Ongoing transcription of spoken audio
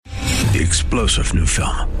The explosive new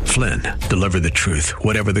film, Flynn, deliver the truth,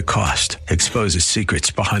 whatever the cost, exposes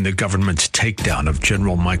secrets behind the government's takedown of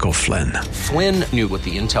General Michael Flynn. Flynn knew what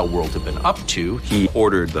the intel world had been up to. He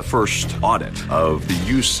ordered the first audit of the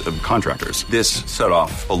use of contractors. This set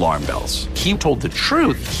off alarm bells. He told the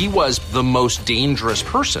truth. He was the most dangerous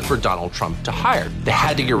person for Donald Trump to hire. They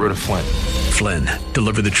had to get rid of Flynn. Flynn,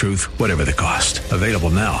 deliver the truth, whatever the cost. Available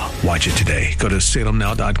now. Watch it today. Go to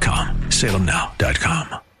salemnow.com.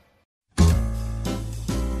 salemnow.com.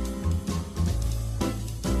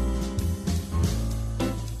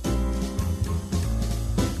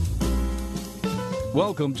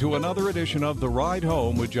 Welcome to another edition of The Ride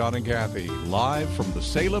Home with John and Kathy, live from the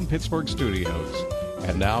Salem-Pittsburgh studios.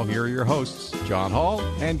 And now here are your hosts, John Hall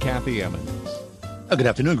and Kathy Emmons. Good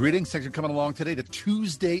afternoon. Greetings. Thanks for coming along today, the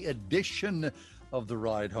Tuesday edition of The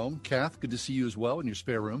Ride Home. Kath, good to see you as well in your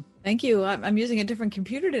spare room. Thank you. I'm using a different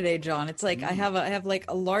computer today, John. It's like I have like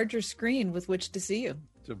a larger screen with which to see you.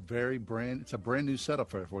 It's a brand new setup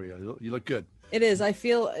for you. You look good. It is. I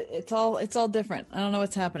feel it's all different. I don't know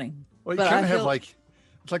what's happening. Well, you kind of have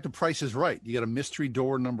it's like The Price is Right. You got a mystery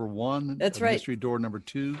door number one. That's right. Mystery door number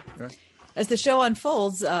two. Right? As the show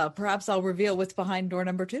unfolds, perhaps I'll reveal what's behind door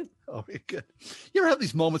number two. Oh, good. You ever have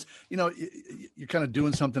these moments, you're kind of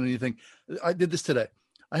doing something and you think, I did this today.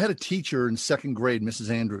 I had a teacher in second grade,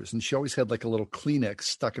 Mrs. Andrews, and she always had like a little Kleenex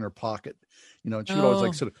stuck in her pocket, and she would always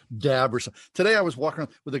like sort of dab or something. Today I was walking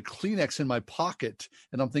around with a Kleenex in my pocket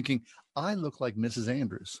and I'm thinking, I look like Mrs.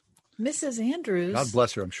 Andrews. Mrs. Andrews. God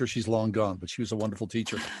bless her. I'm sure she's long gone, but she was a wonderful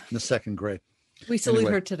teacher in the second grade. We salute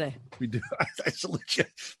her today. We do. I salute you,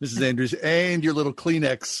 Mrs. Andrews, and your little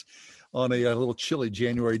Kleenex on a little chilly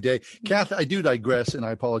January day. Kath, I do digress, and I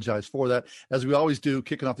apologize for that. As we always do,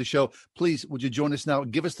 kicking off the show, please, would you join us now?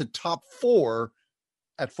 Give us the top four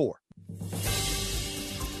at 4.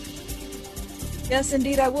 Yes,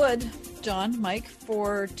 indeed, I would. John, Mike,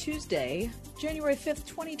 for Tuesday, January 5th,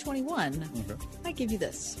 2021, I give you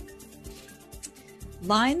this.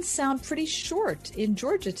 Lines sound pretty short in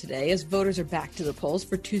Georgia today as voters are back to the polls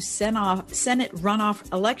for 2 Senate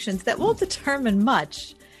runoff elections that won't determine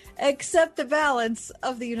much except the balance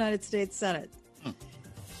of the United States Senate.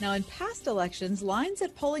 Now, in past elections, lines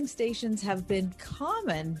at polling stations have been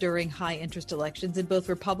common during high-interest elections in both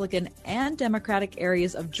Republican and Democratic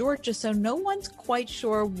areas of Georgia, so no one's quite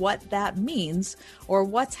sure what that means or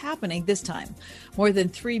what's happening this time. More than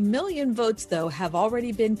 3 million votes, though, have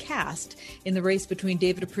already been cast in the race between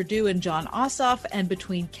David Perdue and Jon Ossoff and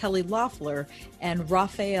between Kelly Loeffler and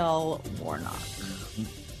Raphael Warnock.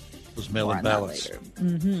 Those mail-in ballots.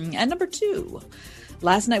 And number 2.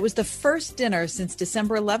 Last night was the first dinner since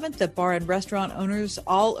December 11th that bar and restaurant owners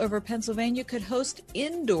all over Pennsylvania could host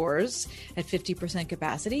indoors at 50%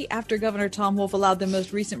 capacity after Governor Tom Wolf allowed the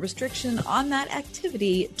most recent restriction on that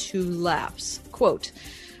activity to lapse. Quote,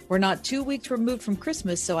 "We're not 2 weeks removed from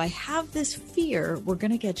Christmas, so I have this fear we're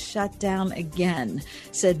going to get shut down again,"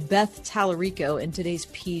 said Beth Tallarico in today's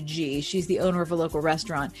PG. She's the owner of a local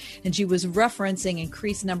restaurant, and she was referencing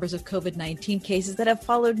increased numbers of COVID-19 cases that have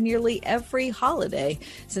followed nearly every holiday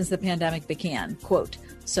since the pandemic began. Quote,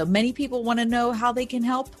 "So many people want to know how they can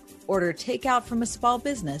help. Order takeout from a small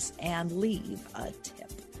business and leave a tip."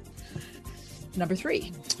 Number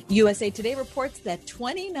 3, USA Today reports that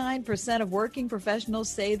 29% of working professionals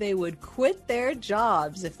say they would quit their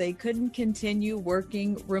jobs if they couldn't continue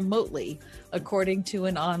working remotely, according to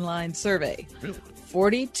an online survey. Really?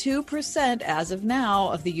 42% as of now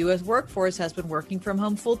of the U.S. workforce has been working from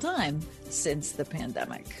home full-time since the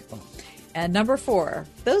pandemic. And number 4,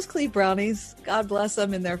 those Cleve Brownies, God bless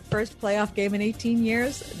them, in their first playoff game in 18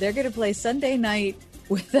 years, they're going to play Sunday night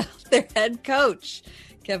without their head coach,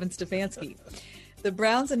 Kevin Stefanski. The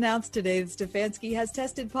Browns announced today that Stefanski has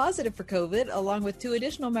tested positive for COVID, along with 2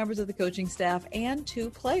 additional members of the coaching staff and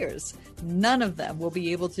 2 players. None of them will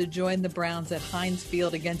be able to join the Browns at Heinz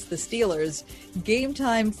Field against the Steelers. Game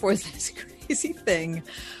time for this crazy thing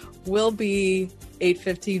will be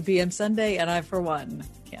 8:15 p.m. Sunday, and I, for one,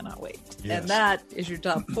 cannot wait. Yes. And that is your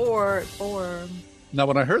top 4 for... Now,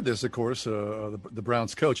 when I heard this, of course, the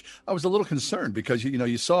Browns coach, I was a little concerned because,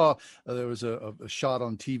 you saw there was a shot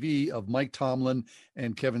on TV of Mike Tomlin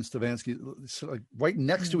and Kevin Stefanski right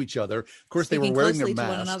next to each other. Of course, Speaking they were wearing their closely to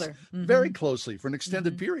masks one another. very closely for an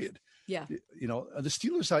extended period. Yeah. The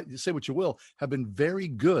Steelers, say what you will, have been very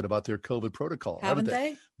good about their COVID protocol. Haven't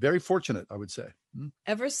they? Very fortunate, I would say.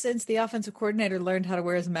 Ever since the offensive coordinator learned how to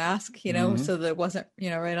wear his mask, so that it wasn't,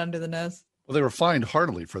 right under the nose. Well, they were fined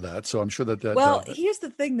heartily for that, so I'm sure that. Well, here's the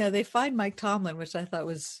thing, though. They fined Mike Tomlin, which I thought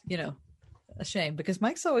was, a shame because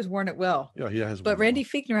Mike's always worn it well. Yeah, he has. But Randy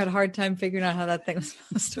Fichtner had a hard time figuring out how that thing was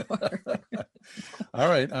supposed to work. All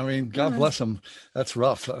right. I mean, God bless him. That's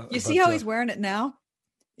rough. You see how he's wearing it now?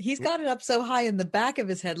 He's got it up so high in the back of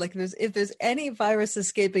his head. Like if there's any virus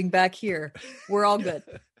escaping back here, we're all good.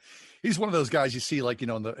 He's one of those guys you see, like, in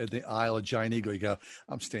the aisle of Giant Eagle. You go,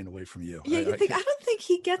 I'm staying away from you. Yeah, I don't think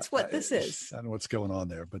he gets what this is. I don't know what's going on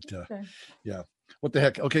there, but okay. Yeah. What the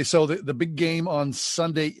heck? Okay, so the big game on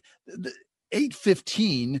Sunday,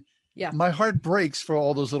 8:15. Yeah. My heart breaks for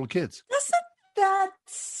all those little kids. Doesn't that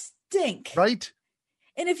stink? Right?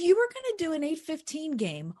 And if you were going to do an 8:15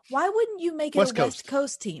 game, why wouldn't you make it a West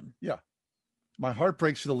Coast team? Yeah. My heart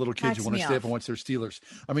breaks for the little kids who want to stay up and watch their Steelers.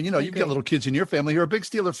 I mean, you've got little kids in your family who are big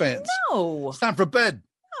Steeler fans. No. It's time for bed.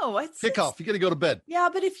 No, it's kickoff. You got to go to bed. Yeah,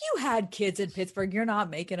 but if you had kids in Pittsburgh, you're not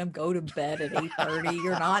making them go to bed at 8:30.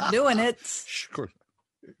 You're not doing it. Of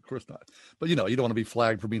course not. But you don't want to be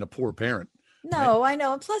flagged for being a poor parent. No, right? I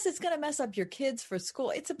know. And plus it's going to mess up your kids for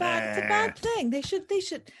school. It's a bad thing. They should.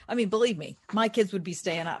 I mean, believe me, my kids would be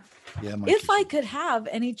staying up. Yeah. If I could have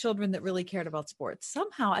any children that really cared about sports,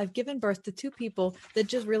 somehow I've given birth to two people that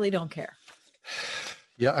just really don't care.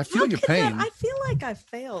 Yeah, I feel your pain. I feel like I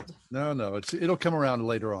failed. No, it'll come around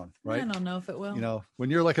later on, right? I don't know if it will.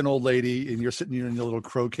 When you're like an old lady and you're sitting here in your little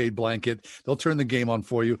croquet blanket, they'll turn the game on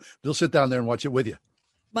for you. They'll sit down there and watch it with you.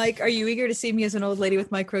 Mike, are you eager to see me as an old lady with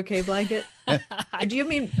my croquet blanket? Do you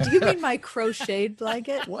mean my crocheted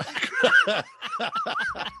blanket? What?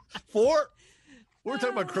 We were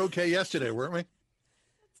talking about croquet yesterday, weren't we?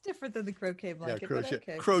 It's different than the croquet blanket. Yeah,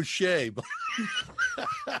 okay. Crochet.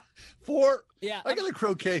 Yeah, I got a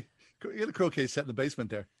croquet. You got a croquet set in the basement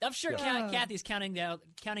there. I'm sure Kathy's counting down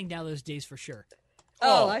those days for sure.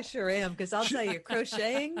 Oh, I sure am, because I'll tell you,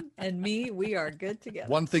 crocheting and me, we are good together.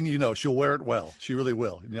 One thing she'll wear it well. She really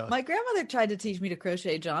will. My grandmother tried to teach me to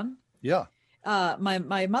crochet, John. Yeah.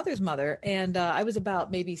 My mother's mother, and I was about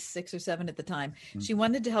maybe 6 or 7 at the time. Mm. She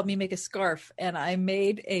wanted to help me make a scarf, and I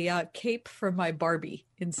made a cape for my Barbie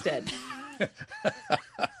instead.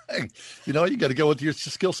 You got to go with your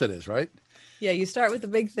skill set is, right? Yeah, you start with the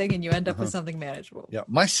big thing and you end up with something manageable. Yeah,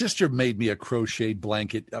 my sister made me a crocheted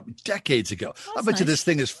blanket decades ago. I bet nice. you this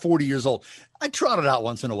thing is 40 years old. I trot it out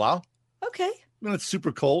once in a while. Okay. When it's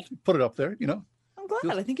super cold, you put it up there, I'm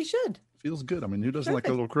glad. I think you should. Feels good. I mean, who doesn't like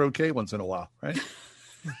a little croquet once in a while, right?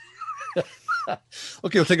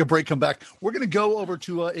 Okay, we'll take a break, come back. We're going to go over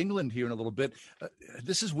to England here in a little bit.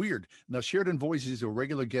 This is weird. Now, Sheridan Voice is a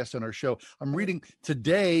regular guest on our show. I'm reading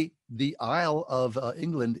today, the Isle of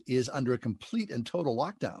England is under a complete and total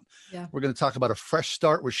lockdown. Yeah. We're going to talk about a fresh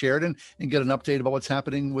start with Sheridan and get an update about what's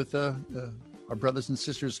happening with our brothers and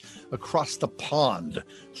sisters across the pond,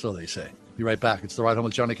 so they say. Be right back. It's The Ride Home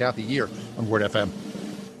with John and Kathy here on Word FM.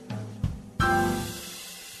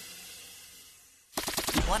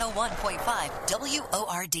 101.5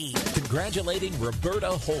 WORD. Congratulating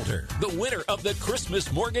Roberta Holder, the winner of the Christmas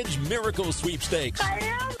Mortgage Miracle Sweepstakes. I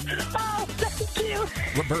am? Oh, thank you.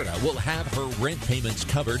 Roberta will have her rent payments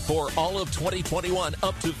covered for all of 2021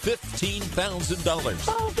 up to $15,000.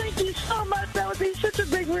 Oh, thank you so much. That would be such a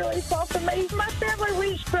big relief for me. My family,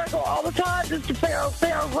 we struggle all the time just to pay our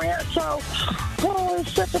rent, so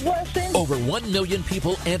it's such a blessing. Over 1 million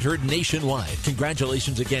people entered nationwide.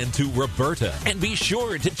 Congratulations again to Roberta. And be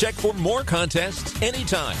sure to check for more contests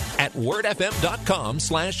anytime at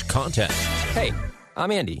wordfm.com/contest. Hey,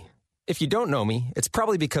 I'm Andy. If you don't know me, it's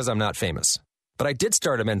probably because I'm not famous. But I did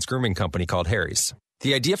start a men's grooming company called Harry's.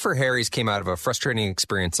 The idea for Harry's came out of a frustrating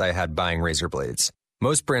experience I had buying razor blades.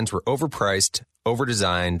 Most brands were overpriced,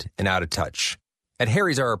 overdesigned, and out of touch. At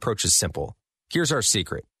Harry's, our approach is simple. Here's our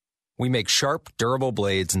secret. We make sharp, durable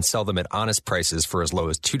blades and sell them at honest prices for as low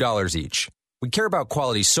as $2 each. We care about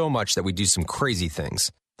quality so much that we do some crazy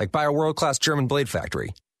things, like buy a world-class German blade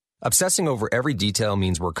factory. Obsessing over every detail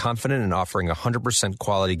means we're confident in offering a 100%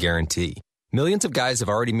 quality guarantee. Millions of guys have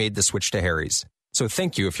already made the switch to Harry's, so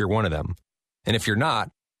thank you if you're one of them. And if you're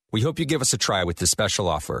not, we hope you give us a try with this special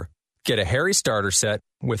offer. Get a Harry's starter set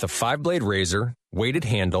with a 5-blade razor, weighted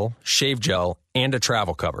handle, shave gel, and a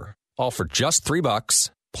travel cover, all for just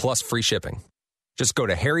 $3 plus free shipping. Just go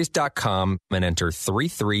to harrys.com and enter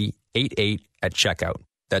 3388 at checkout.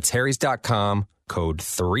 That's harrys.com, code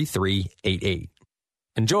 3388.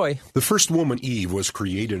 Enjoy. The first woman, Eve, was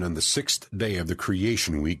created on the 6th day of the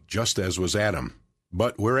creation week, just as was Adam.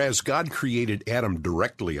 But whereas God created Adam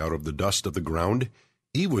directly out of the dust of the ground,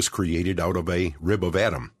 Eve was created out of a rib of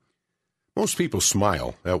Adam. Most people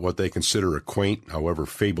smile at what they consider a quaint, however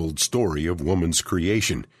fabled story of woman's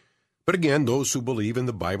creation. But again, those who believe in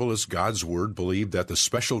the Bible as God's Word believe that the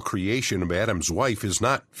special creation of Adam's wife is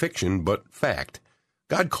not fiction, but fact.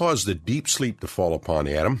 God caused a deep sleep to fall upon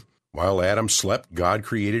Adam. While Adam slept, God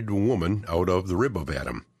created a woman out of the rib of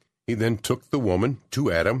Adam. He then took the woman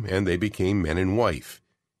to Adam, and they became man and wife.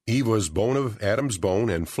 Eve was bone of Adam's bone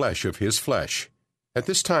and flesh of his flesh. At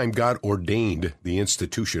this time, God ordained the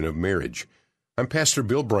institution of marriage. I'm Pastor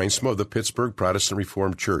Bill Breinsma of the Pittsburgh Protestant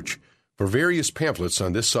Reformed Church. For various pamphlets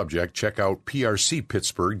on this subject, check out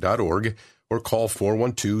prcpittsburgh.org or call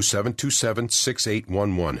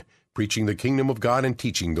 412-727-6811. Preaching the kingdom of God and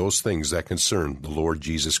teaching those things that concern the Lord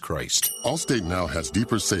Jesus Christ. Allstate now has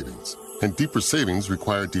deeper savings, and deeper savings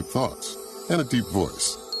require deep thoughts and a deep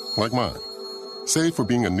voice, like mine. Save for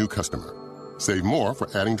being a new customer. Save more for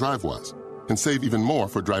adding DriveWise, and save even more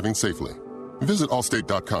for driving safely. Visit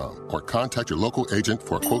Allstate.com or contact your local agent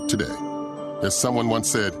for a quote today. As someone once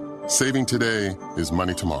said, saving today is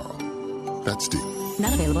money tomorrow. That's deep.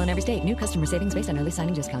 Not available in every state. New customer savings based on early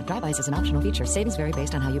signing discount. DriveWise is an optional feature. Savings vary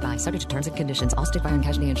based on how you buy. Subject to terms and conditions. Allstate Fire and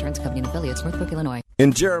Casualty Insurance Company and affiliates, Northbrook, Illinois.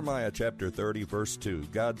 In Jeremiah chapter 30, verse 2,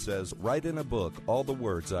 God says, "Write in a book all the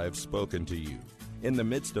words I have spoken to you." In the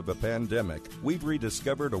midst of a pandemic, we've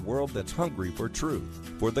rediscovered a world that's hungry for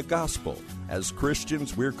truth, for the gospel. As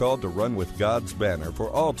Christians, we're called to run with God's banner for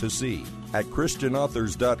all to see. At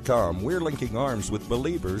ChristianAuthors.com, we're linking arms with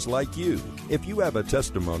believers like you. If you have a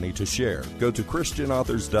testimony to share, go to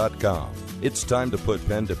ChristianAuthors.com. It's time to put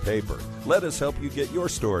pen to paper. Let us help you get your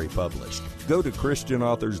story published. Go to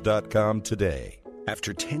ChristianAuthors.com today.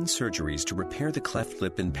 After 10 surgeries to repair the cleft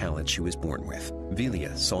lip and palate she was born with,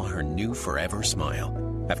 Velia saw her new forever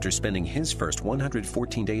smile. After spending his first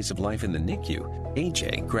 114 days of life in the NICU,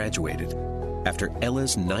 AJ graduated. After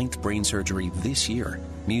Ella's 9th brain surgery this year,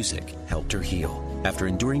 music helped her heal. After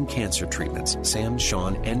enduring cancer treatments, Sam,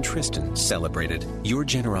 Sean, and Tristan celebrated. Your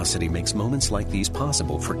generosity makes moments like these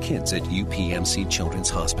possible for kids at UPMC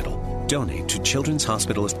Children's Hospital. Donate to Children's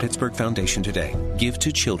Hospitalist Pittsburgh Foundation today. Give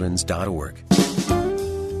to children's.org.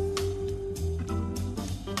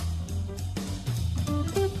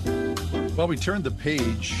 Well, we turned the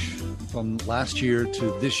page from last year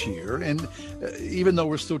to this year, and even though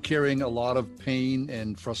we're still carrying a lot of pain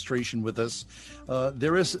and frustration with us,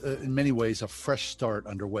 there is, in many ways, a fresh start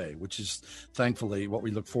underway, which is thankfully what we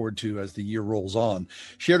look forward to as the year rolls on.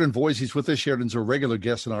 Sheridan Voice with us. Sheridan's a regular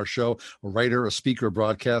guest on our show, a writer, a speaker, a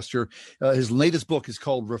broadcaster. His latest book is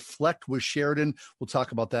called Reflect with Sheridan. We'll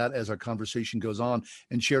talk about that as our conversation goes on.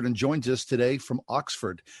 And Sheridan joins us today from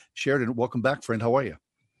Oxford. Sheridan, welcome back, friend. How are you?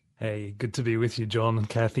 Hey, good to be with you, John and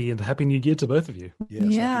Kathy, and Happy New Year to both of you.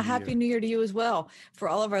 Yes, Happy New Year to you as well. For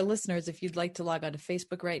all of our listeners, if you'd like to log on to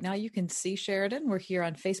Facebook right now, you can see Sheridan. We're here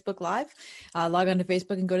on Facebook Live. Log on to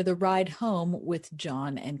Facebook and go to The Ride Home with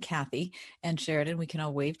John and Kathy and Sheridan. We can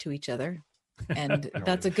all wave to each other. And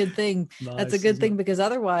that's a good thing. Nice, that's a good thing because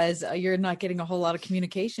otherwise you're not getting a whole lot of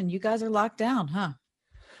communication. You guys are locked down, huh?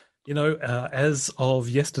 You know, as of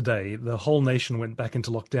yesterday, the whole nation went back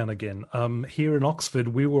into lockdown again. Here in Oxford,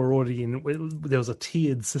 we were already there was a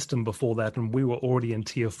tiered system before that, and we were already in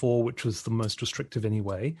tier 4, which was the most restrictive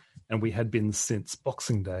anyway, and we had been since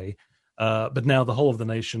Boxing Day. But now the whole of the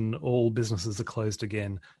nation, all businesses are closed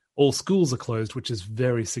again. All schools are closed, which is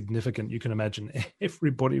very significant. You can imagine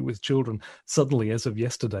everybody with children suddenly, as of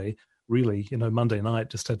yesterday, really, Monday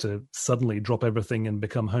night, just had to suddenly drop everything and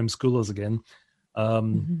become homeschoolers again.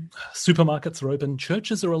 Supermarkets are open.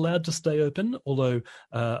 Churches are allowed to stay open, although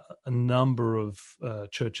a number of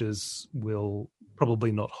churches will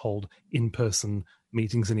probably not hold in-person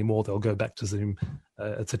meetings anymore. They'll go back to Zoom,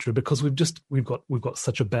 etc. Because we've got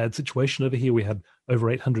such a bad situation over here. We had over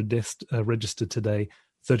 800 deaths registered today,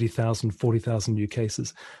 30,000, 40,000 new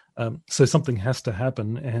cases. So something has to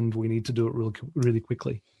happen, and we need to do it really, really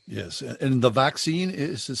quickly. Yes, and the vaccine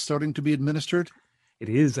is starting to be administered. It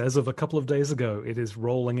is. As of a couple of days ago, it is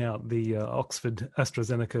rolling out. The Oxford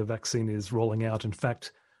AstraZeneca vaccine is rolling out. In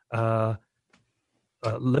fact, let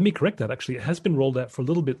me correct that. Actually, it has been rolled out for a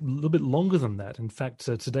little bit longer than that. In fact,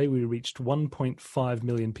 today we reached 1.5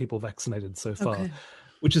 million people vaccinated so far,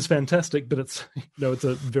 which is fantastic. But it's it's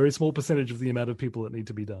a very small percentage of the amount of people that need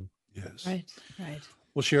to be done. Yes. Right.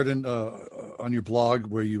 Well, Sheridan, on your blog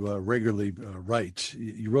where you regularly write,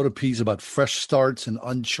 you wrote a piece about fresh starts in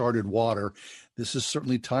uncharted water. This is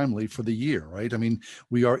certainly timely for the year, right? I mean,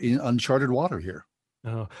 we are in uncharted water here.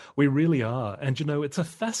 Oh, we really are. And, it's a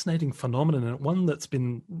fascinating phenomenon, and one that's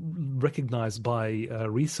been recognized by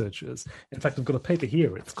researchers. In fact, I've got a paper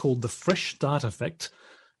here. It's called The Fresh Start Effect.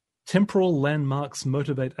 Temporal landmarks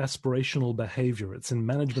motivate aspirational behavior. It's in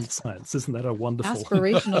management science. Isn't that a wonderful...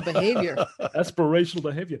 Aspirational behavior. Aspirational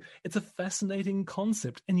behavior. It's a fascinating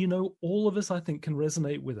concept. And, all of us, I think, can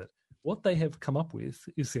resonate with it. What they have come up with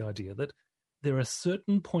is the idea that there are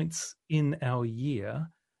certain points in our year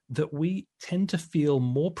that we tend to feel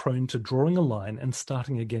more prone to drawing a line and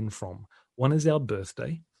starting again from. One is our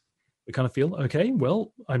birthday. We kind of feel, okay,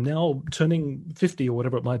 well, I'm now turning 50 or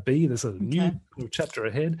whatever it might be. There's a new chapter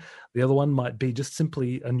ahead. The other one might be just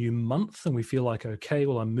simply a new month, and we feel like, okay,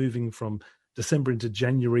 well, I'm moving from December into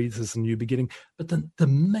January. This is a new beginning. But the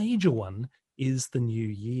major one is the new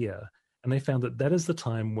year. And they found that that is the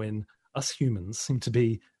time when us humans seem to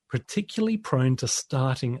be particularly prone to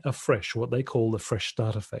starting afresh, what they call the fresh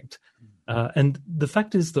start effect. And the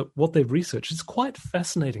fact is that what they've researched is quite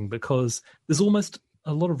fascinating, because there's almost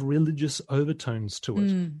a lot of religious overtones to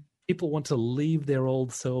it. People want to leave their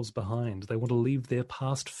old selves behind. They want to leave their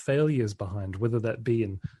past failures behind, whether that be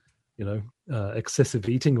in, excessive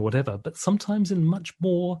eating or whatever, but sometimes in much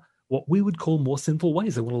more what we would call more sinful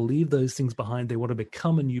ways. They want to leave those things behind. They want to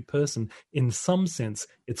become a new person. In some sense,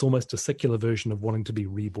 it's almost a secular version of wanting to be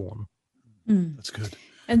reborn. That's good.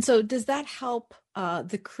 And so does that help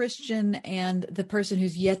the Christian and the person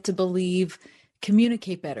who's yet to believe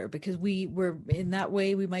communicate better? Because we're in that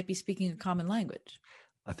way, we might be speaking a common language.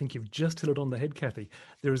 I think you've just hit it on the head, Kathy.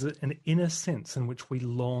 There is an inner sense in which we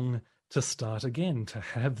long to start again, to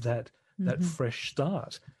have that fresh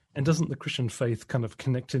start. And doesn't the Christian faith kind of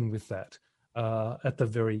connect in with that at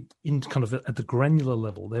the at the granular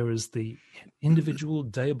level? There is the individual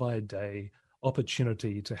day by day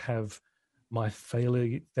opportunity to have my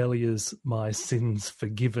failures, my sins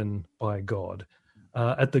forgiven by God.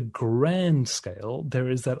 At the grand scale, there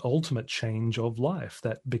is that ultimate change of life,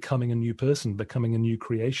 that becoming a new person, becoming a new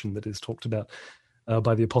creation that is talked about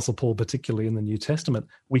by the Apostle Paul, particularly in the New Testament.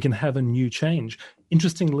 We can have a new change.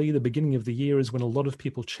 Interestingly, the beginning of the year is when a lot of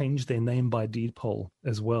people change their name by deed poll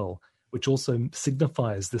as well, which also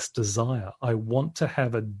signifies this desire. I want to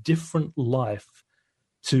have a different life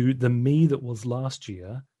to the me that was last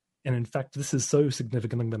year. And in fact, this is so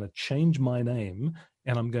significant, I'm going to change my name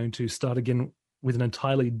and I'm going to start again with an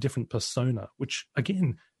entirely different persona, which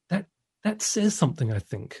again, that says something, I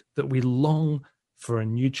think, that we long for a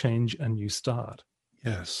new change, a new start.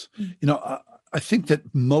 Yes. I think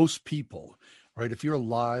that most people, right, if you're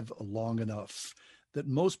alive long enough, that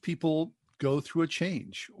most people go through a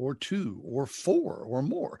change or two or four or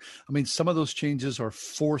more. I mean, some of those changes are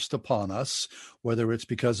forced upon us, whether it's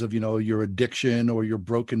because of, your addiction or your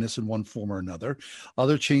brokenness in one form or another.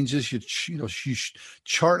 Other changes, you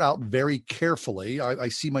chart out very carefully. I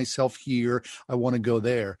see myself here. I want to go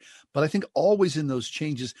there. But I think always in those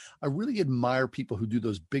changes, I really admire people who do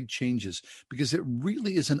those big changes, because it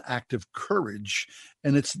really is an act of courage.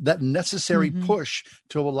 And it's that necessary push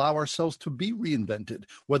to allow ourselves to be reinvented,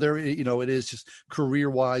 whether, it is just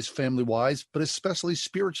career-wise, family-wise, but especially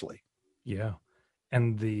spiritually. Yeah.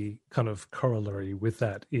 And the kind of corollary with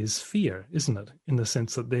that is fear, isn't it? In the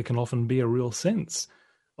sense that there can often be a real sense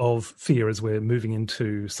of fear as we're moving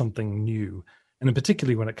into something new. And in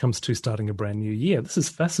particularly when it comes to starting a brand new year, this is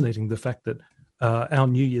fascinating, the fact that our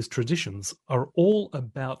New Year's traditions are all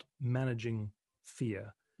about managing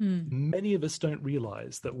fear. Many of us don't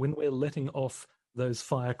realize that when we're letting off those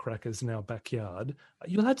firecrackers in our backyard, are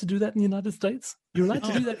you allowed to do that in the United States? You're allowed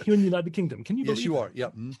to do that here in the United Kingdom. Can you believe Yes, you that? are.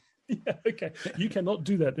 Yep. Yeah, okay. You cannot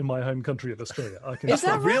do that in my home country of Australia. Is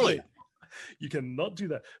that really? right? You cannot do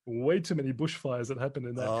that. Way too many bushfires that happen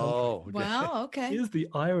in that country. Wow, okay. Here's the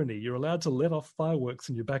irony. You're allowed to let off fireworks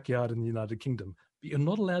in your backyard in the United Kingdom, but you're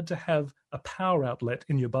not allowed to have a power outlet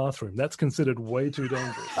in your bathroom. That's considered way too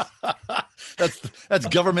dangerous. That's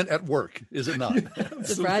government at work, is it not?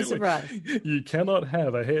 Surprise, surprise. You cannot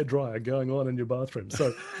have a hairdryer going on in your bathroom.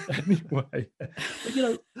 So anyway,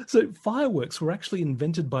 so fireworks were actually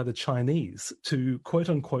invented by the Chinese to, quote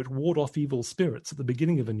unquote, ward off evil spirits at the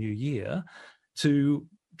beginning of a new year to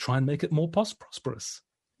try and make it more prosperous.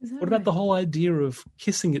 What about the whole idea of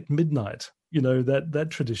kissing at midnight? That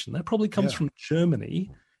tradition, that probably comes from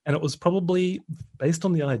Germany. And it was probably based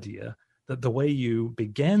on the idea that the way you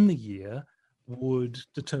began the year would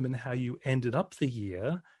determine how you ended up the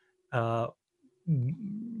year.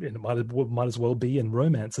 It might as well be in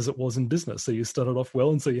romance as it was in business. So you started off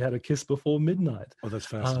well, and so you had a kiss before midnight. Oh, that's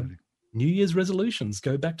fascinating. New Year's resolutions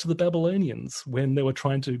go back to the Babylonians when they were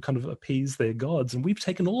trying to kind of appease their gods. And we've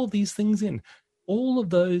taken all of these things in. All of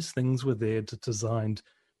those things were there designed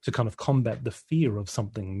to kind of combat the fear of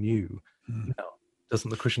something new. Now,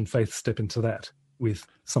 doesn't the Christian faith step into that with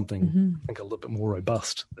something, I think, a little bit more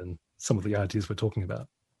robust than some of the ideas we're talking about?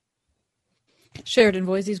 Sheridan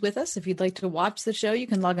Voisey's with us. If you'd like to watch the show, you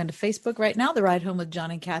can log on to Facebook right now, The Ride Home with John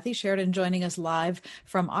and Kathy. Sheridan joining us live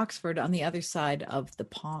from Oxford on the other side of the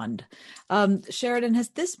pond. Sheridan, has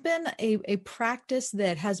this been a practice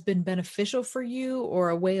that has been beneficial for you, or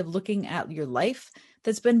a way of looking at your life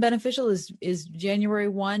that's been beneficial? Is January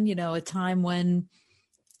 1, a time when,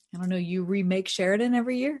 I don't know, you remake Sheridan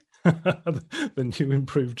every year? The new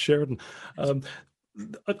improved Sheridan.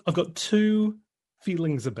 I've got two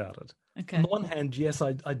feelings about it. Okay. On the one hand, yes,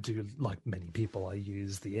 I do, like many people, I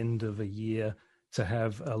use the end of a year to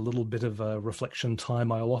have a little bit of a reflection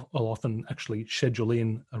time. I'll often actually schedule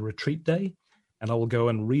in a retreat day, and I will go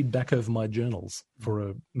and read back over my journals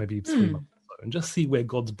for maybe 3 months or so, and just see where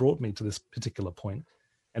God's brought me to this particular point,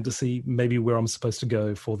 and to see maybe where I'm supposed to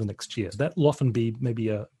go for the next year. That will often be maybe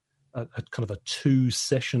a kind of a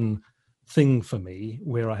 2-session thing for me,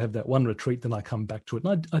 where I have that one retreat, then I come back to it.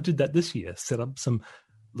 And I did that this year, set up some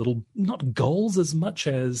little, not goals as much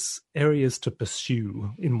as areas to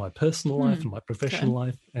pursue in my personal life and my professional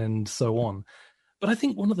life and so on. But I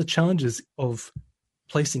think one of the challenges of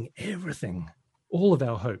placing everything, all of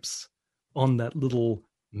our hopes, on that little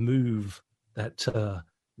move, that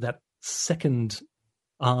second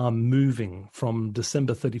arm moving from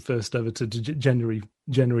December 31st over to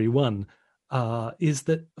January 1, is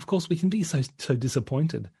that, of course, we can be so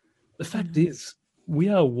disappointed. The fact is, we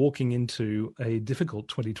are walking into a difficult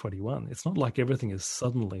 2021. It's not like everything is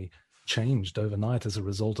suddenly changed overnight as a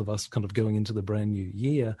result of us kind of going into the brand new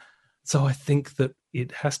year. So I think that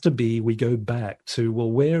it has to be, we go back to,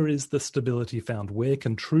 well, where is the stability found? Where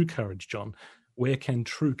can true courage, John? Where can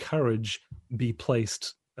true courage be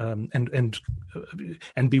placed and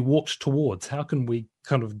be walked towards? How can we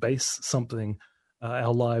kind of base something,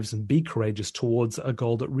 our lives, and be courageous towards a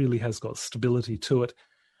goal that really has got stability to it?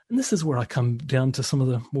 And this is where I come down to some of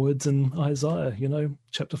the words in Isaiah,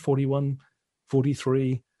 chapter 41,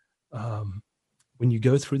 43. When you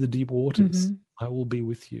go through the deep waters, I will be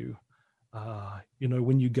with you.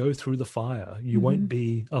 When you go through the fire, you won't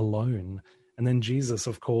be alone. And then Jesus,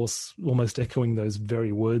 of course, almost echoing those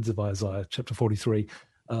very words of Isaiah, chapter 43,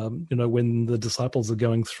 when the disciples are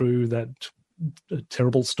going through that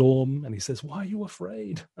terrible storm, and he says, why are you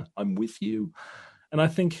afraid? I'm with you. And I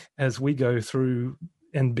think as we go through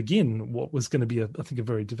and begin what was going to be, I think, a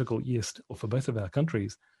very difficult year still for both of our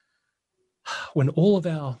countries, when all of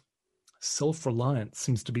our self-reliance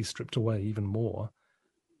seems to be stripped away even more,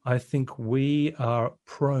 I think we are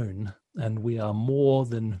prone, and we are more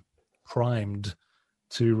than primed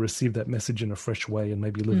to receive that message in a fresh way, and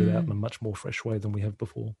maybe live it out in a much more fresh way than we have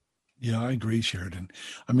before. Yeah, I agree, Sheridan.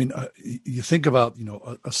 I mean, you think about,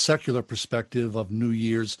 a secular perspective of New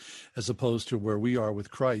Year's as opposed to where we are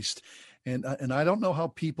with Christ. And I don't know how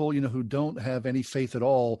people, who don't have any faith at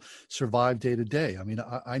all survive day to day. I mean,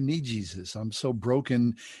 I need Jesus. I'm so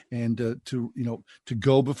broken, and to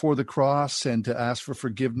go before the cross and to ask for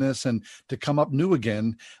forgiveness and to come up new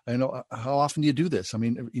again. How often do you do this? I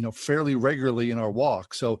mean, fairly regularly in our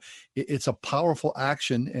walk. So it's a powerful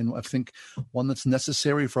action, and I think one that's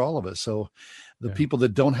necessary for all of us. So the people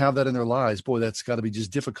that don't have that in their lives, boy, that's got to be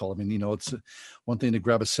just difficult. I mean, it's one thing to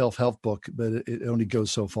grab a self-help book, but it only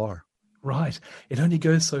goes so far. Right. It only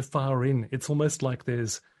goes so far in. It's almost like there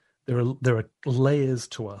are layers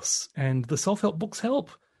to us, and the self-help books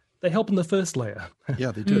help. They help in the first layer.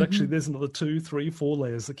 Yeah, they do. But actually, there's another 2, 3, 4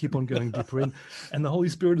 layers that keep on going deeper in. And the Holy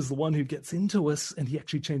Spirit is the one who gets into us, and he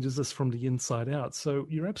actually changes us from the inside out. So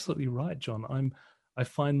you're absolutely right, John.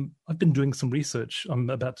 I've been doing some research.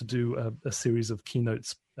 I'm about to do a series of keynote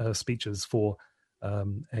speeches for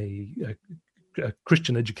a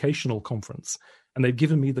Christian educational conference. And they've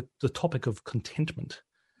given me the topic of contentment.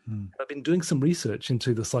 I've been doing some research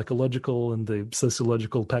into the psychological and the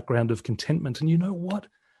sociological background of contentment. And you know what?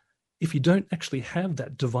 If you don't actually have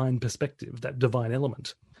that divine perspective, that divine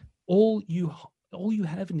element, all you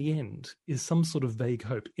have in the end is some sort of vague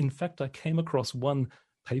hope. In fact, I came across one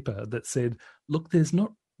paper that said, look, there's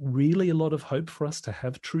not really a lot of hope for us to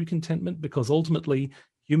have true contentment, because ultimately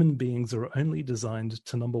human beings are only designed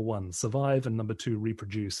to, number one, survive, and number two,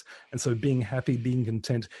 reproduce. And so being happy, being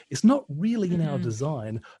content is not really in our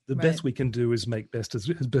design. The best we can do is make best as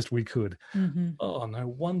best we could. Oh, no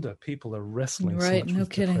wonder people are wrestling so much with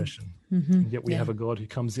depression. And yet we have a God who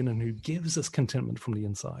comes in and who gives us contentment from the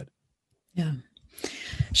inside. Yeah.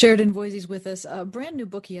 Sheridan Voisey's with us. A brand new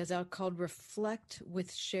book he has out called Reflect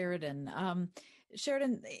with Sheridan.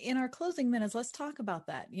 Sheridan, in our closing minutes, let's talk about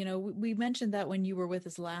that. We mentioned that when you were with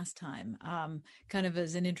us last time, kind of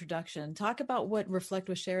as an introduction. Talk about what Reflect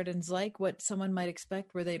with Sheridan's like, what someone might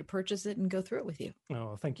expect were they to purchase it and go through it with you.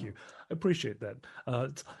 Oh, thank you. I appreciate that.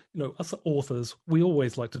 Us authors, we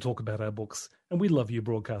always like to talk about our books And we love you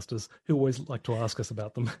broadcasters who always like to ask us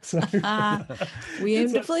about them. So we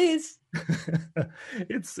aim to please.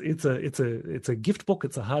 It's a gift book.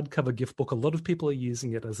 It's a hardcover gift book. A lot of people are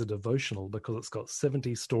using it as a devotional because it's got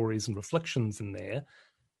 70 stories and reflections in there.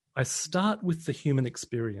 I start with the human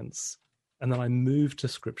experience and then I move to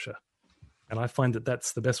scripture. And I find that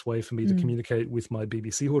that's the best way for me to communicate with my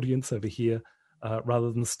BBC audience over here.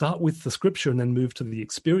 Rather than start with the scripture and then move to the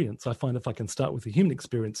experience. I find if I can start with the human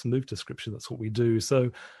experience and move to scripture, that's what we do. So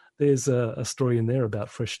there's a story in there about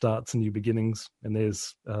fresh starts and new beginnings, and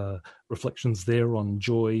there's reflections there on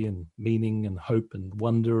joy and meaning and hope and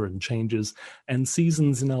wonder and changes and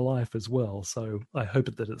seasons in our life as well. So I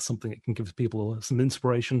hope that it's something that can give people some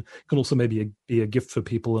inspiration. It can also maybe be a gift for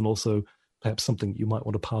people, and also perhaps something you might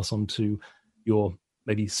want to pass on to your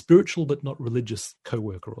maybe spiritual but not religious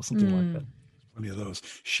coworker or something like that. Plenty of those.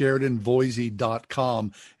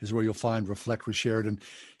 SheridanVoisey.com is where you'll find Reflect with Sheridan.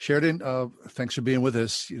 Sheridan, thanks for being with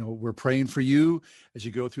us. You know, we're praying for you as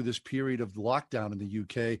you go through this period of lockdown in the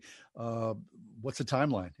UK. What's the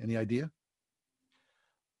timeline? Any idea?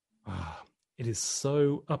 It is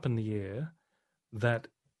so up in the air that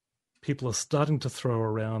people are starting to throw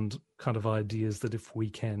around kind of ideas that if we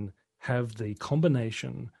can have the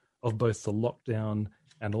combination of both the lockdown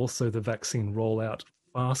and also the vaccine rollout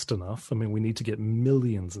fast enough. I mean, we need to get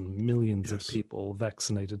millions and millions of people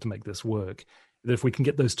vaccinated to make this work. That if we can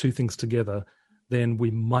get those two things together, then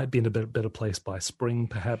we might be in a better place by spring,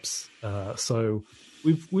 perhaps. So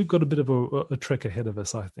we've got a bit of a trek ahead of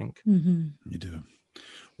us, I think. You do.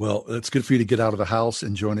 Well, it's good for you to get out of the house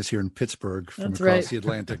and join us here in Pittsburgh from across the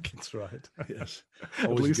Atlantic. That's right. Yes.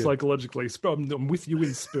 At least good. Psychologically. I'm with you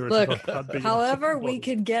in spirit. Look, however we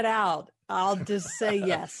can get out, I'll just say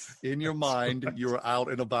yes. In your mind, you're out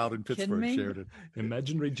and about in Pittsburgh, Sheridan.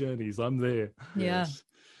 Imaginary journeys. I'm there. Yeah. Yes.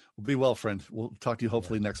 Well, be well, friend. We'll talk to you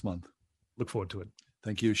hopefully next month. Look forward to it.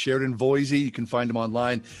 Thank you. Sheridan Voisey. You can find him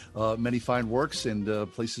online. Many fine works and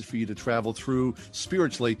places for you to travel through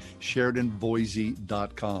spiritually.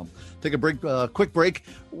 SheridanVoisey.com. Take a quick break.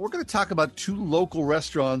 We're going to talk about 2 local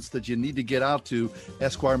restaurants that you need to get out to.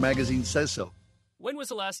 Esquire magazine says so. When was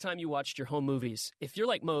the last time you watched your home movies? If you're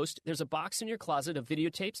like most, there's a box in your closet of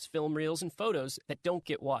videotapes, film reels, and photos that don't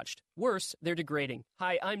get watched. Worse, they're degrading.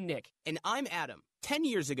 Hi, I'm Nick. And I'm Adam. 10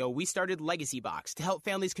 years ago, we started Legacy Box to help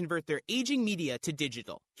families convert their aging media to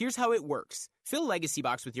digital. Here's how it works. Fill Legacy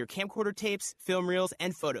Box with your camcorder tapes, film reels,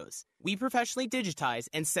 and photos. We professionally digitize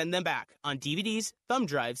and send them back on DVDs, thumb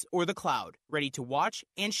drives, or the cloud, ready to watch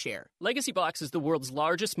and share. Legacy Box is the world's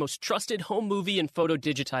largest, most trusted home movie and photo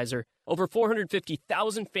digitizer. Over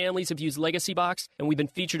 450,000 families have used Legacy Box, and we've been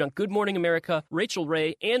featured on Good Morning America, Rachel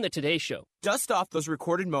Ray, and The Today Show. Dust off those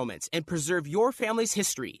recorded moments and preserve your family's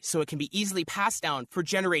history so it can be easily passed down for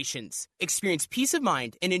generations. Experience peace of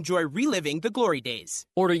mind and enjoy reliving the glory days.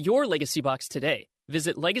 Order your Legacy Box today.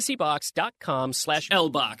 Visit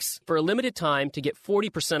legacybox.com/LBOX for a limited time to get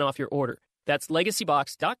 40% off your order. That's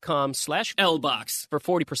legacybox.com/LBOX for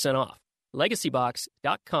 40% off.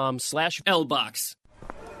 legacybox.com/LBOX.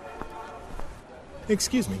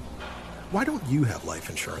 Excuse me, why don't you have life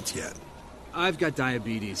insurance yet? I've got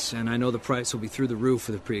diabetes, and I know the price will be through the roof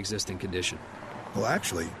for the pre-existing condition. Well,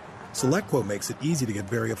 actually, SelectQuote makes it easy to get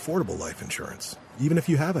very affordable life insurance, even if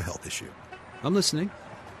you have a health issue. I'm listening.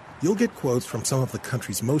 You'll get quotes from some of the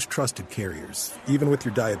country's most trusted carriers. Even with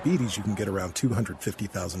your diabetes, you can get around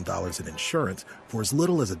 $250,000 in insurance for as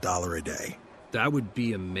little as $1 a day. That would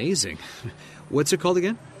be amazing. What's it called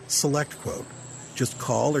again? SelectQuote. Just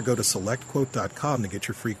call or go to SelectQuote.com to get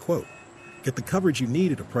your free quote. Get the coverage you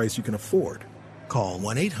need at a price you can afford. Call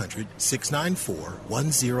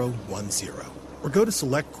 1-800-694-1010 or go to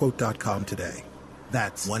SelectQuote.com today.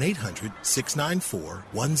 That's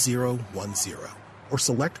 1-800-694-1010 or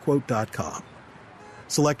SelectQuote.com.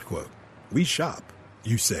 SelectQuote. We shop.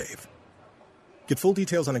 You save. Get full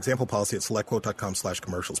details on example policy at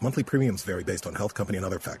SelectQuote.com/commercials. Monthly premiums vary based on health, company, and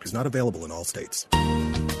other factors. Not available in all states.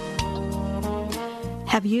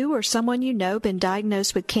 Have you or someone you know been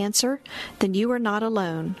diagnosed with cancer? Then you are not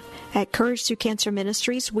alone. At Courage Through Cancer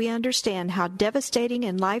Ministries, we understand how devastating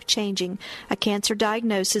and life-changing a cancer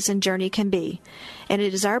diagnosis and journey can be. And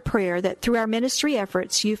it is our prayer that through our ministry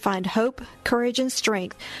efforts, you find hope, courage, and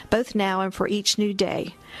strength, both now and for each new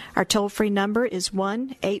day. Our toll-free number is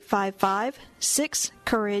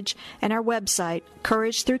 1-855-6-COURAGE and our website,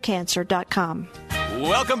 CourageThroughCancer.com.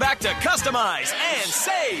 Welcome back to Customize and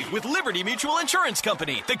Save with Liberty Mutual Insurance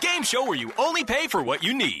Company, the game show where you only pay for what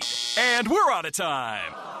you need. And we're out of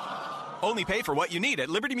time. Only pay for what you need at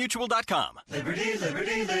LibertyMutual.com. Liberty,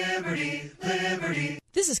 liberty, liberty, liberty.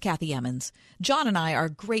 This is Kathy Emmons. John and I are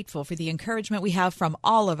grateful for the encouragement we have from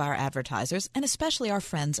all of our advertisers, and especially our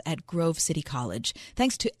friends at Grove City College.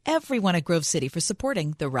 Thanks to everyone at Grove City for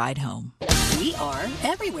supporting The Ride Home. We are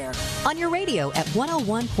everywhere. On your radio at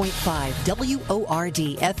 101.5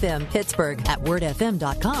 WORD FM Pittsburgh, at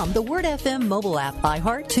wordfm.com, the Word FM mobile app,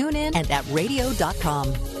 iHeart, TuneIn, and at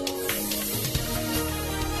radio.com.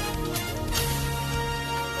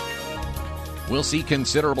 We'll see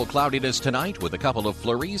considerable cloudiness tonight with a couple of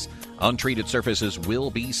flurries. Untreated surfaces will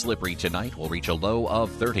be slippery tonight. We'll reach a low of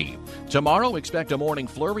 30. Tomorrow, expect a morning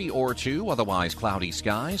flurry or two, otherwise cloudy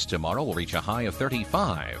skies. Tomorrow will reach a high of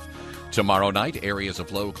 35. Tomorrow night, areas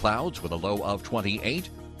of low clouds with a low of 28.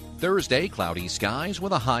 Thursday, cloudy skies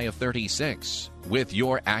with a high of 36. With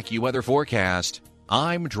your AccuWeather forecast,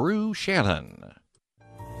 I'm Drew Shannon.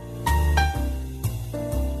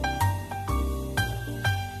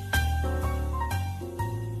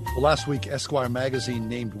 Well, last week, Esquire magazine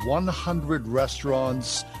named 100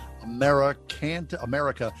 restaurants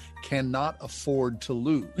America cannot afford to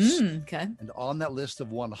lose. Okay. And on that list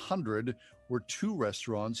of 100 were 2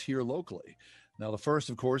 restaurants here locally. Now, the first,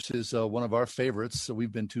 of course, is one of our favorites. So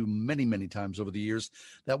we've been to many, many times over the years.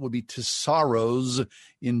 That would be Tesaro's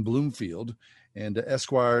in Bloomfield. And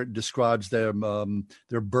Esquire describes their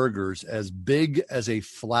burgers as big as a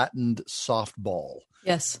flattened softball.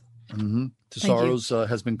 Yes. Mm-hmm. Tesaro's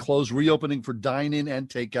has been closed, reopening for dine-in and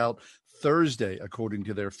takeout Thursday, according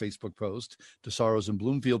to their Facebook post. Tesaro's in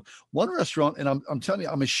Bloomfield. One restaurant, and I'm telling you,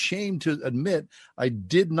 I'm ashamed to admit I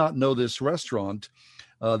did not know this restaurant.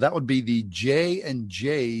 That would be the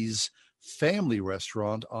J&J's Family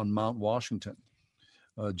Restaurant on Mount Washington.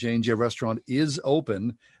 J&J Restaurant is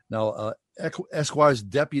open. Now, Esquire's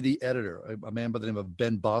deputy editor, a man by the name of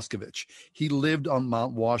Ben Boscovich, he lived on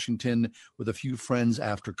Mount Washington with a few friends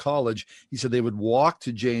after college. He said they would walk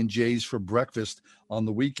to J&J's for breakfast on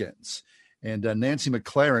the weekends. And Nancy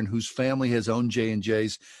McLaren, whose family has owned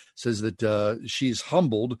J&J's, says that she's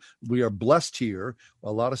humbled. We are blessed here.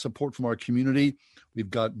 A lot of support from our community. We've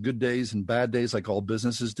got good days and bad days like all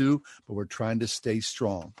businesses do, but we're trying to stay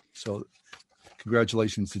strong. So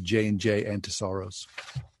congratulations to J&J and Tesaro's.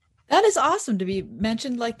 That is awesome to be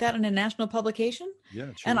mentioned like that in a national publication.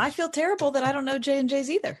 Yeah, and I feel terrible that I don't know J&J's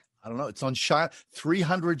either. I don't know. It's on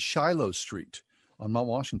 300 Shiloh Street on Mount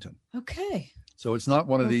Washington. Okay. So it's not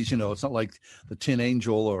one of these, it's not like the Tin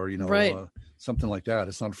Angel or, right. Something like that.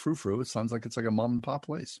 It's not a frou-frou. It sounds like it's like a mom and pop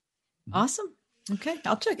place. Awesome. Okay.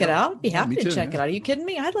 I'll check it out. I'd be happy to check it out. Are you kidding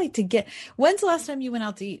me? I'd like to when's the last time you went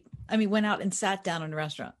out to eat? Went out and sat down in a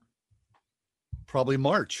restaurant? Probably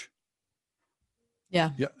March.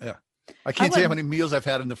 Yeah. Yeah. I can't tell you how many meals I've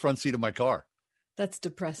had in the front seat of my car. That's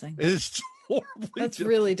depressing. It's horribly That's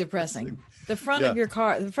really depressing. The front of your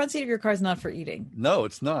car, the front seat of your car is not for eating. No,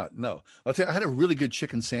 it's not. No. I'll tell you, I had a really good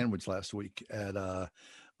chicken sandwich last week at a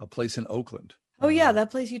place in Oakland. Oh, yeah. That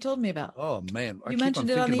place you told me about. Oh, man. You mentioned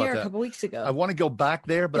it on the air a couple weeks ago. I want to go back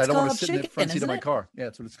there, but I don't want to sit in the front seat of my car. Yeah,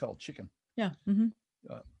 that's what it's called. Chicken. Yeah. Mm-hmm.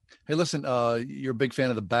 Hey, listen, you're a big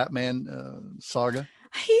fan of the Batman saga?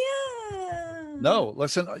 Yeah. No,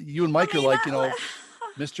 listen, you and Mike are like,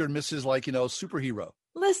 Mr. and Mrs. superhero.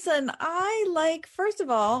 Listen, first of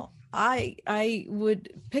all, I would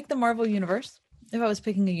pick the Marvel universe if I was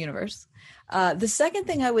picking a universe. The second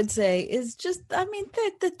thing I would say is just,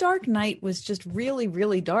 the Dark Knight was just really,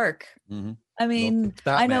 really dark. Mm-hmm.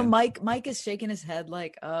 I know Mike is shaking his head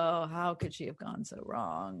like, oh, how could she have gone so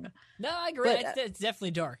wrong? No, I agree. It's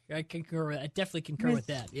definitely dark. I definitely concur with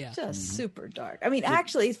that. Yeah. Just super dark.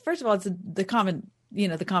 Actually, first of all, it's the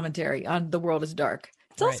commentary on the world is dark.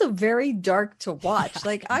 It's also very dark to watch.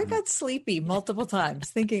 Like I got sleepy multiple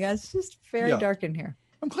times thinking it's just very dark in here.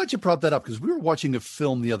 I'm glad you brought that up because we were watching a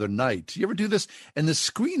film the other night. You ever do this? And the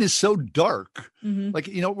screen is so dark. Mm-hmm. Like,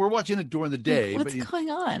 we're watching it during the day. What's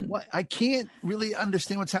going on? I can't really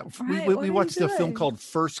understand what's happening. Right, we watched a film called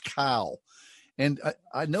First Cow. And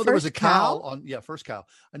I know there was a cow on. Yeah, First Cow.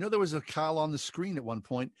 I know there was a cow on the screen at one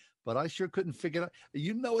point, but I sure couldn't figure it out.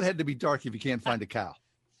 It had to be dark if you can't find a cow.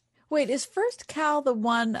 Wait, is First Cow the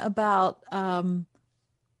one about,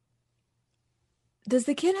 does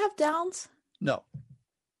the kid have Downs? No.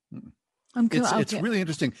 It's really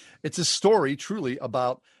interesting. It's a story truly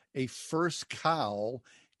about a first cow,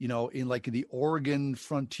 in like the Oregon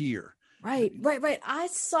frontier. Right. I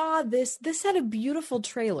saw this. This had a beautiful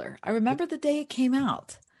trailer. I remember the day it came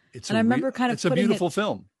out. It's a beautiful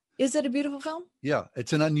film. Is it a beautiful film? Yeah.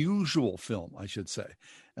 It's an unusual film, I should say.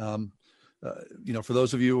 for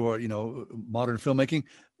those of you who are, modern filmmaking,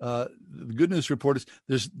 the good news report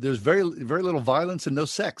is there's very, very little violence and no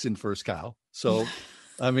sex in First Cow. So,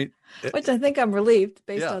 I mean, which I think I'm relieved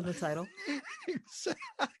based on the title.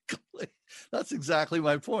 Exactly. That's exactly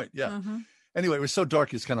my point. Yeah. Mm-hmm. Anyway, it was so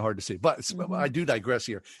dark, it's kind of hard to see. But I do digress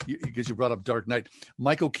here because you brought up Dark Knight.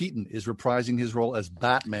 Michael Keaton is reprising his role as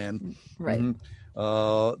Batman. Right. Mm-hmm.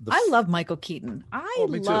 I love Michael Keaton. I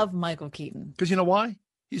love Michael Keaton. Because you know why?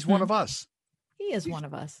 He's one of us. He is one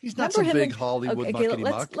of us. He's not some big Hollywood muckety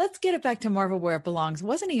muck. Let's get it back to Marvel where it belongs.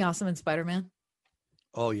 Wasn't he awesome in Spider-Man?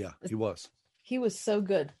 Oh, yeah, he was. He was so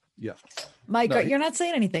good. Yeah. Mike, you're not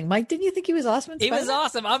saying anything. Mike, didn't you think he was awesome in Spider-Man? He was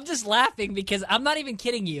awesome. I'm just laughing because I'm not even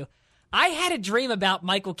kidding you. I had a dream about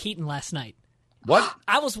Michael Keaton last night. What?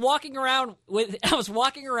 I was walking around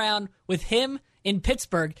with him in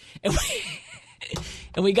Pittsburgh, and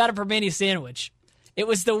we got a Permane sandwich. It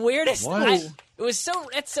was the weirdest. It was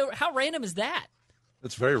so. How random is that?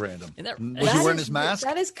 That's very random. Was he wearing his mask?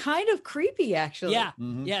 That is kind of creepy, actually. Yeah,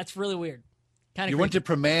 yeah, it's really weird. Kind of. You went to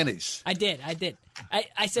Permane's. I did.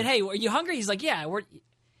 I said, "Hey, are you hungry?" He's like, "Yeah." I was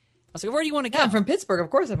like, "Where do you want to go?" Yeah, I'm from Pittsburgh. Of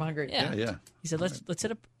course, I'm hungry. Yeah. He said, "Let's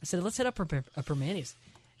hit up." I said, "Let's hit up a Permane's."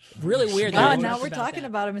 Really weird. Now we're talking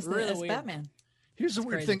about him as really Batman. Here's the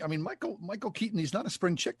weird thing. I mean, Michael Keaton, he's not a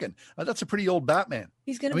spring chicken. That's a pretty old Batman.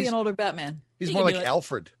 He's going to be an older Batman. He's more like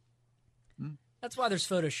Alfred. That's why there's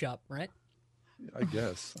Photoshop, right? I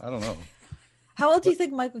guess. I don't know. How old do you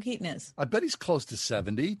think Michael Keaton is? I bet he's close to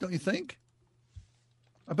 70, don't you think?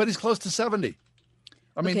 I bet he's close to 70.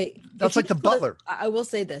 I mean, that's like the Butler. I will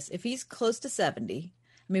say this. If he's close to 70,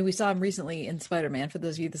 I mean, we saw him recently in Spider-Man. For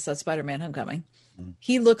those of you that saw Spider-Man Homecoming,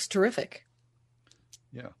 he looks terrific.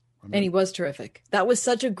 Yeah. And he was terrific. That was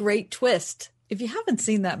such a great twist. If you haven't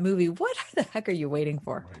seen that movie, what the heck are you waiting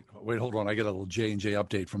for? Wait, hold on. I got a little J&J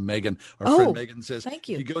update from Megan. Our friend Megan says, thank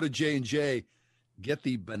you. You go to J&J, get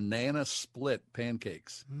the banana split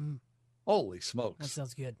pancakes. Holy smokes. That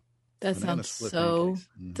sounds good. That sounds so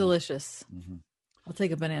delicious. I'll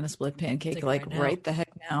take a banana split pancake right the heck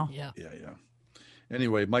now. Yeah.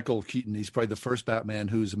 Anyway, Michael Keaton, he's probably the first Batman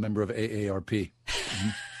who's a member of AARP.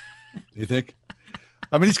 You think?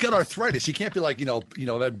 I mean, he's got arthritis. He can't be like,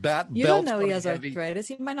 that bat You belt. don't know he has arthritis.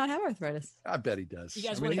 He might not have arthritis. I bet he does. You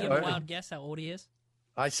guys want to give a wild guess how old he is?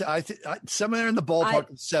 I somewhere in the ballpark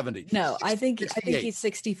of 70. No, I think he's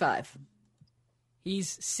 65.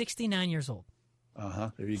 He's 69 years old.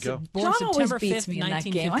 There you go. Born John September always beats 5th, me in that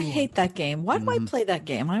game. I hate that game. Why do I play that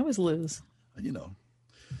game? I always lose.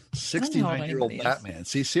 69-year-old Batman.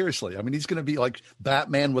 See, seriously. I mean, he's going to be like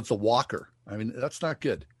Batman with the walker. I mean, that's not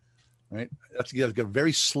good. Right? You got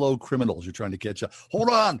very slow criminals you're trying to catch up. Hold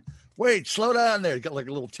on. Wait, slow down there. He's got like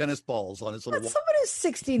little tennis balls on his little walker. Someone who's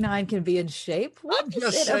 69 can be in shape. I'm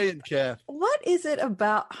just saying, Kath. What is it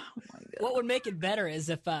about? Oh my God. What would make it better is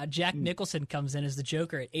if Jack Nicholson comes in as the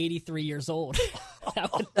Joker at 83 years old.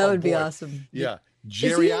 That would be awesome. Yeah.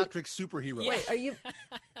 Geriatric superhero.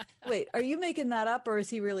 Wait, are you making that up or is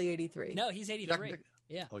he really 83? No, he's 83.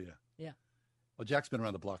 Yeah. Oh, yeah. Yeah. Well, Jack's been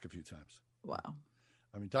around the block a few times. Wow.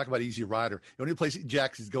 I mean, talk about Easy Rider. The only place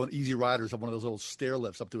Jack's is going Easy Rider is up one of those little stair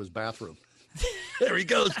lifts up to his bathroom. There he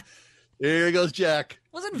goes. There he goes, Jack.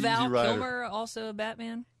 Wasn't Val Kilmer also a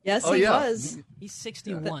Batman? Yes, he was. He's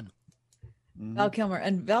 61. Val Kilmer.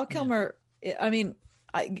 And Val Kilmer, I mean,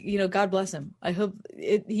 God bless him. I hope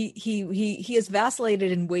he has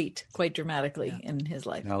vacillated in weight quite dramatically in his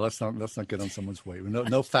life. Now let's not get on someone's weight.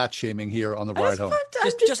 No fat shaming here on the ride home.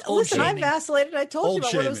 Just old listen, shaming. I vacillated. I told you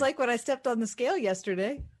about what it was shaming. like when I stepped on the scale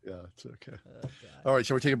yesterday. Yeah, it's okay. All right,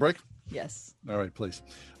 shall we take a break? Yes. All right, please.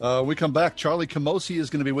 We come back. Charlie Camosi is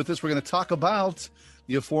going to be with us. We're going to talk about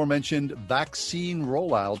the aforementioned vaccine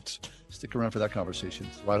rollout. Stick around for that conversation.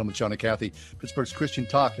 It's Right Home with John and Kathy, Pittsburgh's Christian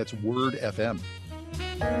Talk. That's Word FM.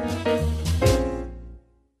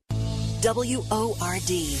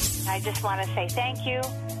 WORD. I just want to say thank you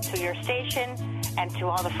to your station and to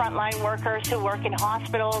all the frontline workers who work in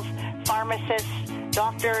hospitals, pharmacists,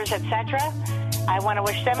 doctors, etc. I want to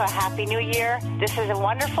wish them a happy new year. This is a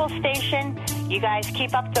wonderful station. You guys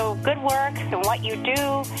keep up the good work and what you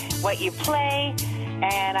do, what you play,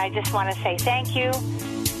 and I just want to say thank you.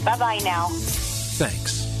 Bye-bye now.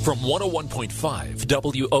 Thanks. From 101.5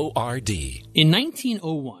 WORD. In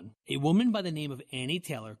 1901, a woman by the name of Annie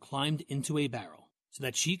Taylor climbed into a barrel so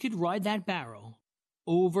that she could ride that barrel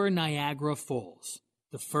over Niagara Falls,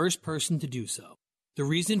 the first person to do so. The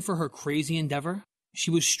reason for her crazy endeavor? She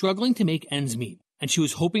was struggling to make ends meet, and she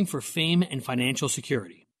was hoping for fame and financial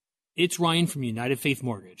security. It's Ryan from United Faith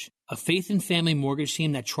Mortgage, a faith and family mortgage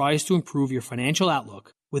team that tries to improve your financial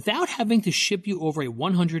outlook without having to ship you over a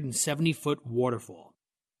 170-foot waterfall.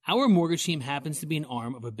 Our mortgage team happens to be an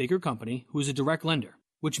arm of a bigger company who is a direct lender,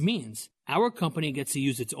 which means our company gets to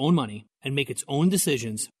use its own money and make its own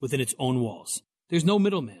decisions within its own walls. There's no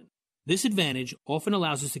middleman. This advantage often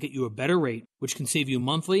allows us to get you a better rate, which can save you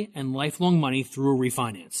monthly and lifelong money through a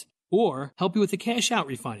refinance, or help you with a cash-out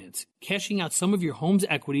refinance, cashing out some of your home's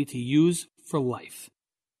equity to use for life.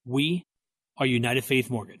 We are United Faith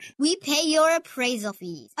Mortgage. We pay your appraisal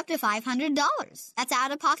fees up to $500. That's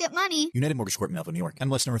out-of-pocket money. United Mortgage Corp, Melville, New York.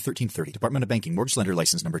 NMLS number 1330. Department of Banking. Mortgage Lender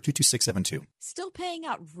License number 22672. Still paying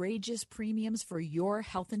outrageous premiums for your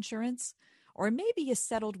health insurance? Or maybe you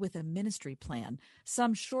settled with a ministry plan,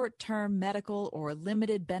 some short-term medical or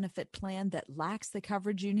limited benefit plan that lacks the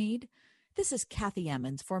coverage you need? This is Kathy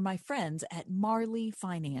Emmons for my friends at Marley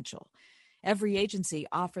Financial. Every agency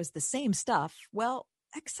offers the same stuff, well,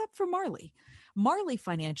 except for Marley. Marley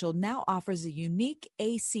Financial now offers a unique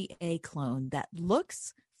ACA clone that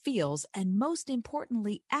looks, feels, and most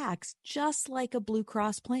importantly, acts just like a Blue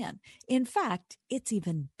Cross plan. In fact, it's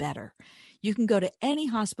even better. You can go to any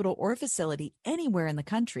hospital or facility anywhere in the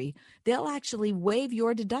country. They'll actually waive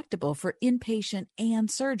your deductible for inpatient and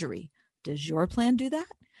surgery. Does your plan do that?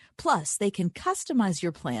 Plus, they can customize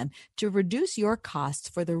your plan to reduce your costs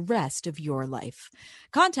for the rest of your life.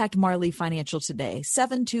 Contact Marley Financial today,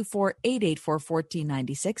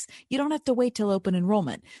 724-884-1496. You don't have to wait till open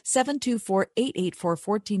enrollment,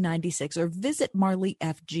 724-884-1496, or visit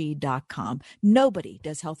marleyfg.com. Nobody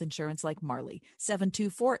does health insurance like Marley,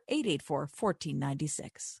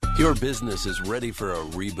 724-884-1496. Your business is ready for a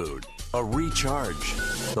reboot, a recharge.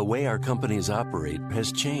 The way our companies operate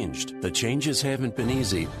has changed. The changes haven't been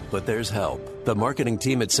easy, but there's help. The marketing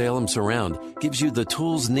team at Salem Surround gives you the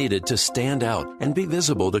tools needed to stand out and be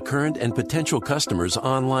visible to current and potential customers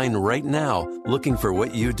online right now looking for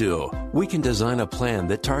what you do. We can design a plan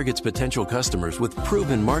that targets potential customers with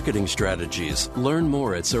proven marketing strategies. Learn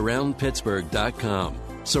more at surroundpittsburgh.com.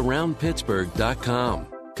 Surroundpittsburgh.com.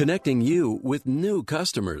 Connecting you with new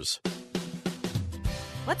customers.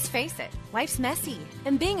 Let's face it, life's messy,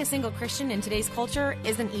 and being a single Christian in today's culture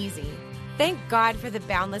isn't easy. Thank God for the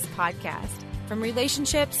Boundless podcast. From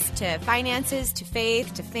relationships to finances to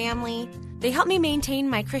faith to family, they help me maintain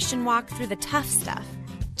my Christian walk through the tough stuff.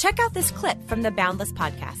 Check out this clip from the Boundless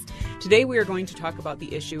podcast. Today we are going to talk about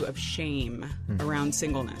the issue of shame around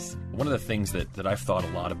singleness. One of the things that I've thought a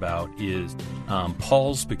lot about is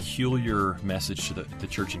Paul's peculiar message to the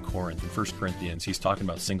church in Corinth. In 1 Corinthians, he's talking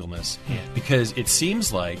about singleness because it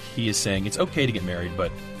seems like he is saying it's okay to get married,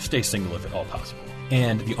 but stay single if at all possible.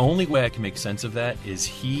 And the only way I can make sense of that is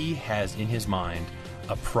he has in his mind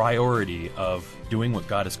a priority of doing what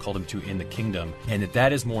God has called him to in the kingdom, and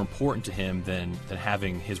that is more important to him than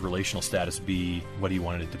having his relational status be what he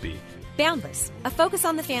wanted it to be. Boundless, a focus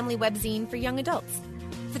on the family webzine for young adults.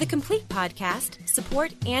 For the complete podcast,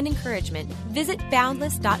 support, and encouragement, visit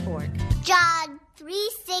boundless.org. John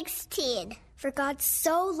 3:16. For God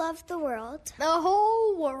so loved the world, the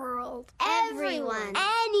whole world, everyone,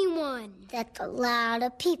 anyone, that's a lot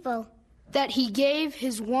of people, that he gave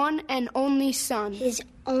his one and only Son. His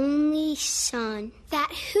only Son.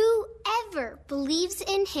 That whoever believes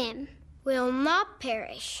in him will not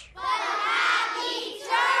perish, but have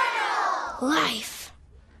eternal life.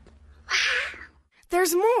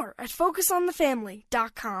 There's more at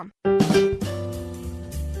FocusOnTheFamily.com.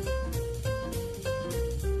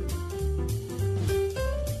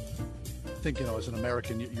 I think, as an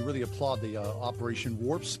American, you really applaud the Operation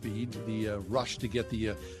Warp Speed, the rush to get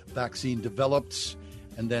the vaccine developed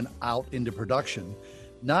and then out into production.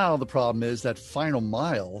 Now the problem is that final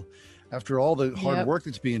mile, after all the hard work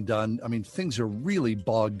that's being done, I mean, things are really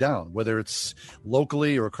bogged down, whether it's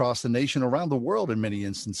locally or across the nation, around the world in many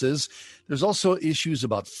instances. There's also issues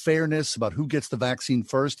about fairness, about who gets the vaccine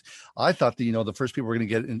first. I thought the first people were going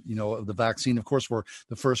to get the vaccine, of course, were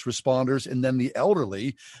the first responders and then the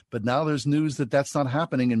elderly. But now there's news that that's not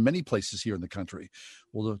happening in many places here in the country.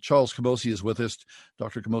 Well, Charles Camosy is with us.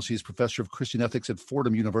 Dr. Camosy is professor of Christian ethics at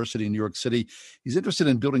Fordham University in New York City. He's interested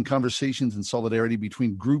in building conversations and solidarity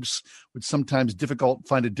between groups which sometimes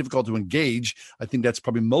find it difficult to engage. I think that's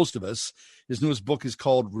probably most of us. His newest book is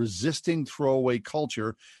called Resisting Throwaway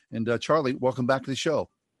Culture. And Charlie, welcome back to the show.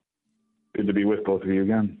 Good to be with both of you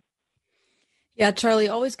again. Yeah, Charlie,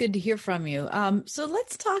 always good to hear from you. So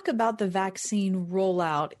let's talk about the vaccine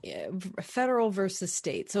rollout, federal versus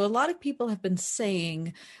state. So a lot of people have been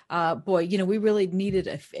saying, we really needed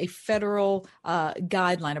a federal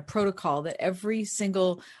guideline, a protocol that every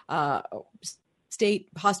single state,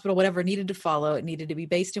 hospital, whatever, needed to follow. It needed to be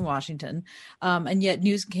based in Washington. And yet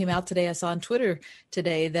news came out today, I saw on Twitter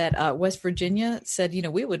today, that West Virginia said,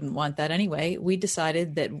 we wouldn't want that anyway. We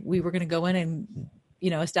decided that we were going to go in and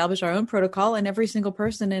establish our own protocol, and every single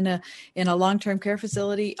person in a long-term care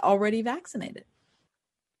facility already vaccinated.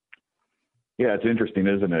 Yeah, it's interesting,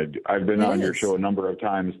 isn't it? I've been on your show a number of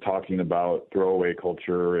times talking about throwaway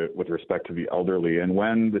culture with respect to the elderly. And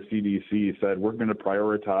when the CDC said we're going to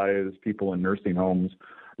prioritize people in nursing homes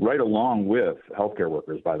right along with healthcare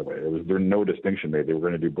workers, by the way, there's no distinction made. They were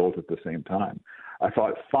going to do both at the same time. I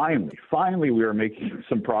thought finally we are making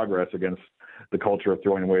some progress against the culture of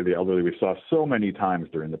throwing away the elderly we saw so many times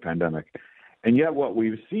during the pandemic. And yet what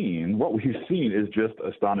we've seen is just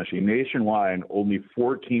astonishing. Nationwide, only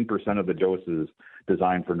 14% of the doses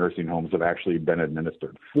designed for nursing homes have actually been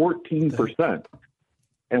administered. 14%.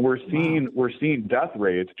 And we're seeing death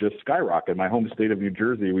rates just skyrocket. In my home state of New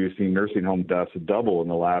Jersey, we've seen nursing home deaths double in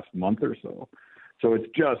the last month or so. So it's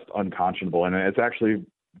just unconscionable. And it's actually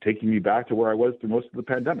taking me back to where I was through most of the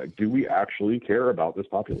pandemic. Do we actually care about this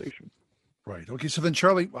population? Right. Okay. So then,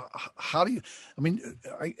 Charlie, how do you,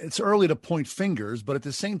 it's early to point fingers, but at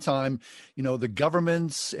the same time, the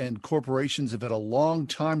governments and corporations have had a long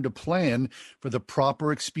time to plan for the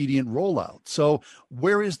proper expedient rollout. So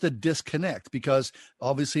where is the disconnect? Because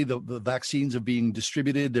obviously the vaccines are being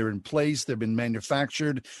distributed, they're in place, they've been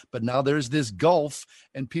manufactured, but now there's this gulf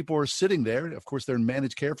and people are sitting there. Of course, they're in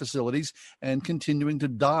managed care facilities and continuing to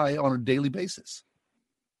die on a daily basis.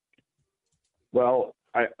 Well,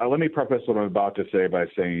 let me preface what I'm about to say by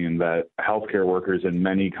saying that healthcare workers in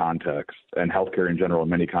many contexts, and healthcare in general in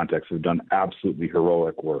many contexts, have done absolutely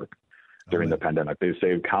heroic work during the pandemic. They've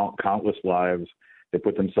saved countless lives. They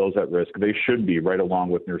put themselves at risk. They should be, right along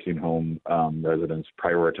with nursing home residents,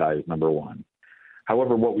 prioritized number one.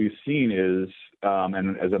 However, what we've seen is,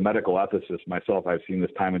 and as a medical ethicist myself, I've seen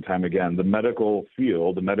this time and time again, the medical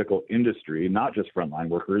field, the medical industry, not just frontline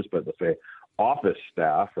workers, but let's say office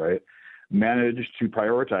staff, right, managed to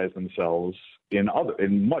prioritize themselves in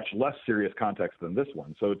much less serious contexts than this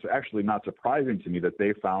one. So it's actually not surprising to me that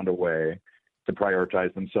they found a way to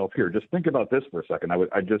prioritize themselves here. Just think about this for a second.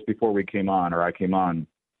 I just before I came on, I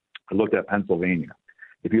looked at Pennsylvania.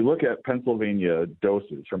 If you look at Pennsylvania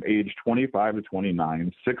doses from age 25 to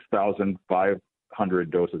 29,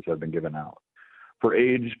 6,500 doses have been given out. For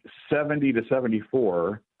age 70 to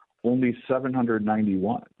 74, only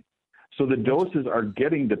 791. So the doses are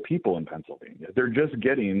getting to people in Pennsylvania. They're just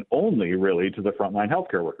getting only really to the frontline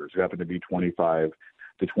healthcare workers who happen to be 25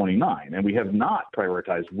 to 29. And we have not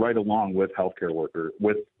prioritized right along with healthcare workers,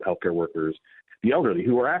 the elderly,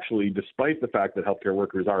 who are actually, despite the fact that healthcare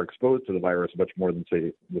workers are exposed to the virus much more than,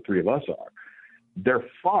 say, the three of us are, they're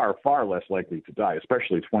far, far less likely to die,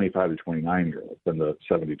 especially 25 to 29-year-olds than the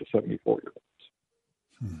 70 to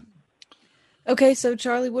 74-year-olds. Okay, so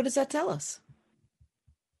Charlie, what does that tell us?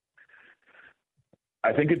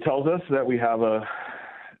 I think it tells us that we have a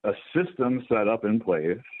system set up in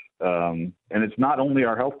place, and it's not only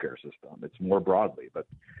our healthcare system, it's more broadly, but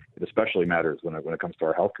it especially matters when it comes to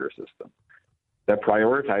our healthcare system, that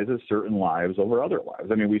prioritizes certain lives over other lives.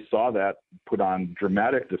 I mean, we saw that put on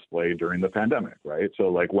dramatic display during the pandemic, right? So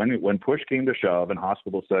like when push came to shove and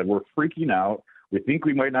hospitals said, we're freaking out, we think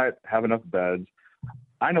we might not have enough beds,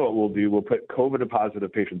 I know what we'll do. We'll put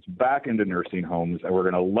COVID-positive patients back into nursing homes, and we're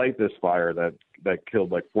going to light this fire that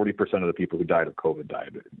killed like 40% of the people who died of COVID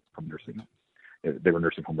died from nursing homes. They were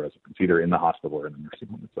nursing home residents, either in the hospital or in the nursing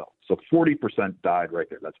home itself. So 40% died right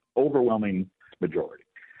there. That's overwhelming majority.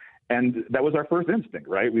 And that was our first instinct,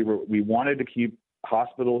 right? We wanted to keep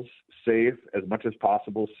hospitals safe, as much as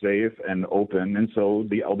possible, safe and open. And so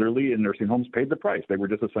the elderly in nursing homes paid the price. They were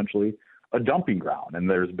just essentially a dumping ground. And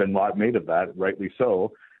there's been a lot made of that, rightly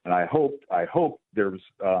so. And I hope there's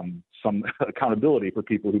some accountability for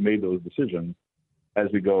people who made those decisions as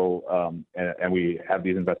we go and we have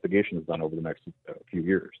these investigations done over the next few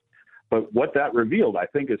years. But what that revealed, I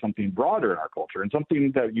think, is something broader in our culture and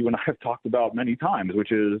something that you and I have talked about many times,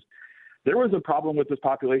 which is there was a problem with this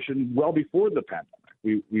population well before the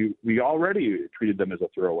pandemic. We already treated them as a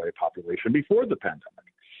throwaway population before the pandemic.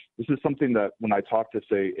 This is something that when I talk to,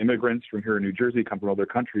 say, immigrants from here in New Jersey, come from other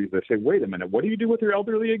countries, they say, wait a minute, what do you do with your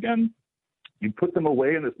elderly again? You put them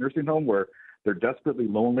away in this nursing home where they're desperately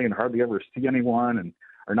lonely and hardly ever see anyone and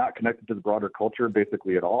are not connected to the broader culture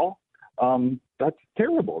basically at all. That's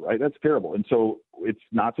terrible, right? That's terrible. And so it's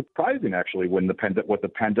not surprising, actually, when what the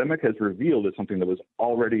pandemic has revealed is something that was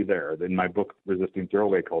already there. In my book, Resisting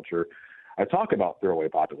Throwaway Culture, I talk about throwaway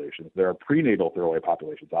populations. There are prenatal throwaway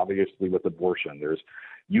populations, obviously with abortion. There's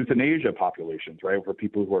euthanasia populations, right, for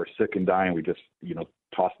people who are sick and dying. We just,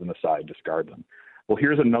 toss them aside, discard them. Well,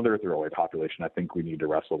 here's another throwaway population I think we need to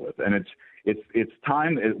wrestle with. And it's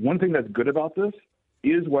time. One thing that's good about this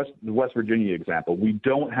is the West Virginia example. We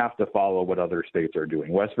don't have to follow what other states are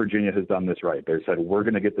doing. West Virginia has done this right. They said, we're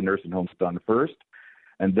going to get the nursing homes done first,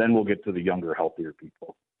 and then we'll get to the younger, healthier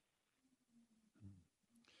people.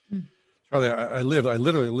 Charlie, I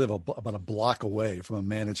literally live about a block away from a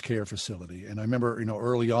managed care facility, and I remember,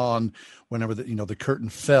 early on, whenever the curtain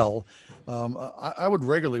fell, I would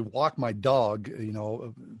regularly walk my dog,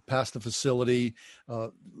 past the facility,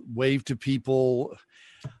 wave to people.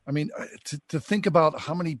 I mean, to think about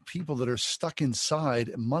how many people that are stuck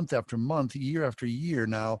inside month after month, year after year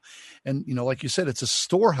now, and like you said, it's a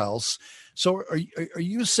storehouse. So, are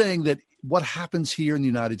you saying that what happens here in the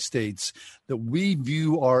United States, that we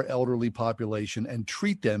view our elderly population and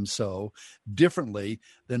treat them so differently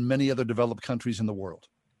than many other developed countries in the world?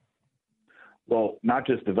 Well, not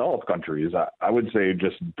just developed countries. I would say,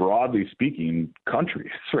 just broadly speaking,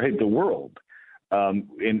 countries, right? The world.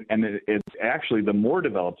 It's actually, the more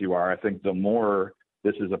developed you are, I think the more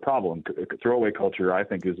this is a problem. Throwaway culture, I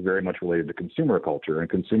think, is very much related to consumer culture, and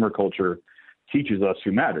consumer culture teaches us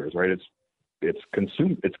who matters, right? It's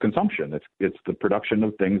consumption. It's the production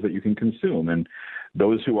of things that you can consume. And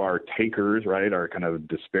those who are takers, right, are kind of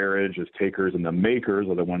disparaged as takers, and the makers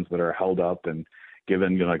are the ones that are held up and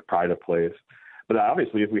given, like, pride of place. But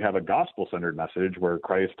obviously, if we have a gospel-centered message where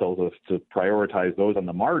Christ tells us to prioritize those on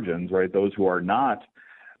the margins, right, those who are not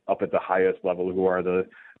up at the highest level, who are those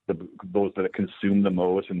that consume the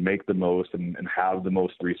most and make the most and have the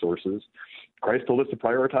most resources, Christ told us to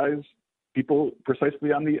prioritize people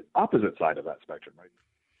precisely on the opposite side of that spectrum, right?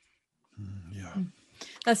 Yeah.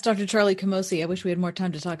 That's Dr. Charlie Camosy. I wish we had more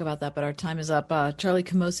time to talk about that, but our time is up. Charlie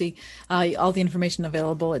Camosy, all the information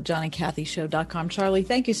available at johnandkathyshow.com. Charlie,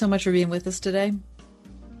 thank you so much for being with us today.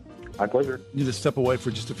 My pleasure. Need to step away for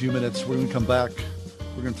just a few minutes. We're going to come back.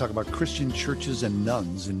 We're going to talk about Christian churches and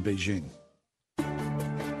nuns in Beijing.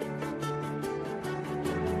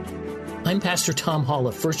 I'm Pastor Tom Hall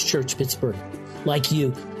of First Church Pittsburgh. Like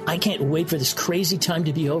you, I can't wait for this crazy time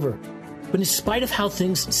to be over. But in spite of how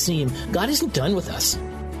things seem, God isn't done with us.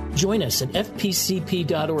 Join us at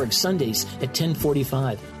fpcp.org Sundays at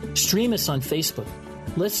 10:45. Stream us on Facebook.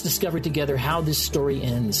 Let's discover together how this story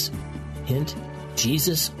ends. Hint,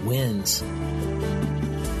 Jesus wins.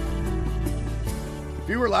 If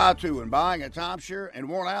you were lied to when buying a timeshare and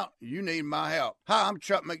worn out, you need my help. Hi, I'm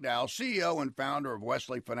Chuck McDowell, CEO and founder of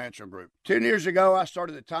Wesley Financial Group. 10 years ago, I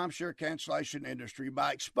started the timeshare cancellation industry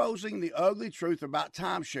by exposing the ugly truth about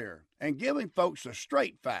timeshare and giving folks the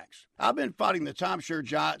straight facts. I've been fighting the timeshare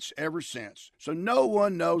giants ever since, so no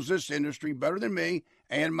one knows this industry better than me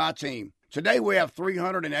and my team. Today, we have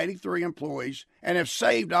 383 employees and have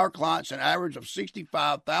saved our clients an average of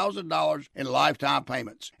 $65,000 in lifetime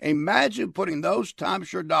payments. Imagine putting those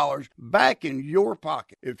timeshare dollars back in your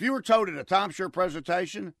pocket. If you were told at a timeshare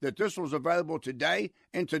presentation that this was available today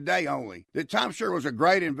and today only, that timeshare was a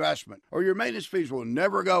great investment, or your maintenance fees will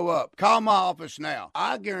never go up, call my office now.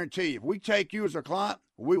 I guarantee if we take you as a client,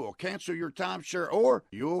 we will cancel your timeshare or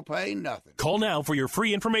you'll pay nothing. Call now for your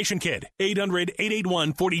free information kit.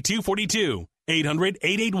 800-881-4242.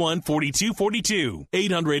 800-881-4242.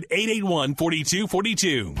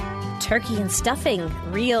 800-881-4242. Turkey and stuffing,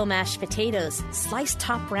 real mashed potatoes, sliced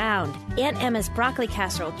top round, Aunt Emma's broccoli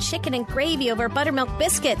casserole, chicken and gravy over buttermilk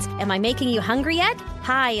biscuits. Am I making you hungry yet?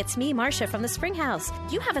 Hi, it's me, Marcia from the Spring House.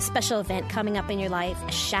 Do you have a special event coming up in your life?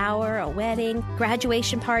 A shower, a wedding,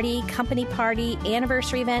 graduation party, company party,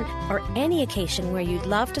 anniversary event, or any occasion where you'd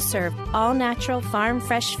love to serve all-natural,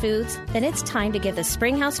 farm-fresh foods? Then it's time to give the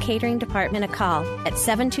Spring House Catering Department a call at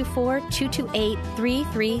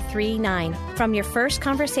 724-228-3339. From your first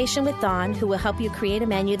conversation with Dawn, who will help you create a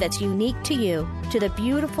menu that's unique to you, to the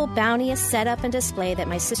beautiful, bounteous setup and display that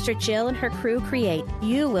my sister Jill and her crew create,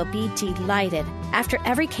 you will be delighted. After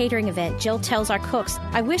every catering event, Jill tells our cooks,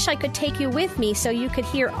 I wish I could take you with me so you could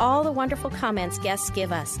hear all the wonderful comments guests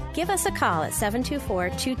give us. Give us a call at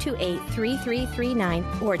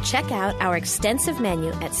 724-228-3339 or check out our extensive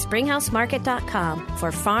menu at springhousemarket.com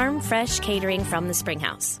for farm fresh catering from the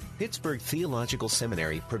Springhouse. Pittsburgh Theological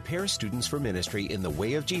Seminary prepares students for ministry in the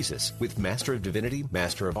way of Jesus with Master of Divinity,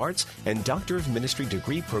 Master of Arts, and Doctor of Ministry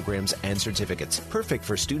degree programs and certificates. Perfect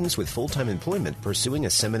for students with full-time employment pursuing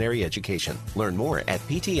a seminary education. Learn more at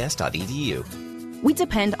pts.edu. We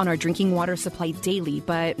depend on our drinking water supply daily,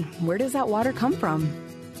 but where does that water come from?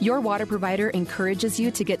 Your water provider encourages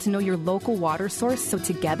you to get to know your local water source so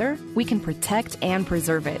together we can protect and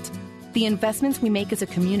preserve it. The investments we make as a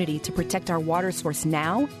community to protect our water source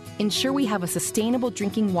now ensure we have a sustainable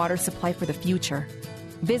drinking water supply for the future.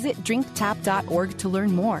 Visit drinktap.org to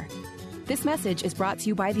learn more. This message is brought to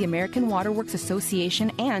you by the American Water Works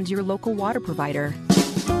Association and your local water provider.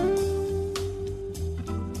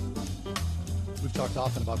 talked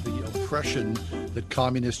often about the oppression that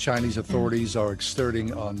communist Chinese authorities are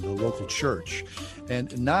exerting on the local church.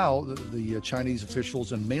 And now the Chinese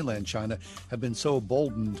officials in mainland China have been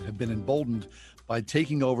emboldened by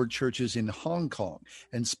taking over churches in Hong Kong,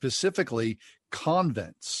 and specifically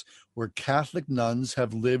convents where Catholic nuns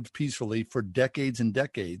have lived peacefully for decades and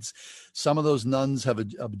decades. Some of those nuns have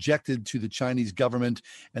objected to the Chinese government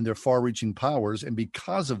and their far-reaching powers, and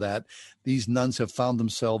because of that, these nuns have found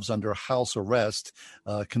themselves under house arrest,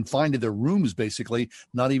 confined to their rooms, basically,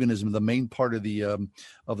 not even as the main part of the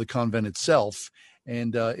convent itself.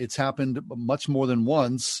 And it's happened much more than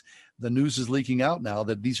once. The news is leaking out now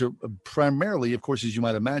that these are primarily, of course, as you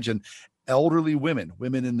might imagine, elderly women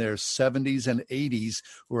in their 70s and 80s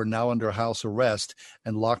who are now under house arrest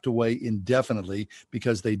and locked away indefinitely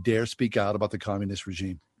because they dare speak out about the communist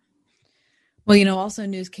regime. Well, also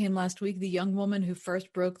news came last week. The young woman who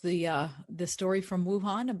first broke the story from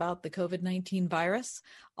Wuhan about the COVID-19 virus,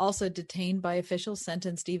 also detained by officials,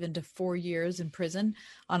 sentenced even to 4 years in prison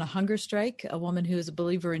on a hunger strike. A woman who is a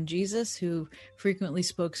believer in Jesus, who frequently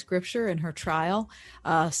spoke scripture in her trial,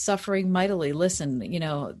 suffering mightily. Listen,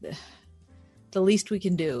 the least we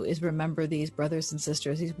can do is remember these brothers and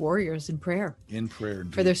sisters, these warriors in prayer. In prayer,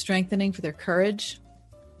 indeed. For their strengthening, for their courage,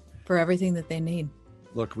 for everything that they need.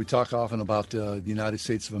 Look, we talk often about the United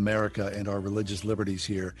States of America and our religious liberties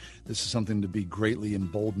here. This is something to be greatly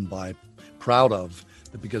emboldened by, proud of,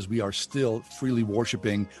 because we are still freely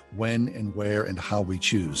worshiping when and where and how we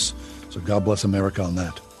choose. So God bless America on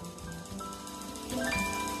that.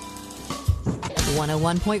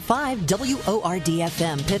 101.5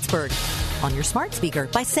 WORD-FM Pittsburgh. On your smart speaker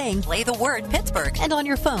by saying, play the word Pittsburgh. And on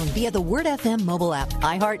your phone via the Word FM mobile app,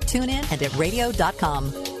 iHeart, TuneIn, and at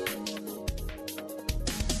radio.com.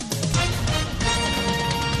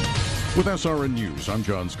 With SRN News, I'm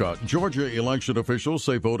John Scott. Georgia election officials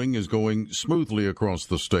say voting is going smoothly across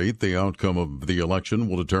the state. The outcome of the election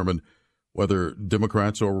will determine whether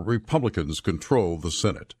Democrats or Republicans control the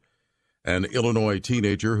Senate. An Illinois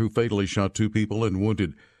teenager who fatally shot 2 people and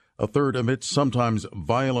wounded a third amidst sometimes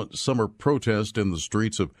violent summer protest in the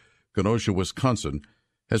streets of Kenosha, Wisconsin,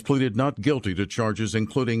 has pleaded not guilty to charges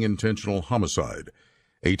including intentional homicide.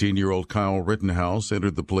 18-year-old Kyle Rittenhouse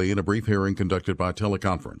entered the plea in a brief hearing conducted by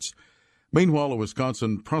teleconference. Meanwhile, a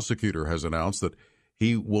Wisconsin prosecutor has announced that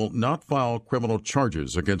he will not file criminal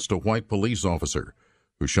charges against a white police officer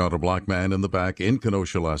who shot a black man in the back in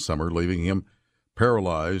Kenosha last summer, leaving him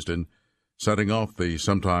paralyzed and setting off the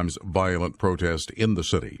sometimes violent protest in the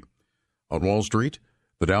city. On Wall Street,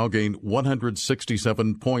 the Dow gained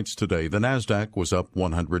 167 points today. The Nasdaq was up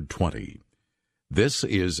 120. This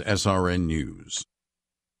is SRN News.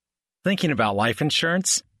 Thinking about life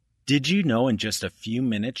insurance? Did you know in just a few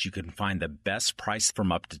minutes you can find the best price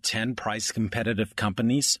from up to 10 price-competitive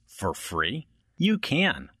companies for free? You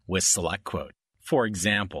can with SelectQuote. For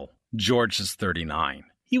example, George is 39.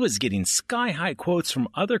 He was getting sky-high quotes from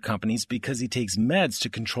other companies because he takes meds to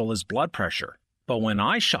control his blood pressure. But when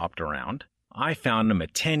I shopped around, I found him a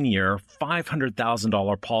 10-year,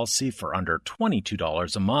 $500,000 policy for under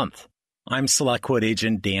 $22 a month. I'm SelectQuote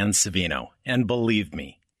agent Dan Savino, and believe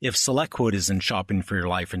me, if SelectQuote isn't shopping for your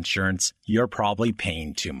life insurance, you're probably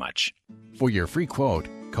paying too much. For your free quote,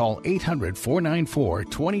 call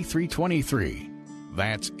 800-494-2323.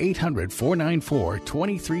 That's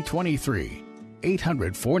 800-494-2323.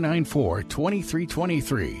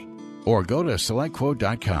 800-494-2323. Or go to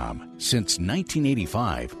SelectQuote.com. Since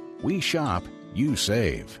 1985, we shop, you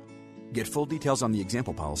save. Get full details on the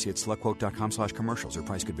example policy at SelectQuote.com/commercials. Your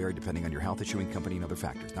price could vary depending on your health, issuing company, and other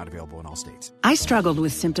factors. Not available in all states. I struggled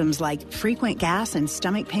with symptoms like frequent gas and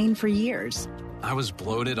stomach pain for years. I was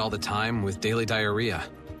bloated all the time with daily diarrhea.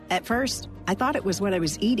 At first, I thought it was what I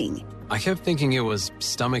was eating. I kept thinking it was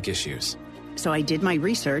stomach issues. So I did my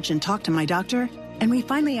research and talked to my doctor, and we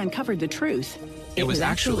finally uncovered the truth. It was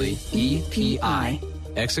actually EPI.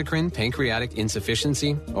 Exocrine pancreatic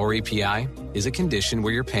insufficiency, or EPI, is a condition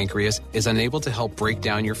where your pancreas is unable to help break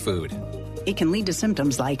down your food. It can lead to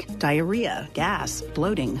symptoms like diarrhea, gas,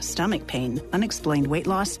 bloating, stomach pain, unexplained weight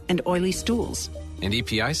loss, and oily stools. And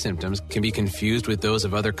EPI symptoms can be confused with those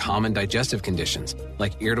of other common digestive conditions,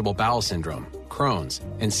 like irritable bowel syndrome, Crohn's,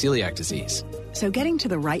 and celiac disease. So getting to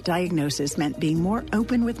the right diagnosis meant being more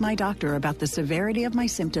open with my doctor about the severity of my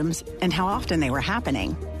symptoms and how often they were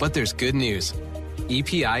happening. But there's good news.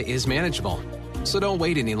 EPI is manageable, so don't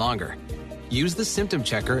wait any longer. Use the symptom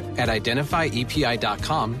checker at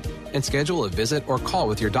identifyepi.com and schedule a visit or call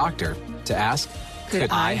with your doctor to ask,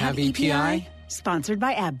 could I have EPI? Sponsored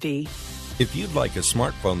by AbbVie. If you'd like a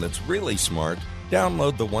smartphone that's really smart,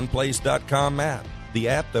 download the OnePlace.com app. the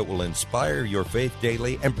app that will inspire your faith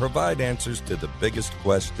daily and provide answers to the biggest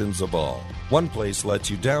questions of all. One Place lets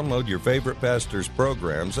you download your favorite pastor's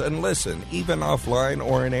programs and listen, even offline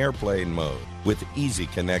or in airplane mode, with easy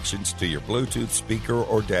connections to your Bluetooth speaker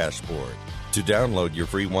or dashboard. To download your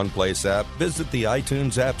free One Place app, visit the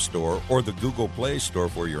iTunes App Store or the Google Play Store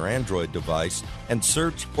for your Android device and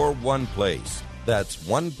search for One Place. That's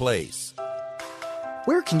One Place.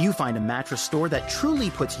 Where can you find a mattress store that truly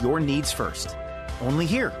puts your needs first? Only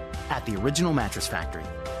here, at the Original Mattress Factory.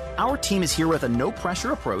 Our team is here with a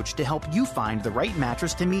no-pressure approach to help you find the right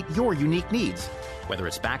mattress to meet your unique needs. Whether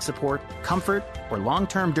it's back support, comfort, or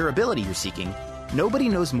long-term durability you're seeking, nobody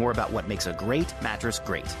knows more about what makes a great mattress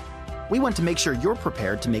great. We want to make sure you're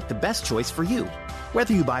prepared to make the best choice for you,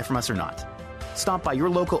 whether you buy from us or not. Stop by your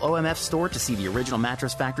local OMF store to see the Original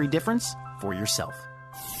Mattress Factory difference for yourself.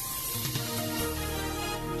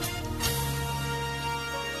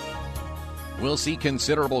 We'll see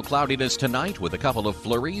considerable cloudiness tonight with a couple of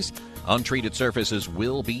flurries. Untreated surfaces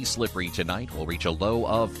will be slippery tonight. We'll reach a low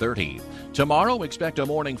of 30. Tomorrow, expect a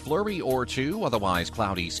morning flurry or two, otherwise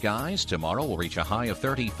cloudy skies. Tomorrow, we'll reach a high of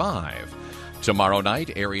 35. Tomorrow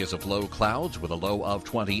night, areas of low clouds with a low of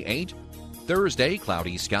 28. Thursday,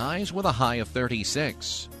 cloudy skies with a high of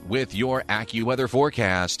 36. With your AccuWeather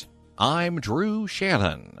forecast, I'm Drew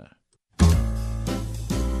Shannon.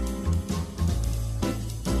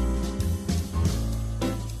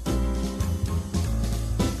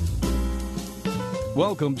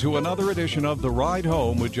 Welcome to another edition of The Ride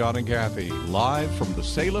Home with John and Kathy, live from the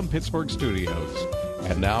Salem-Pittsburgh studios.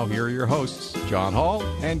 And now here are your hosts, John Hall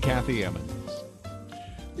and Kathy Emmons.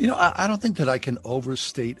 You know, I don't think that I can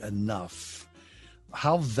overstate enough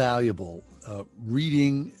how valuable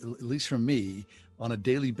reading, at least for me, on a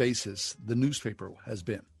daily basis, the newspaper has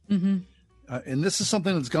been. Mm-hmm. And this is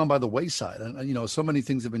something that's gone by the wayside. And, you know, so many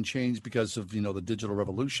things have been changed because of, you know, the digital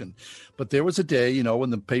revolution. But there was a day, you know, when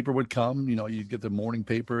the paper would come, you know, you'd get the morning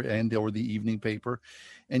paper and or the evening paper,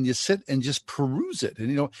 and you sit and just peruse it. And,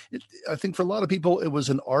 you know, I think for a lot of people, it was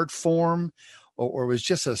an art form or it was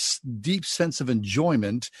just a deep sense of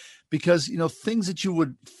enjoyment because, you know, things that you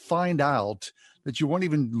would find out that you weren't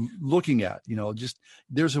even looking at, you know, just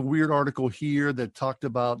there's a weird article here that talked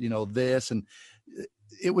about, you know, this, and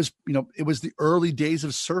it was, you know, it was the early days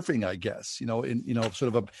of surfing, I guess, you know, in, you know,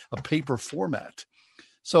 sort of a paper format.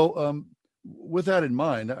 So with that in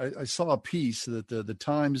mind, I saw a piece that the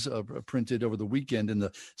Times printed over the weekend in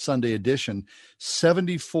the Sunday edition,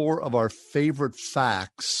 74 of our favorite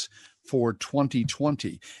facts for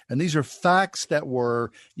 2020. And these are facts that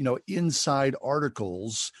were, you know, inside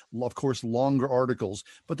articles, of course, longer articles,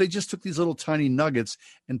 but they just took these little tiny nuggets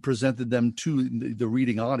and presented them to the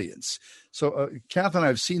reading audience. So Kath and I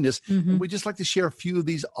have seen this, and we just like to share a few of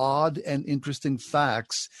these odd and interesting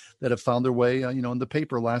facts that have found their way, you know, in the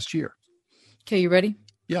paper last year. Okay, you ready?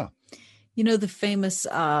 Yeah. You know the famous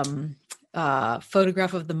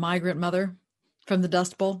photograph of the migrant mother from the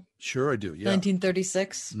Dust Bowl? Sure, I do. Yeah.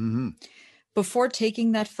 1936. Mm-hmm. Before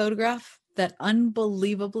taking that photograph, that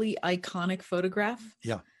unbelievably iconic photograph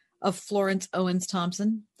of Florence Owens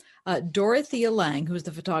Thompson, Dorothea Lange, who was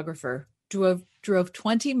the photographer, drove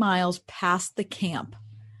 20 miles past the camp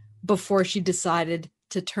before she decided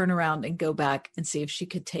to turn around and go back and see if she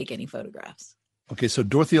could take any photographs. Okay, so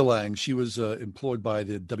Dorothea Lange, she was employed by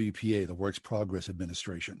the WPA, the Works Progress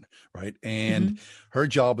Administration, right? And her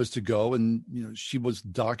job was to go and, you know, she was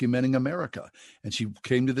documenting America. And she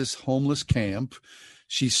came to this homeless camp.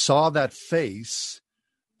 She saw that face,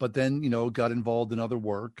 but then, you know, got involved in other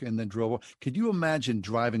work and then drove. Could you imagine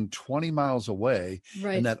driving 20 miles away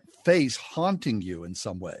and that face haunting you in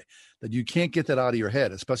some way? That you can't get that out of your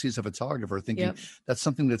head, especially as a photographer, thinking that's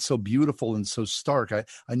something that's so beautiful and so stark. I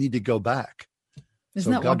need to go back. Isn't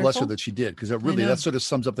that God wonderful? bless her that she did, because that sort of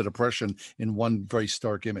sums up the Depression in one very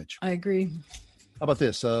stark image. I agree. How about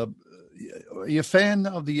this? Are you a fan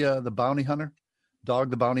of the bounty hunter, Dog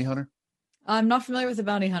the Bounty Hunter? I'm not familiar with the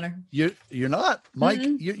bounty hunter. You're not, Mike.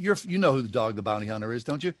 You know who the Dog the Bounty Hunter is,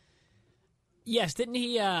 don't you? Yes, didn't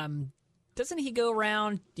he? Doesn't he go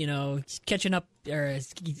around, you know, catching up or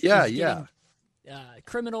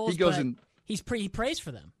criminals? He goes and he prays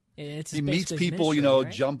for them. He meets people, you know,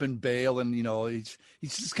 jump and bail, and, you know, he's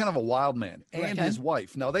just kind of a wild man. And his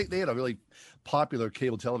wife. Now, they had a really popular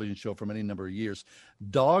cable television show for many number of years.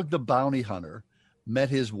 Dog the Bounty Hunter met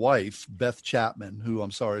his wife, Beth Chapman, who,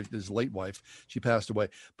 I'm sorry, his late wife. She passed away.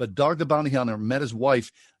 But Dog the Bounty Hunter met his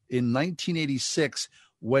wife in 1986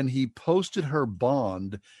 when he posted her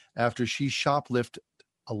bond after she shoplifted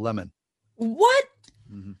a lemon. What?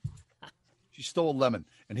 Mm-hmm. She stole a lemon,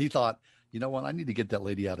 and he thought, you know what? I need to get that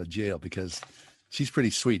lady out of jail because she's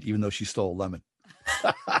pretty sweet, even though she stole a lemon.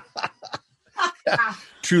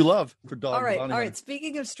 True love for dog. All right.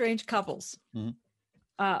 Speaking of strange couples,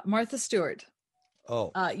 Martha Stewart.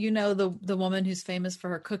 Oh, you know the woman who's famous for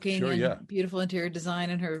her cooking and beautiful interior design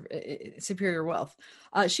and her superior wealth.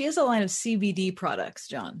 She has a line of CBD products,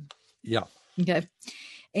 John. Yeah. Okay.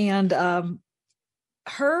 And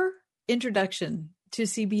her introduction to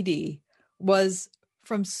CBD was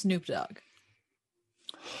from Snoop Dogg.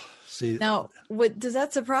 See, now, what does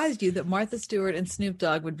that surprise you that Martha Stewart and Snoop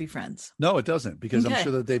Dogg would be friends? No, it doesn't, because I'm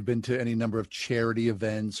sure that they've been to any number of charity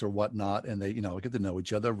events or whatnot, and they, get to know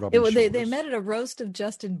each other. They met at a roast of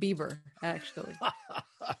Justin Bieber, actually.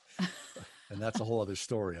 And that's a whole other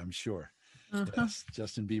story, I'm sure. Yes,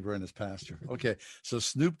 Justin Bieber and his pastor. Okay, so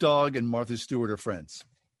Snoop Dogg and Martha Stewart are friends.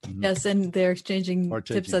 Mm-hmm. Yes, and they're exchanging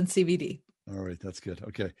tips on CBD. All right, that's good.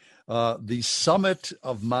 Okay. The summit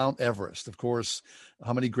of Mount Everest. Of course,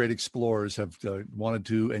 how many great explorers have wanted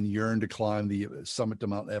to and yearned to climb the summit to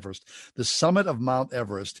Mount Everest? The summit of Mount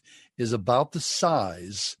Everest is about the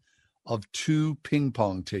size of 2 ping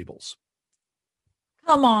pong tables.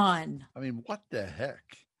 Come on. I mean, what the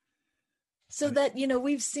heck? So that,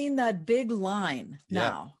 we've seen that big line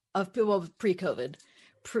now of people pre-COVID.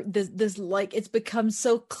 This like it's become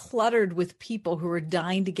so cluttered with people who are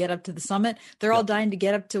dying to get up to the summit. They're all dying to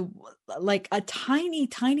get up to like a tiny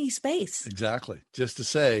space. Exactly. Just to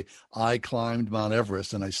say, I climbed Mount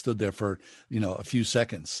Everest and I stood there for, a few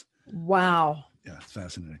seconds. Wow. Yeah, it's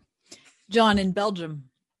fascinating. John, in Belgium,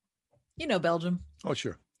 Belgium. Oh,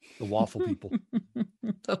 sure. The waffle people.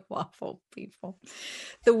 The waffle people.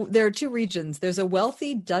 There are 2 regions. There's a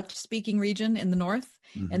wealthy Dutch-speaking region in the north,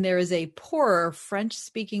 and there is a poorer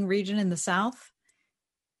French-speaking region in the south.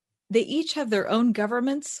 They each have their own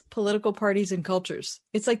governments, political parties, and cultures.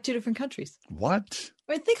 It's like 2 different countries. What?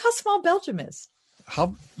 I mean, think how small Belgium is.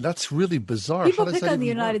 That's really bizarre. People pick on the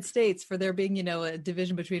United States for there being, a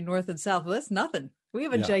division between north and south. Well, that's nothing. We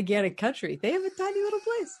have a gigantic country. They have a tiny little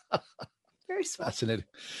place. Very small. Fascinating.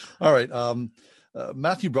 All right.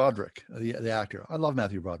 Matthew Broderick, the actor. I love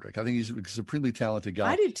Matthew Broderick. I think he's a supremely talented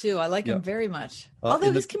guy. I do too. I like him very mumuch.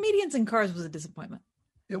 Although his Comedians in Cars was a disappointment.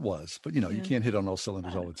 It was, but you can't hit on all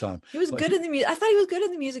cylinders all the time. He was good in the music. I thought he was good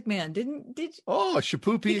in the Music Man. Did you? Oh,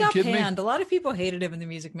 Shapoopy, he got kidding panned. me? A lot of people hated him in the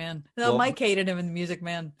Music Man. No, Mike hated him in the Music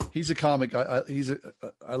Man. He's a comic. I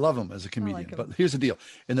love him as a comedian. But here's the deal: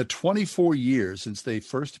 in the 24 years since they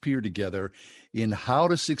first appeared together in How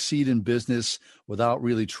to Succeed in Business Without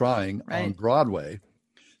Really Trying on Broadway,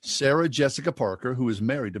 Sarah Jessica Parker, who is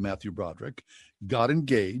married to Matthew Broderick, got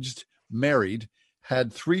engaged, married,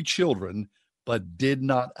 had 3 children, but did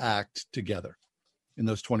not act together in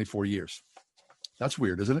those 24 years. That's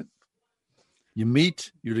weird, isn't it? You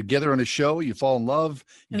meet, you're together on a show, you fall in love,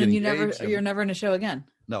 and then you're never in a show again.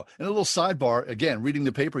 No. And a little sidebar, again, reading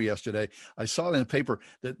the paper yesterday, I saw in the paper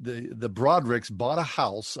that the Brodericks bought a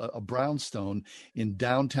house, a brownstone in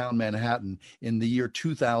downtown Manhattan in the year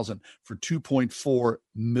 2000 for $2.4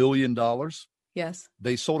 million. Yes.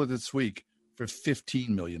 They sold it this week for $15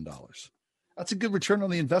 million. That's a good return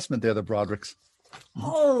on the investment there, the Brodericks.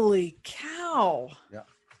 Holy cow. Yeah.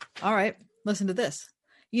 All right. Listen to this.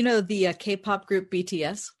 You know the K-pop group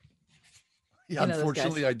BTS? Yeah,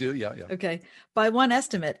 unfortunately I do. Yeah. Okay. By one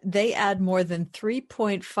estimate, they add more than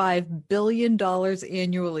 $3.5 billion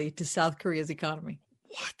annually to South Korea's economy.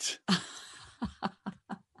 What?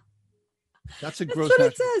 That's a gross.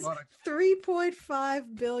 That's what it says.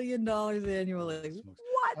 $3.5 billion annually.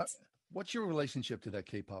 What? What's your relationship to that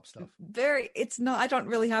K-pop stuff? It's not, I don't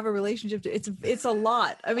really have a relationship to it's a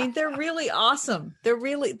lot. I mean, they're really awesome. They're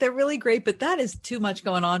really great, but that is too much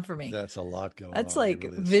going on for me. That's a lot going on. That's like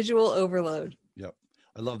visual overload. Yep.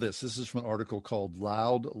 I love this. This is from an article called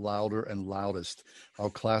Loud, Louder, and Loudest, How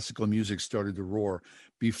Classical Music Started to Roar.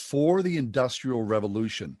 Before the Industrial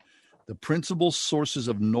Revolution, the principal sources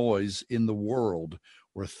of noise in the world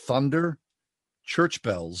were thunder, church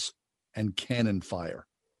bells, and cannon fire.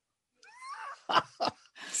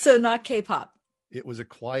 So not K-pop. It was a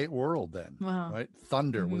quiet world then. Wow. Right?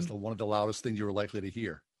 Thunder was one of the loudest things you were likely to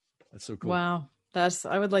hear. That's so cool. Wow.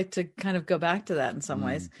 I would like to kind of go back to that in some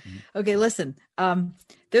ways. Okay, listen.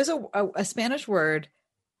 There's a Spanish word,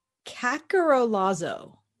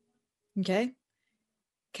 cacerolazo. Okay?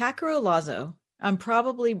 Cacerolazo. I'm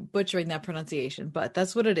probably butchering that pronunciation, but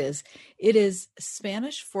that's what it is. It is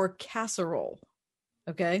Spanish for casserole.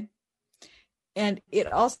 Okay? And it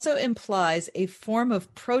also implies a form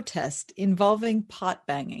of protest involving pot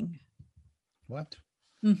banging. What?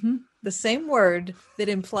 Mm-hmm. The same word that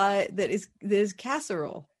is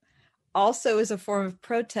casserole also is a form of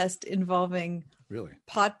protest involving really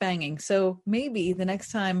pot banging. So maybe the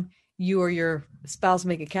next time you or your spouse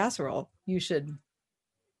make a casserole, you should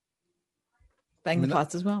bang the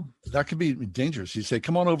pots as well. That could be dangerous. You say,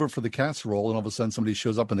 come on over for the casserole, and all of a sudden somebody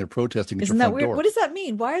shows up and they're protesting at Isn't your that front weird? door. What does that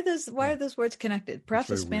mean? Why are those words connected? Perhaps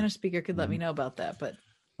a very Spanish weird. speaker could let me know about that. But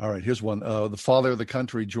All right, here's one. The father of the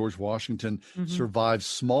country, George Washington, survived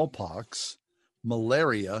smallpox,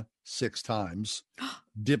 malaria 6 times,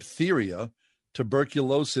 diphtheria,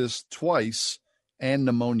 tuberculosis twice, and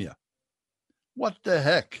pneumonia. What the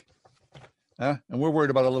heck? Huh? And we're worried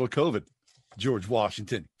about a little COVID. George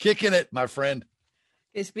Washington, kicking it, my friend.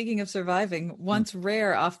 okay, speaking of surviving, once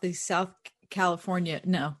rare off the South California.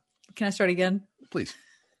 No, can I start again? Please,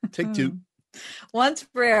 take 2. Once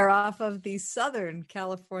rare off of the Southern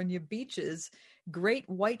California beaches, great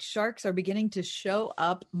white sharks are beginning to show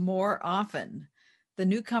up more often. The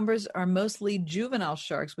newcomers are mostly juvenile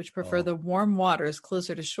sharks, which prefer the warm waters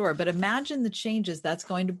closer to shore. But imagine the changes that's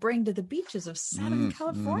going to bring to the beaches of Southern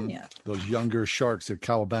California. Those younger sharks at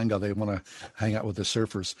Cowabunga, they want to hang out with the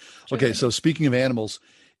surfers. Okay, so speaking of animals,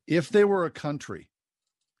 if they were a country,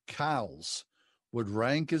 cows would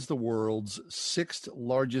rank as the world's 6th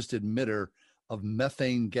largest emitter of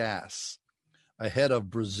methane gas, ahead of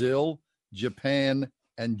Brazil, Japan,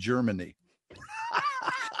 and Germany.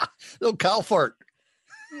 Little cow fart.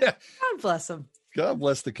 God bless them. God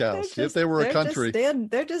bless the cows. If they were a country.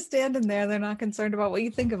 They're just standing there. They're not concerned about what you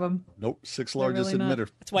think of them. Nope, 6th largest really not. emitter.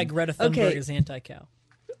 That's why Greta Thunberg is anti-cow.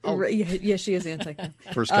 Yeah, she is anti-cow.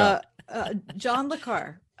 First cow. John Le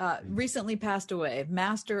Carre recently passed away,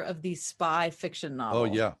 master of the spy fiction novel. Oh,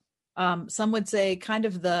 yeah. Some would say kind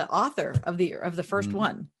of the author of the first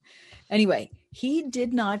one. Anyway, he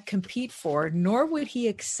did not compete for, nor would he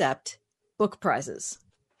accept book prizes.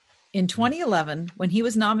 In 2011, when he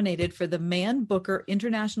was nominated for the Man Booker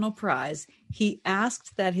International Prize, he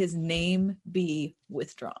asked that his name be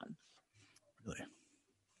withdrawn. Really?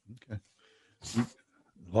 Okay.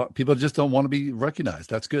 A lot of people just don't want to be recognized.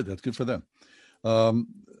 That's good. That's good for them. How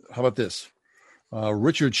about this?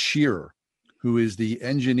 Richard Shearer, who is the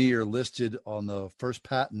engineer listed on the first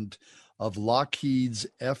patent of Lockheed's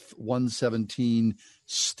F-117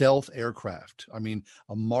 stealth aircraft. I mean,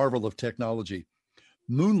 a marvel of technology.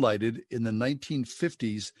 Moonlighted in the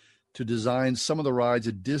 1950s to design some of the rides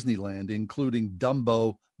at Disneyland, including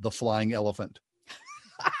Dumbo, the Flying Elephant.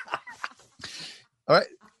 All right.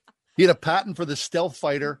 He had a patent for the stealth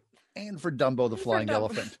fighter and for Dumbo, the Flying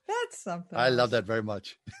Elephant. That's something. I love that very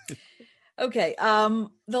much. Okay. The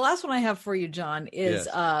last one I have for you, John, is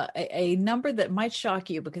a number that might shock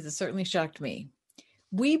you because it certainly shocked me.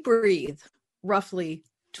 We breathe roughly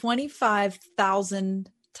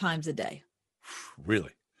 25,000 times a day.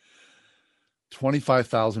 Really?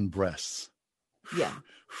 25,000 breaths. Yeah.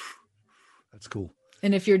 That's cool.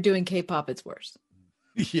 And if you're doing K-pop, it's worse.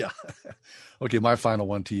 Yeah. Okay, my final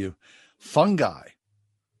one to you. Fungi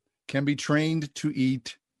can be trained to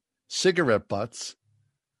eat cigarette butts,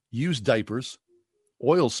 use diapers,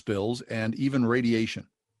 oil spills, and even radiation.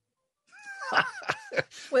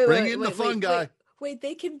 Bring in the fungi. Wait,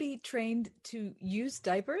 they can be trained to use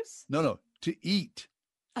diapers? No, to eat.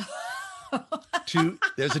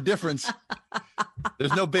 There's a difference.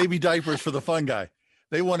 There's no baby diapers for the fungi.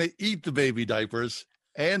 They want to eat the baby diapers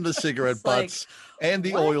and the cigarette butts and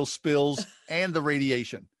the oil spills and the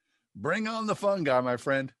radiation. Bring on the fungi, my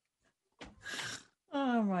friend.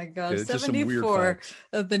 Oh my God. Okay, 74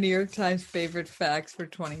 of the New York Times favorite facts for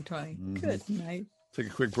 2020. Good night. Take a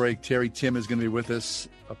quick break. Terry Tim is going to be with us.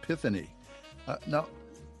 Epiphany. Now,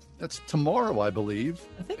 that's tomorrow, I believe.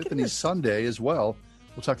 Epiphany Sunday as well.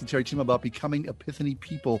 We'll talk to Terry Tim about becoming Epiphany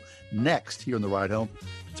people next here on The Ride Home.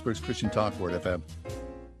 Pittsburgh's Christian Talk, Word FM.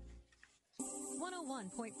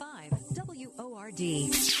 101.5 WORD.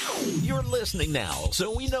 You're listening now,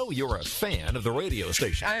 so we know you're a fan of the radio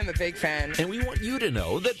station. I am a big fan. And we want you to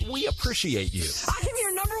know that we appreciate you. I'm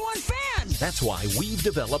your number one fan. That's why we've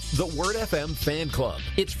developed the Word FM Fan Club.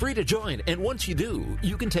 It's free to join, and once you do,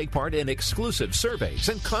 you can take part in exclusive surveys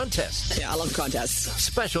and contests. Yeah, I love contests.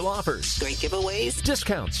 Special offers. Great giveaways.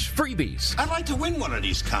 Discounts. Freebies. I'd like to win one of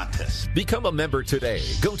these contests. Become a member today.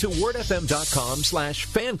 Go to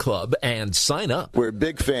wordfm.com/fan club and sign up. We're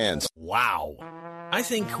big fans. Wow. I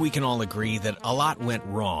think we can all agree that a lot went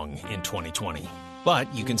wrong in 2020.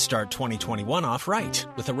 But you can start 2021 off right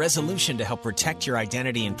with a resolution to help protect your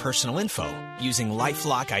identity and personal info using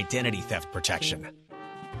LifeLock Identity Theft Protection.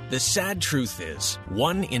 The sad truth is,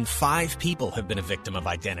 1 in 5 people have been a victim of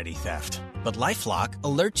identity theft. But LifeLock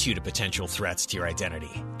alerts you to potential threats to your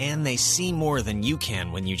identity, and they see more than you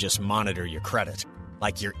can when you just monitor your credit,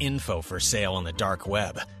 like your info for sale on the dark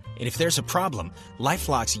web. And if there's a problem,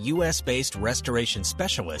 LifeLock's U.S.-based restoration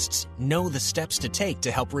specialists know the steps to take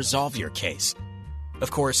to help resolve your case.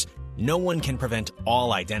 Of course, no one can prevent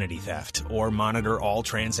all identity theft or monitor all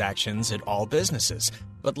transactions at all businesses.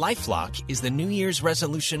 But LifeLock is the New Year's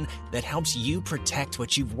resolution that helps you protect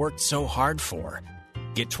what you've worked so hard for.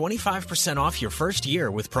 Get 25% off your first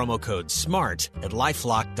year with promo code SMART at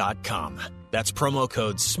LifeLock.com. That's promo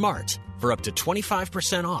code SMART for up to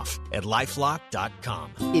 25% off at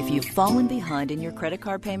LifeLock.com. If you've fallen behind in your credit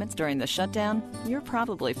card payments during the shutdown, you're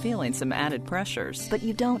probably feeling some added pressures. But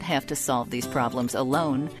you don't have to solve these problems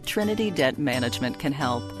alone. Trinity Debt Management can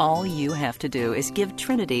help. All you have to do is give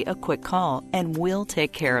Trinity a quick call, and we'll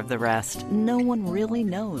take care of the rest. No one really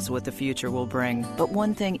knows what the future will bring, but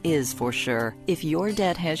one thing is for sure. If your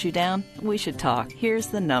debt has you down, we should talk. Here's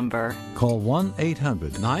the number. Call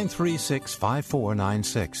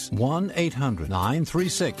 1-800-936-5496.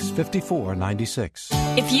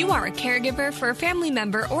 1-800-936-5496. If you are a caregiver for a family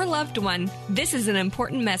member or loved one, this is an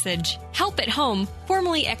important message. Help at Home,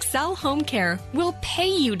 formerly Excel Home Care, will pay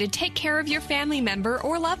you to take care of your family member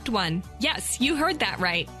or loved one. Yes, you heard that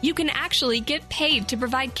right. You can actually get paid to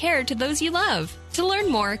provide care to those you love. To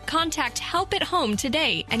learn more, contact Help at Home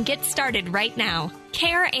today and get started right now.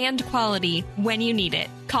 Care and quality when you need it.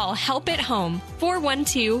 Call Help at Home,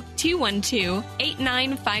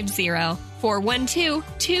 412-212-8950.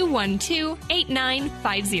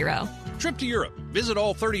 412-212-8950. Trip to Europe. Visit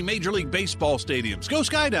all 30 Major League Baseball stadiums. Go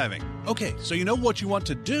skydiving. Okay, so you know what you want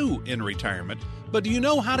to do in retirement, but do you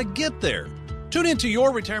know how to get there? Tune into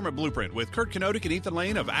Your Retirement Blueprint with Kurt Kenotic and Ethan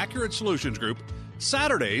Lane of Accurate Solutions Group,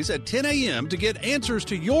 Saturdays at 10 a.m. to get answers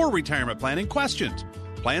to your retirement planning questions.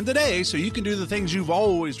 Plan today so you can do the things you've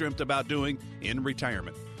always dreamt about doing in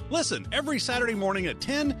retirement. Listen every Saturday morning at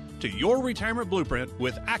 10 to Your Retirement Blueprint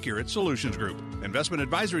with Accurate Solutions Group. Investment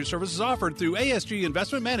advisory services offered through ASG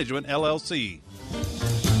Investment Management, LLC.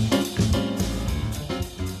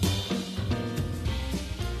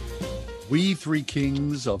 We Three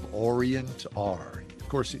Kings of Orient are. Of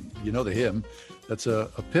course, you know the hymn. That's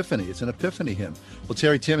a Epiphany. It's an Epiphany hymn. Well,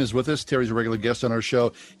 Terry Tim is with us. Terry's a regular guest on our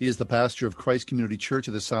show. He is the pastor of Christ Community Church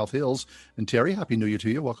of the South Hills. And Terry, Happy New Year to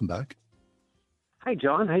you. Welcome back. Hi,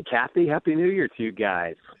 John. Hi, Kathy. Happy New Year to you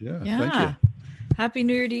guys. Yeah. Thank you. Happy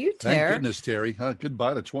New Year to you, Terry. Thank goodness, Terry.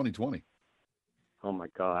 Goodbye to 2020. Oh, my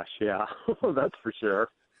gosh. Yeah, that's for sure.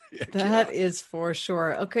 That is for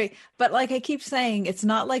sure. Okay. But like I keep saying, it's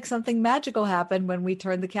not like something magical happened when we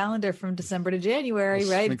turned the calendar from December to January,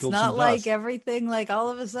 right? It's not like everything, like all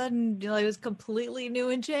of a sudden, it was completely new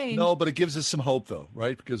and changed. No, but it gives us some hope, though,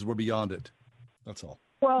 right? Because we're beyond it. That's all.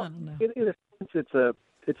 Well, in a sense,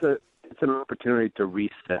 it's an opportunity to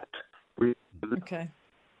reset. Okay.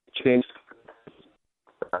 Change.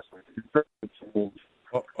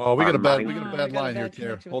 Oh, we got a bad line here,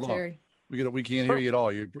 Terry. Hold on. We can't hear you at all.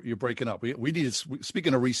 You're breaking up. We need to,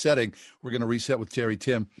 speaking of resetting, we're going to reset with Terry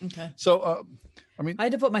Tim. Okay. So, I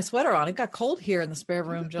had to put my sweater on. It got cold here in the spare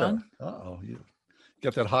room, John. You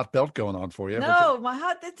got that hot belt going on for you. No,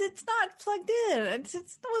 it's not plugged in. It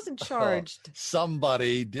wasn't charged.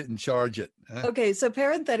 Somebody didn't charge it. Huh? Okay, so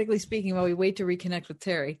parenthetically speaking, while we wait to reconnect with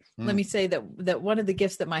Terry, let me say that one of the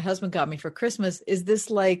gifts that my husband got me for Christmas is this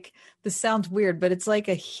sounds weird, but it's like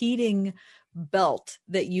a heating belt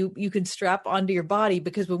that you can strap onto your body,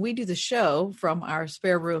 because when we do the show from our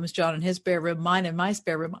spare rooms, John in his spare room, mine in my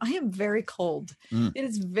spare room, I am very cold. It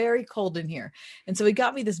is very cold in here. And so he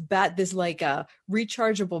got me this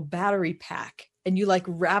rechargeable battery pack, and you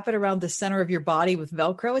wrap it around the center of your body with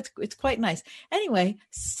Velcro. It's quite nice. Anyway,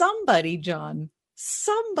 somebody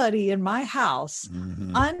in my house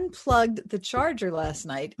unplugged the charger last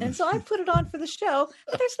night. And so I put it on for the show,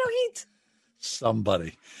 but there's no heat.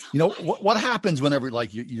 Somebody, what happens whenever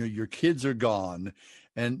your kids are gone,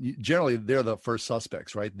 and generally they're the first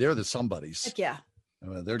suspects, right? They're the somebodies. Heck yeah.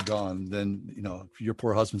 They're gone. Then, your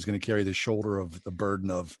poor husband's going to carry the shoulder of the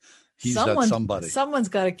burden of that somebody. Someone's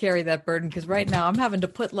got to carry that burden, because right now I'm having to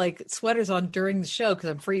put sweaters on during the show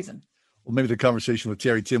because I'm freezing. Well, maybe the conversation with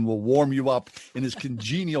Terry Tim will warm you up in his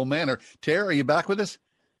congenial manner. Terry, are you back with us?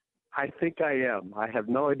 I think I am. I have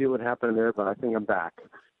no idea what happened there, but I think I'm back.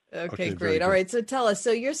 Okay, great. All right. So tell us.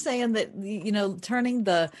 So you're saying that, turning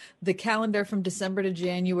the calendar from December to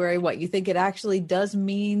January, what you think it actually does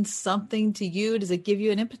mean something to you? Does it give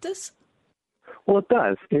you an impetus? Well, it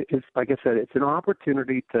does. It's like I said, it's an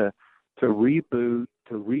opportunity to reboot,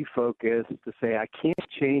 to refocus, to say I can't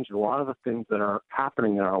change a lot of the things that are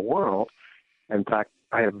happening in our world. In fact,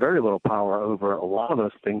 I have very little power over a lot of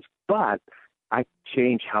those things, but I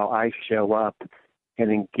change how I show up and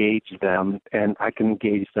engage them, and I can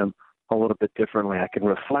engage them a little bit differently. I can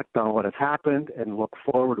reflect on what has happened and look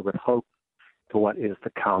forward with hope to what is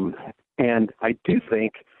to come. And I do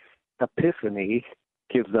think Epiphany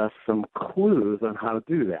gives us some clues on how to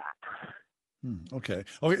do that. Okay.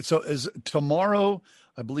 So is tomorrow,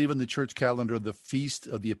 I believe in the church calendar, the Feast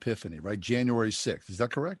of the Epiphany, right? January 6th. Is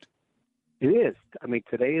that correct? It is. I mean,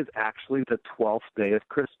 today is actually the 12th day of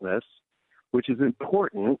Christmas, which is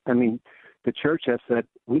important. I mean, the church has said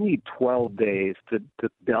we need 12 days to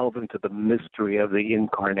delve into the mystery of the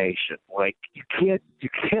incarnation. Like, you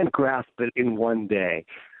can't grasp it in one day,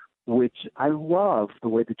 which I love the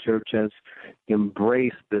way the church has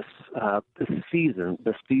embraced this season,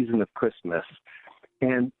 the season of Christmas.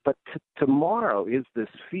 But tomorrow is this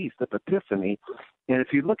Feast of Epiphany, and if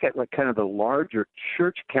you look at like kind of the larger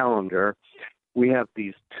church calendar, we have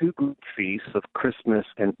these two group feasts of Christmas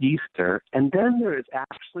and Easter, and then there is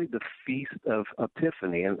actually the Feast of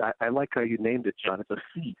Epiphany, and I like how you named it, John. It's a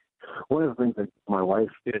feast. One of the things that my wife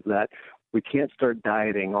did is that we can't start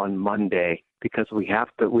dieting on Monday because we have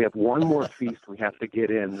one more feast we have to get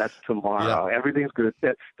in. That's tomorrow. Yeah. Everything's going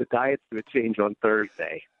to, the diet's going to change on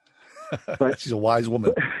Thursday. But she's a wise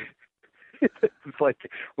woman. It's like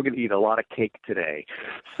we're going to eat a lot of cake today.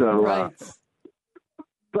 So, right.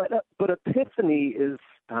 But Epiphany is,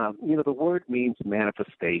 the word means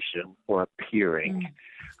manifestation or appearing,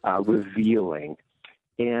 revealing,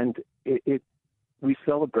 and we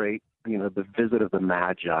celebrate, the visit of the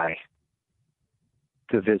Magi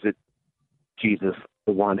to visit Jesus,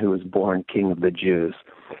 the one who was born King of the Jews.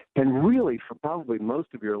 And really, for probably most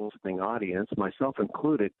of your listening audience, myself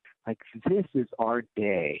included, like, this is our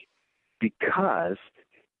day, because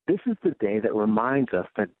this is the day that reminds us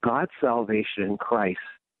that God's salvation in Christ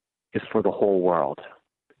is for the whole world.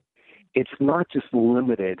 It's not just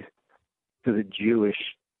limited to the Jewish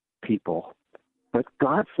people, but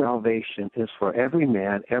God's salvation is for every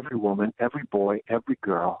man, every woman, every boy, every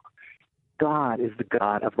girl. God is the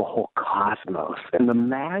God of the whole cosmos. And the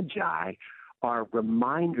Magi are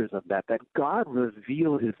reminders of that God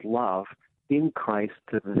revealed his love in Christ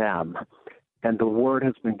to them. And the word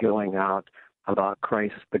has been going out about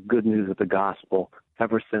Christ, the good news of the gospel,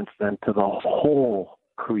 ever since then to the whole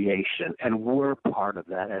creation. And we're part of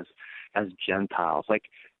that as Gentiles. Like,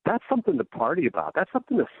 that's something to party about. That's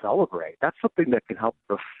something to celebrate. That's something that can help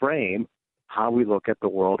reframe how we look at the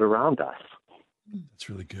world around us. That's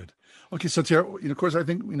really good. Okay, so Tara, of course, I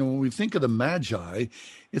think, when we think of the Magi,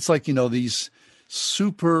 it's like, these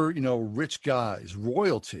super, rich guys,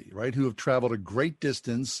 royalty, right, who have traveled a great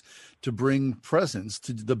distance to bring presents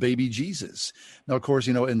to the baby Jesus. Now, of course,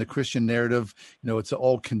 in the Christian narrative, it's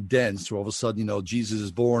all condensed. Where all of a sudden, Jesus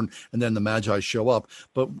is born and then the Magi show up.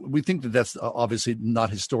 But we think that that's obviously not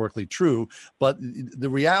historically true. But the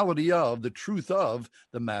reality of, the truth of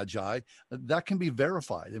the Magi, that can be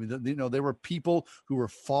verified. I mean, there were people who were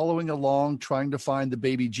following along, trying to find the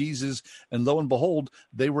baby Jesus, and lo and behold,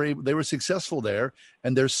 they were successful there.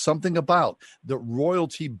 And there's something about that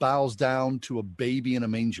royalty bows down to a baby in a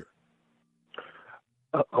manger.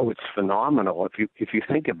 Oh, it's phenomenal if you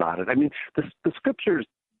think about it. I mean, the scriptures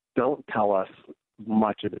don't tell us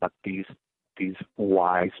much about these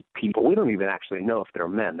wise people. We don't even actually know if they're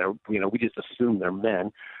men. We just assume they're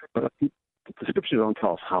men. But the scriptures don't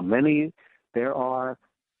tell us how many there are.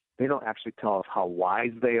 They don't actually tell us how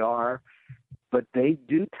wise they are. But they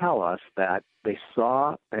do tell us that they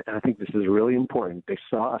saw, and I think this is really important, they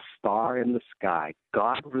saw a star in the sky.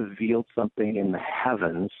 God revealed something in the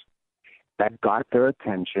heavens that got their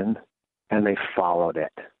attention, and they followed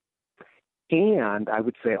it. And I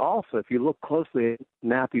would say also, if you look closely at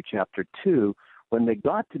Matthew chapter 2, when they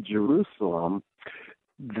got to Jerusalem,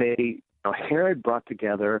 Herod brought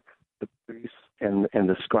together the priests and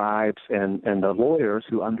the scribes and the lawyers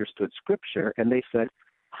who understood Scripture, and they said,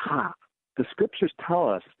 the Scriptures tell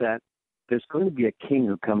us that there's going to be a king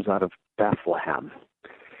who comes out of Bethlehem.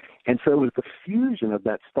 And so it was the fusion of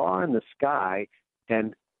that star in the sky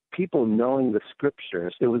and people knowing the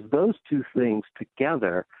Scriptures. It was those two things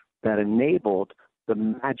together that enabled the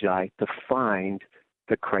Magi to find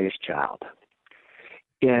the Christ child.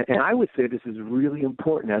 And I would say this is really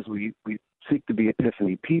important as we seek to be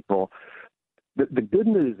Epiphany people. The good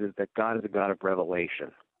news is that God is a God of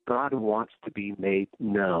revelation. God wants to be made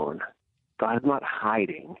known. God is not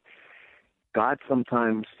hiding. God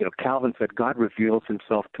sometimes, Calvin said, God reveals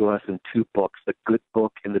himself to us in two books, the good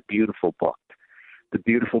book and the beautiful book. The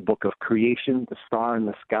beautiful book of creation, the star in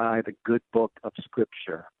the sky, the good book of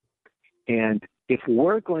Scripture. And if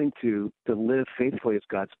we're going to live faithfully as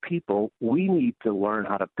God's people, we need to learn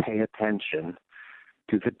how to pay attention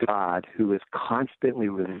to the God who is constantly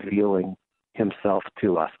revealing himself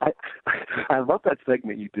to us. I love that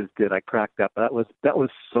segment you just did. I cracked up. That was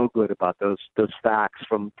so good about those facts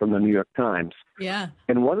from the New York Times. Yeah.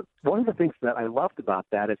 And one of the things that I loved about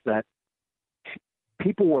that is that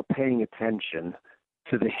people were paying attention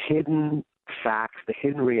to the hidden facts, the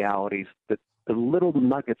hidden realities, the little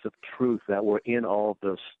nuggets of truth that were in all of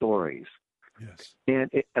those stories. Yes.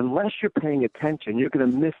 And unless you're paying attention, you're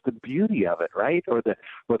going to miss the beauty of it, right? Or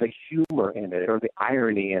the humor in it, or the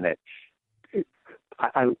irony in it.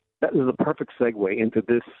 That was a perfect segue into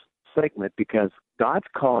this segment, because God's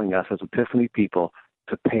calling us as Epiphany people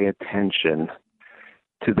to pay attention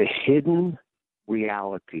to the hidden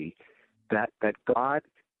reality that God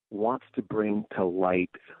wants to bring to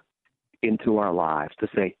light into our lives, to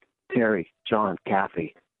say, Terry, John,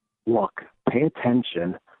 Kathy, look, pay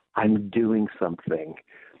attention. I'm doing something.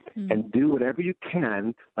 And do whatever you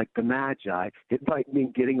can, like the Magi. It might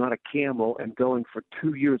mean getting on a camel and going for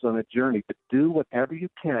 2 years on a journey, but do whatever you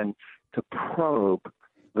can to probe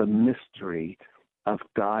the mystery of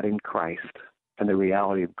God in Christ and the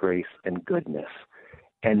reality of grace and goodness.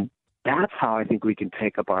 And that's how I think we can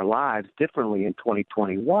take up our lives differently in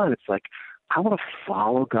 2021. It's like, I want to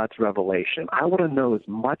follow God's revelation. I want to know as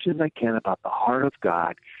much as I can about the heart of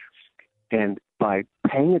God. And by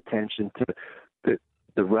paying attention to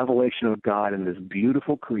the revelation of God in this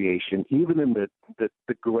beautiful creation, even in the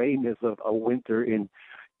grayness of a winter in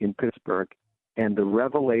Pittsburgh, and the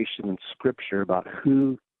revelation in Scripture about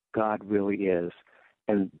who God really is.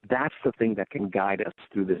 And that's the thing that can guide us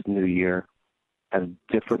through this new year as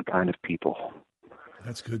different kind of people.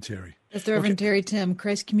 That's good, Terry. That's the Reverend Terry Tim,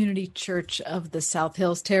 Christ Community Church of the South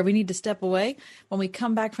Hills. Terry, we need to step away. When we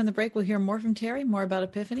come back from the break, we'll hear more from Terry, more about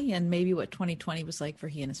Epiphany, and maybe what 2020 was like for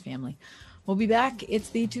he and his family. We'll be back. It's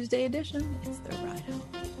the Tuesday edition. It's the Ride Home.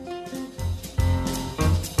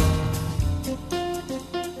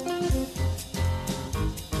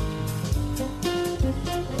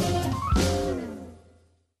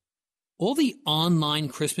 All the online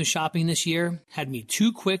Christmas shopping this year had me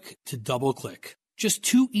too quick to double click. Just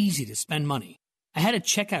too easy to spend money. I had a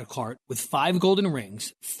checkout cart with 5 golden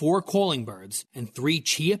rings, 4 calling birds, and 3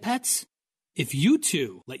 chia pets. If you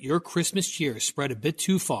too let your Christmas cheer spread a bit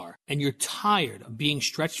too far and you're tired of being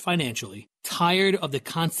stretched financially, tired of the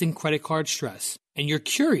constant credit card stress, and you're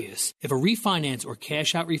curious if a refinance or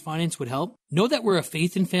cash out refinance would help, know that we're a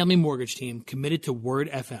faith and family mortgage team committed to Word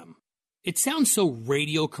FM. It sounds so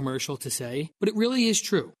radio commercial to say, but it really is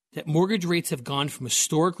true that mortgage rates have gone from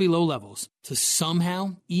historically low levels to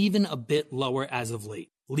somehow even a bit lower as of late,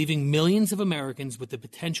 leaving millions of Americans with the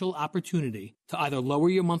potential opportunity to either lower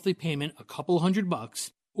your monthly payment a couple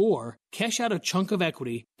 $100 or cash out a chunk of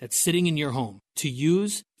equity that's sitting in your home to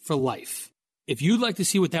use for life. If you'd like to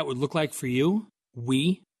see what that would look like for you,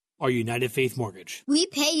 we are United Faith Mortgage. We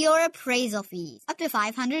pay your appraisal fees up to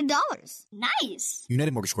 $500. Nice.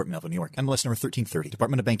 United Mortgage Corp, Melville, New York. MLS number 1330.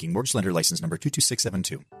 Department of Banking. Mortgage Lender License number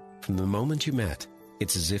 22672. From the moment you met,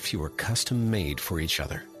 it's as if you were custom made for each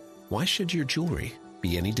other. Why should your jewelry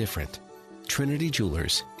be any different? Trinity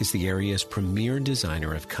Jewelers is the area's premier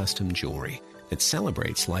designer of custom jewelry that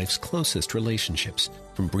celebrates life's closest relationships,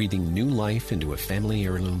 from breathing new life into a family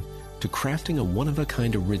heirloom to crafting a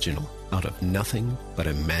one-of-a-kind original out of nothing but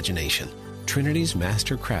imagination. Trinity's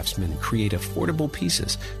master craftsmen create affordable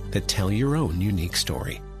pieces that tell your own unique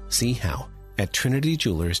story. See how at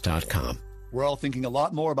trinityjewelers.com. We're all thinking a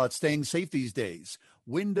lot more about staying safe these days.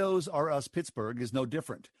 Windows R Us Pittsburgh is no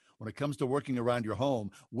different. When it comes to working around your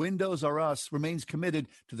home, Windows R Us remains committed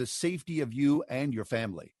to the safety of you and your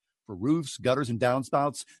family. For roofs, gutters and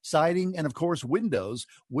downspouts, siding, and of course windows,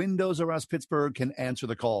 Windows R Us Pittsburgh can answer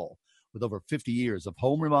the call. With over 50 years of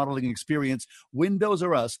home remodeling experience, Windows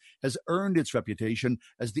R Us has earned its reputation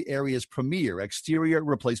as the area's premier exterior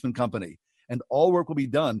replacement company. And all work will be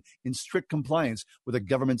done in strict compliance with the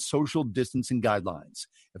government's social distancing guidelines.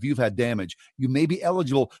 If you've had damage, you may be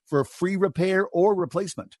eligible for a free repair or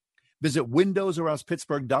replacement. Visit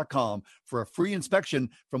WindowsRUsPittsburgh.com for a free inspection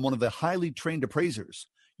from one of the highly trained appraisers.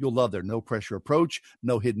 You'll love their no-pressure approach,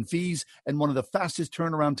 no hidden fees, and one of the fastest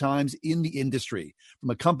turnaround times in the industry from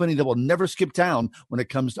a company that will never skip town when it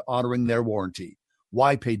comes to honoring their warranty.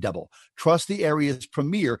 Why pay double? Trust the area's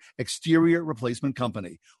premier exterior replacement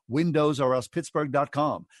company.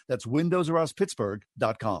 WindowsRUsPittsburgh.com. That's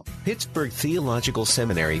WindowsRUsPittsburgh.com. Pittsburgh Theological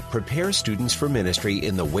Seminary prepares students for ministry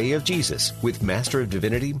in the way of Jesus with Master of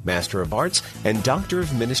Divinity, Master of Arts, and Doctor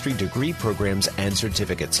of Ministry degree programs and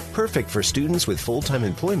certificates. Perfect for students with full-time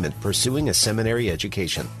employment pursuing a seminary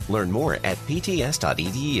education. Learn more at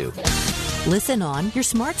pts.edu. Listen on your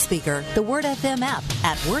smart speaker, the Word FM app,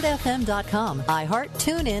 at wordfm.com, iHeart,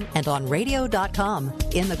 TuneIn, and on radio.com.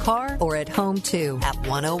 In the car or at home, too, at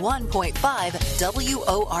 101.5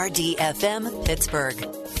 WORD FM, Pittsburgh.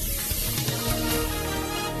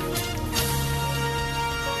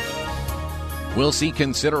 We'll see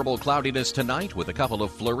considerable cloudiness tonight with a couple of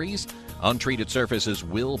flurries. Untreated surfaces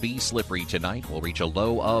will be slippery tonight. We'll reach a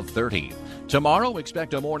low of 30. Tomorrow,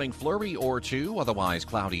 expect a morning flurry or two, otherwise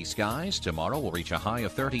cloudy skies. Tomorrow will reach a high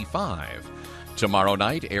of 35. Tomorrow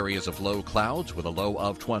night, areas of low clouds with a low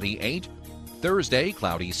of 28. Thursday,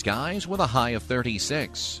 cloudy skies with a high of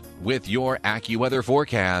 36. With your AccuWeather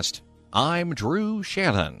forecast, I'm Drew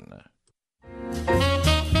Shannon.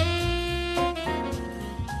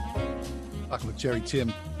 Talking with Jerry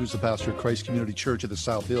Tim, who's the pastor of Christ Community Church of the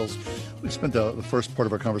South Hills. We spent the first part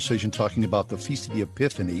of our conversation talking about the Feast of the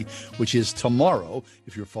Epiphany, which is tomorrow,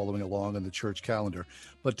 if you're following along on the church calendar.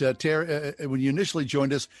 But, Terry, when you initially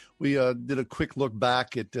joined us, we did a quick look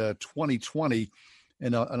back at 2020,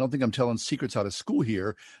 and I don't think I'm telling secrets out of school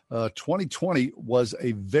here. 2020 was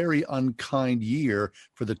a very unkind year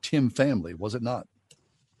for the Tim family, was it not?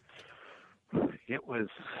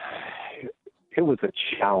 It was a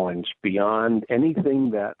challenge beyond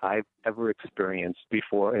anything that I've ever experienced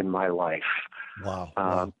before in my life.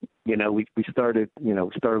 Wow. We started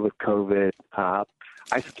with COVID. I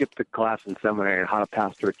skipped a class in seminary on how to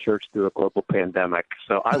pastor a church through a global pandemic.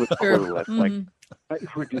 So I was clueless. Like,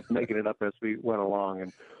 we're just making it up as we went along,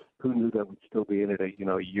 and who knew that we'd still be in it a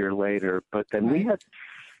year later. But then we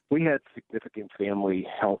had significant family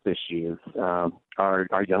health issues.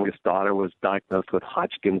 Our youngest daughter was diagnosed with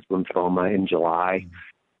Hodgkin's lymphoma in July,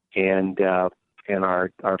 and our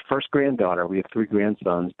first granddaughter, we have 3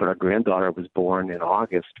 grandsons, but our granddaughter was born in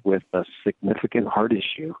August with a significant heart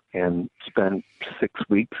issue and spent 6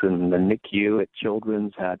 weeks in the NICU at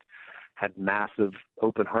Children's, had massive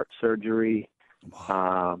open heart surgery.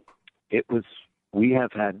 We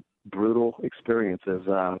have had brutal experiences.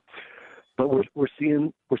 But we're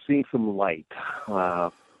seeing some light,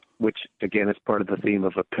 which again is part of the theme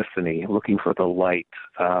of Epiphany, looking for the light.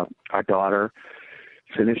 Our daughter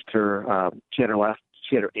finished she had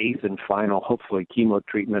her 8th and final, hopefully, chemo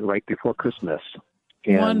treatment right before Christmas.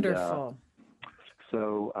 And, wonderful.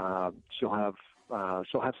 So she'll have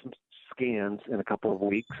some scans in a couple of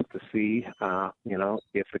weeks to see,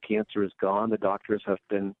 if the cancer is gone. The doctors have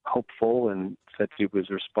been hopeful and said she was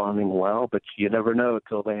responding well, but you never know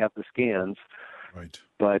until they have the scans. Right.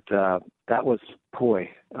 But that was,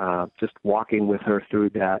 just walking with her through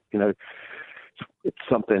that, it's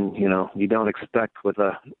something, you don't expect with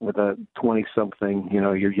a 20-something,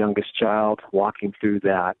 your youngest child walking through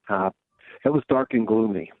that. It was dark and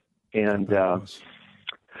gloomy. And,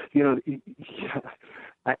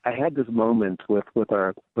 I had this moment with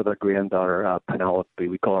our granddaughter, Penelope.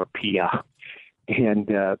 We call her Pia. And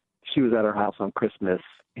she was at our house on Christmas,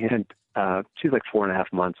 and she's like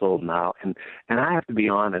 4.5 months old now. And I have to be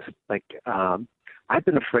honest, I've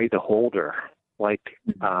been afraid to hold her, like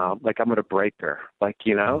I'm going to break her,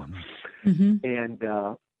 Mm-hmm. And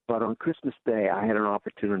but on Christmas Day, I had an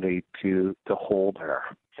opportunity to hold her,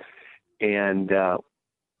 and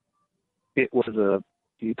it was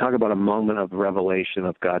you talk about a moment of revelation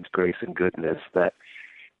of God's grace and goodness that,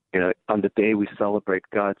 on the day we celebrate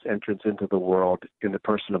God's entrance into the world in the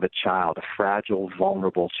person of a child, a fragile,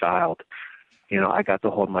 vulnerable child. I got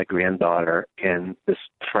to hold my granddaughter, and this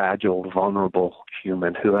fragile, vulnerable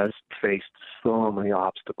human who has faced so many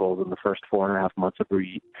obstacles in the first 4.5 months of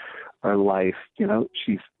her life.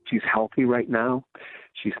 She's healthy right now.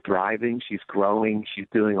 She's thriving. She's growing. She's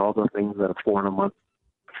doing all the things that a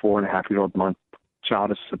 4.5-year-old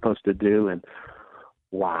child is supposed to do. And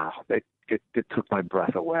wow, it took my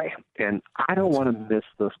breath away. And I don't want to miss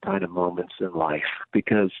those kind of moments in life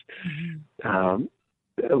because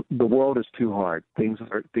the world is too hard. Things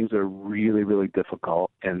are really, really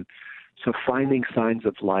difficult. And so finding signs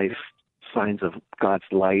of life, signs of God's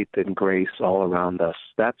light and grace all around us,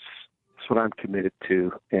 that's what I'm committed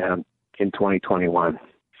to in 2021.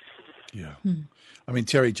 Yeah. I mean,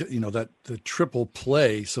 Terry, that the triple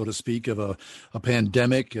play, so to speak, of a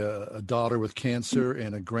pandemic, a daughter with cancer,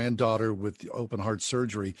 and a granddaughter with open heart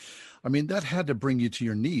surgery. I mean, that had to bring you to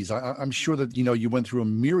your knees. I'm sure that, you went through a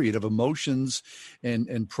myriad of emotions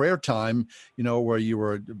and prayer time, where you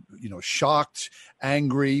were, shocked,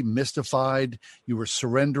 angry, mystified, you were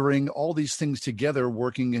surrendering, all these things together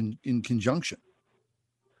working in conjunction.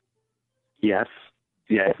 Yes.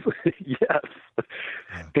 Yes.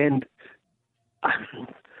 And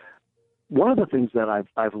one of the things that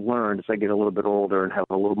I've learned as I get a little bit older and have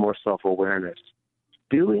a little more self-awareness,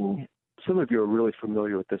 doing some of you are really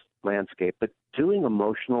familiar with this landscape, but doing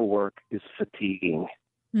emotional work is fatiguing.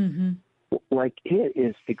 Mm-hmm. Like, it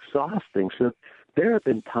is exhausting. So there have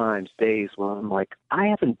been days when I'm like, I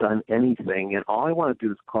haven't done anything, and all I want to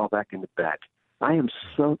do is crawl back into bed. I am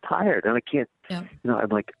so tired, and I can't,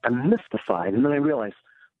 I'm mystified. And then I realize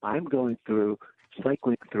I'm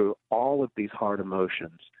cycling through all of these hard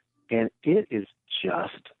emotions, and it is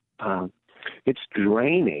just, it's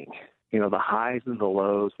draining. The highs and the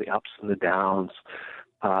lows, the ups and the downs.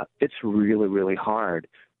 It's really, really hard.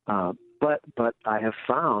 But I have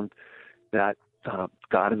found that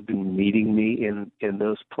God has been meeting me in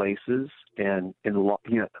those places and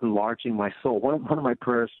enlarging my soul. One of my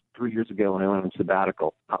prayers 3 years ago when I went on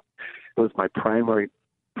sabbatical, it was my primary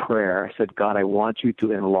prayer. I said, God, I want you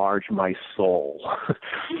to enlarge my soul.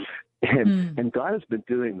 and God has been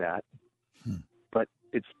doing that, but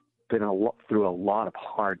it's been through a lot of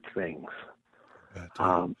hard things.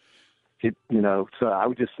 So I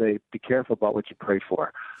would just say, be careful about what you pray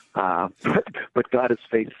for. But God is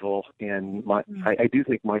faithful, and I do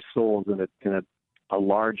think my soul is in a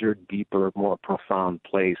larger, deeper, more profound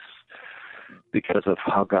place because of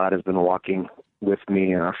how God has been walking with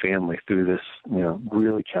me and our family through this,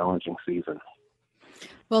 really challenging season.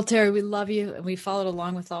 Well, Terry, we love you, and we followed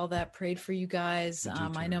along with all that, prayed for you guys.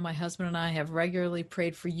 I know my husband and I have regularly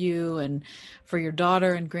prayed for you and for your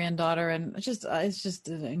daughter and granddaughter, and it's just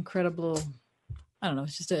an incredible,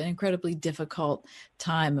 it's just an incredibly difficult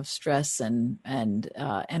time of stress and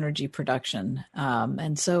energy production.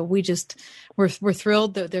 And so we're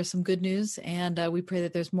thrilled that there's some good news, and we pray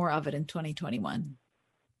that there's more of it in 2021.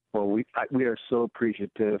 Well, we are so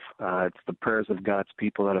appreciative. It's the prayers of God's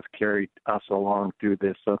people that have carried us along through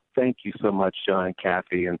this. So thank you so much, John and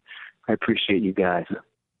Kathy, and I appreciate you guys.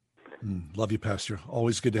 Love you, Pastor.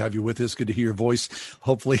 Always good to have you with us. Good to hear your voice.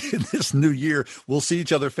 Hopefully in this new year, we'll see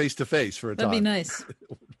each other face to face for a time. That'd be nice.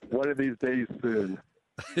 One of these days soon.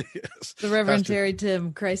 Yes. The Reverend Terry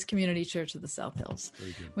Tim, Christ Community Church of the South Hills.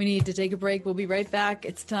 We need to take a break. We'll be right back.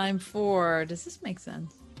 It's time for, does this make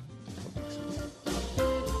sense?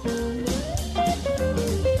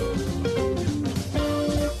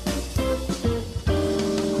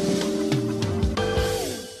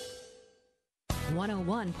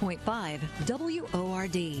 101.5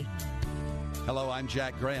 WORD. Hello, I'm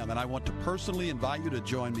Jack Graham, and I want to personally invite you to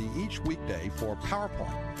join me each weekday for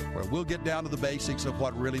PowerPoint, where we'll get down to the basics of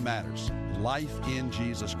what really matters, life in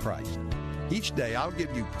Jesus Christ. Each day, I'll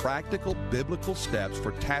give you practical biblical steps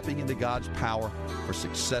for tapping into God's power for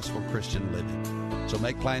successful Christian living. So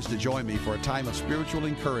make plans to join me for a time of spiritual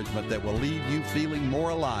encouragement that will leave you feeling more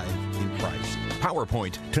alive in Christ.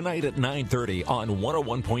 PowerPoint, tonight at 9:30 on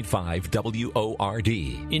 101.5 WORD.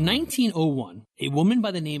 In 1901, a woman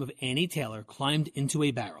by the name of Annie Taylor climbed into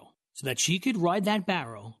a barrel so that she could ride that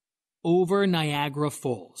barrel over Niagara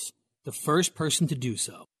Falls, the first person to do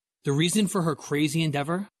so. The reason for her crazy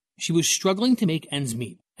endeavor? She was struggling to make ends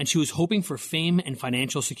meet, and she was hoping for fame and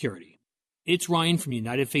financial security. It's Ryan from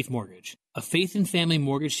United Faith Mortgage, a faith and family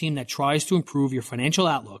mortgage team that tries to improve your financial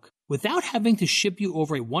outlook without having to ship you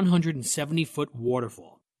over a 170-foot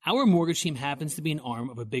waterfall. Our mortgage team happens to be an arm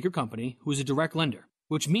of a bigger company who is a direct lender,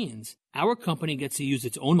 which means our company gets to use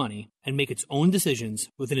its own money and make its own decisions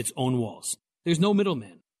within its own walls. There's no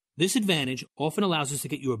middleman. This advantage often allows us to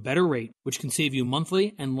get you a better rate, which can save you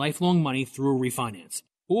monthly and lifelong money through a refinance,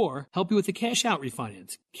 or help you with a cash-out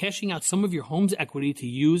refinance, cashing out some of your home's equity to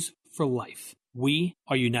use for life. We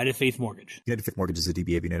are United Faith Mortgage. United Faith Mortgage is a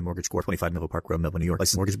DBA of United Mortgage Corp. 25 Melville Park Road, Melville, New York.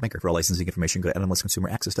 Licensed mortgage banker. For all licensing information, go to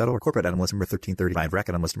NMLSconsumeraccess.org. Corporate NMLS number 1335. RAC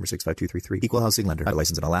NMLS number 65233. Equal housing lender.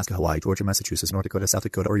 Licensed in Alaska, Hawaii, Georgia, Massachusetts, North Dakota, South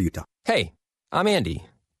Dakota, or Utah. Hey, I'm Andy.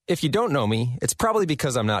 If you don't know me, it's probably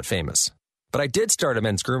because I'm not famous. But I did start a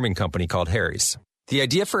men's grooming company called Harry's. The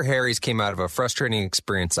idea for Harry's came out of a frustrating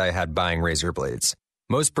experience I had buying razor blades.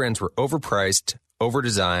 Most brands were overpriced,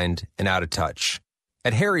 overdesigned, and out of touch.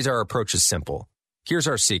 At Harry's, our approach is simple. Here's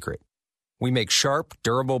our secret. We make sharp,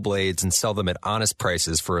 durable blades and sell them at honest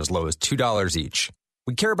prices for as low as $2 each.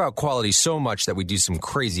 We care about quality so much that we do some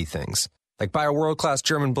crazy things, like buy a world-class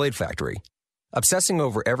German blade factory. Obsessing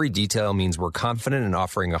over every detail means we're confident in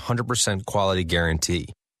offering a 100% quality guarantee.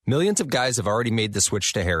 Millions of guys have already made the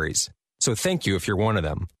switch to Harry's, so thank you if you're one of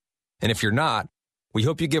them. And if you're not, we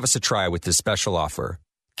hope you give us a try with this special offer.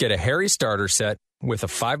 Get a Harry's starter set with a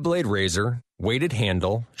 5-blade razor, weighted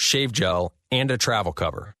handle, shave gel, and a travel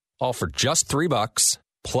cover, all for just $3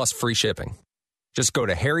 plus free shipping. Just go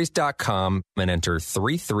to harrys.com and enter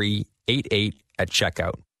 3388 at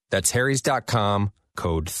checkout. That's harrys.com,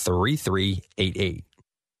 code 3388.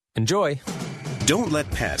 Enjoy. Don't let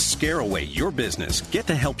pests scare away your business. Get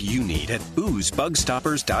the help you need at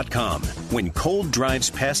boosbugstoppers.com. When cold drives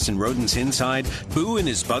pests and rodents inside, Boo and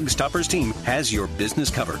his Bug Stoppers team has your business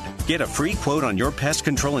covered. Get a free quote on your pest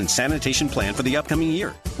control and sanitation plan for the upcoming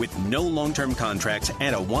year with no long-term contracts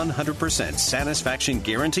and a 100% satisfaction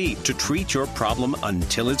guarantee to treat your problem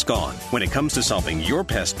until it's gone. When it comes to solving your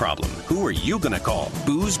pest problem, who are you going to call?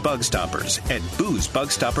 Boo's Bug Stoppers at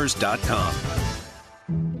boosbugstoppers.com.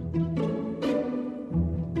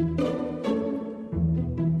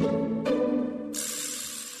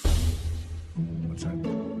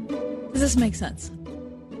 Does this make sense?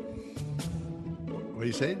 What do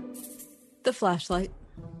you say? The flashlight.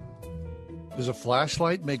 Does a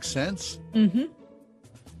flashlight make sense? Mm-hmm.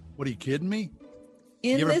 What, are you kidding me?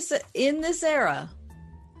 In this era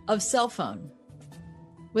of cell phone,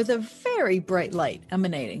 with a very bright light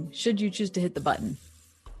emanating, should you choose to hit the button,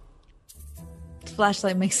 the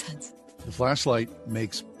flashlight makes sense. The flashlight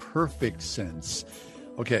makes perfect sense.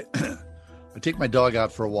 Okay. I take my dog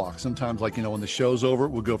out for a walk. Sometimes, when the show's over,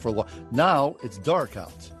 we'll go for a walk. Now it's dark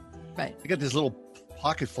out. Right. I got this little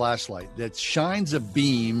pocket flashlight that shines a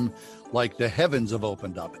beam like the heavens have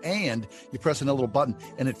opened up. And you press another little button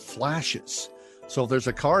and it flashes. So if there's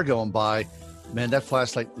a car going by, man, that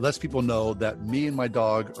flashlight lets people know that me and my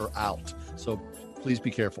dog are out. So please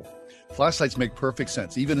be careful. Flashlights make perfect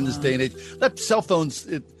sense, even in this day and age. That cell phones,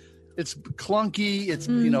 it's clunky. It's,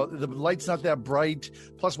 the light's not that bright.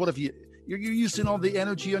 Plus, what if you're using all the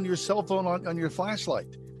energy on your cell phone on your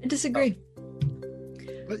flashlight? I disagree.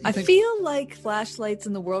 I feel like flashlights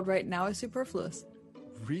in the world right now are superfluous.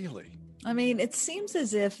 Really? I mean, it seems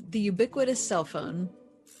as if the ubiquitous cell phone,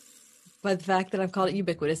 by the fact that I've called it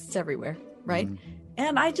ubiquitous, it's everywhere, right? Mm-hmm.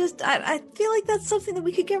 And I feel like that's something that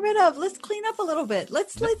we could get rid of. Let's clean up a little bit.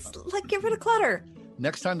 Let's get rid of clutter.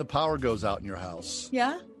 Next time the power goes out in your house.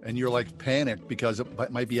 Yeah. And you're panicked because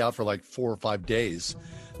it might be out for 4 or 5 days.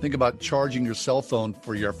 Think about charging your cell phone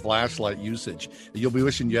for your flashlight usage. You'll be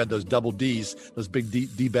wishing you had those double Ds, those big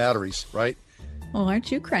D batteries, right? Well,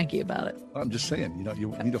 aren't you cranky about it? I'm just saying,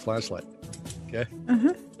 you need a flashlight. Okay? Mm-hmm.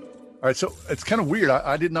 All right, so it's kind of weird.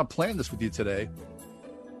 I did not plan this with you today.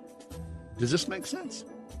 Does this make sense?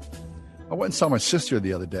 I went and saw my sister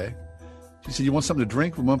the other day. She said, "You want something to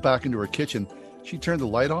drink?" We went back into her kitchen. She turned the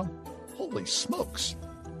light on. Holy smokes.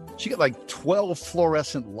 She got 12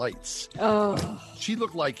 fluorescent lights. Oh. She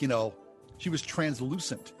looked like, she was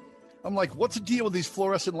translucent. I'm like, what's the deal with these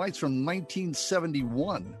fluorescent lights from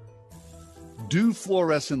 1971? Do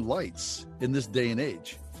fluorescent lights in this day and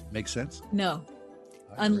age make sense? No.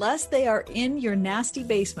 Unless they are in your nasty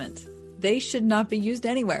basement, they should not be used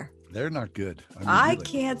anywhere. They're not good. I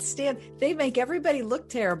can't stand. They make everybody look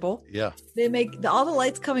terrible. Yeah. They make all the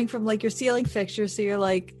lights coming from your ceiling fixture. So you're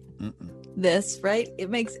like, this, right? It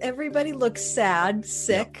makes everybody look sad,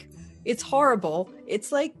 sick. Yep. It's horrible.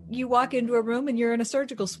 It's like you walk into a room and you're in a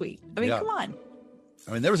surgical suite. I mean, come on.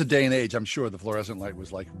 I mean, there was a day and age, I'm sure the fluorescent light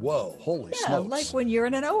was like, whoa, holy smokes. Yeah, like when you're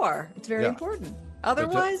in an OR. It's very important.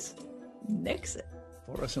 Otherwise, nix it.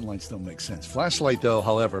 Fluorescent lights don't make sense. Flashlight, though,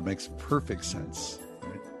 however, makes perfect sense.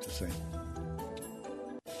 Right? Just saying.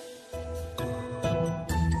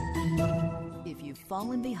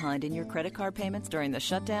 Fallen behind in your credit card payments during the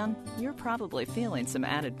shutdown, you're probably feeling some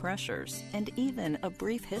added pressures. And even a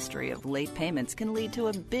brief history of late payments can lead to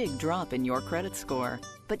a big drop in your credit score.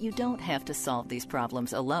 But you don't have to solve these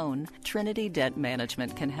problems alone. Trinity Debt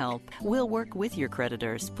Management can help. We'll work with your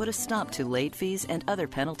creditors, put a stop to late fees and other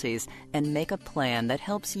penalties, and make a plan that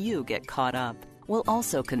helps you get caught up. We'll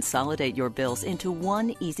also consolidate your bills into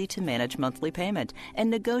one easy-to-manage monthly payment and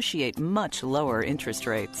negotiate much lower interest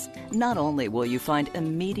rates. Not only will you find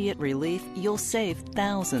immediate relief, you'll save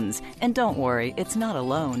thousands. And don't worry, it's not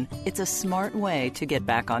alone. It's a smart way to get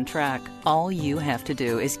back on track. All you have to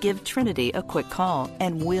do is give Trinity a quick call,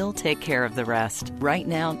 and we'll take care of the rest. Right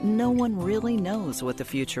now, no one really knows what the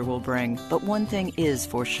future will bring, but one thing is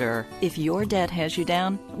for sure. If your debt has you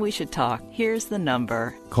down, we should talk. Here's the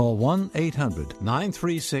number. Call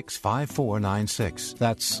 1-800-936-5496.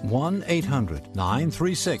 That's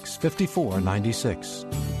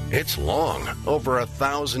 1-800-936-5496. It's long, over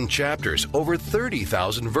 1,000 chapters, over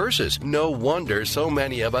 30,000 verses. No wonder so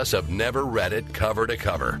many of us have never read it cover to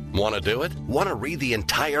cover. Want to do it? Want to read the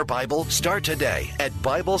entire Bible? Start today at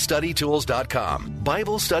BibleStudyTools.com.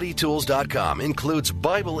 BibleStudyTools.com includes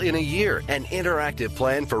Bible in a Year, an interactive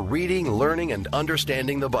plan for reading, learning, and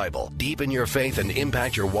understanding the Bible. Deepen your faith and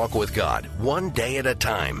impact your walk with God, one day at a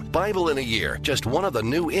time. Bible in a Year, just one of the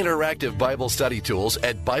new interactive Bible study tools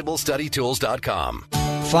at BibleStudyTools.com.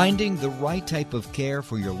 Finding the right type of care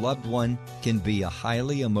for your loved one can be a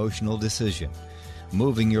highly emotional decision.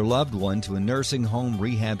 Moving your loved one to a nursing home,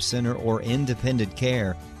 rehab center, or independent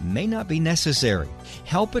care may not be necessary.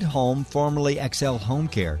 Help at Home, formerly XL Home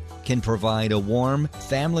Care, can provide a warm,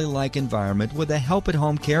 family-like environment with a Help at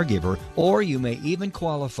Home caregiver, or you may even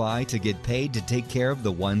qualify to get paid to take care of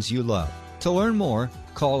the ones you love. To learn more,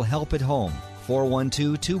 call Help at Home,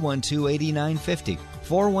 412-212-8950,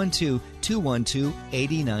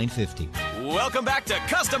 412-212-8950. Welcome back to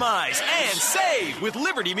Customize and Save with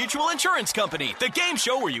Liberty Mutual Insurance Company, the game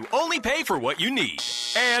show where you only pay for what you need.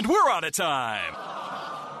 And we're out of time.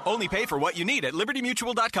 Only pay for what you need at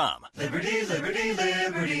libertymutual.com. Liberty, liberty,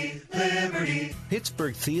 liberty, liberty.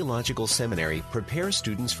 Pittsburgh Theological Seminary prepares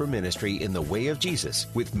students for ministry in the way of Jesus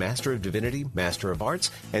with Master of Divinity, Master of Arts,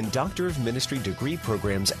 and Doctor of Ministry degree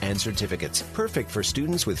programs and certificates. Perfect for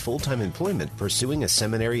students with full-time employment pursuing a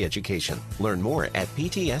seminary education. Learn more at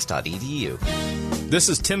pts.edu. This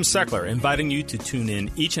is Tim Seckler inviting you to tune in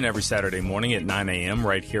each and every Saturday morning at 9 a.m.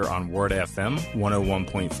 right here on Word FM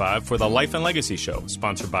 101.5 for the Life and Legacy Show,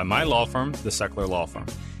 sponsored by my law firm, the Seckler Law Firm.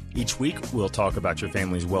 Each week, we'll talk about your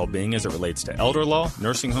family's well-being as it relates to elder law,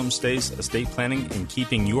 nursing home stays, estate planning, and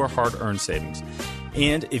keeping your hard-earned savings.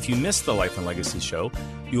 And if you missed the Life and Legacy Show,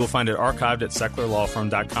 you will find it archived at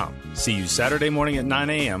SecklerLawFirm.com. See you Saturday morning at 9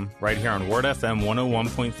 a.m. right here on Word FM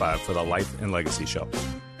 101.5 for the Life and Legacy Show.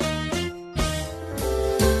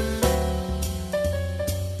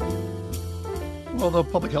 Well, the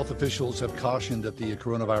public health officials have cautioned that the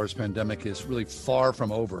coronavirus pandemic is really far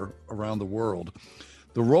from over around the world.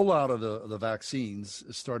 The rollout of the vaccines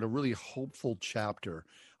started a really hopeful chapter,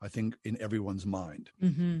 I think, in everyone's mind.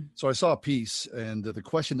 Mm-hmm. So I saw a piece, and the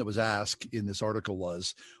question that was asked in this article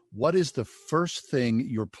was, what is the first thing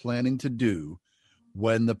you're planning to do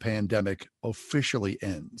when the pandemic officially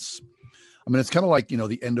ends? I mean, it's kind of like,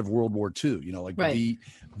 the end of World War II, like right.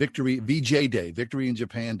 VJ Day, Victory in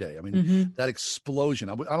Japan Day. I mean, Mm-hmm. that explosion.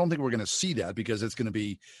 I don't think we're going to see that because it's going to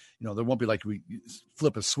be, there won't be like we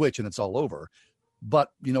flip a switch and it's all over. But,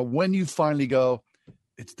 when you finally go,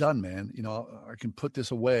 it's done, man, I can put this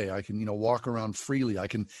away. I can, walk around freely. I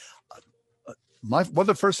can, one of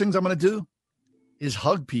the first things I'm going to do is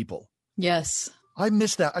hug people. Yes. I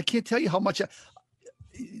miss that. I can't tell you how much.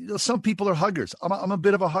 Some people are huggers. I'm a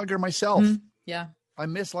bit of a hugger myself. Mm-hmm. Yeah. I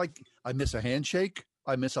miss a handshake.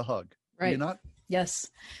 I miss a hug. Right. Do you not? Yes.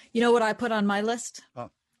 You know what I put on my list?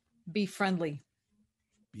 Be friendly.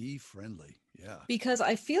 Be friendly. Yeah. Because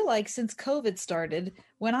I feel like since COVID started,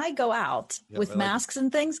 when I go out with masks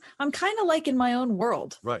and things, I'm kind of like in my own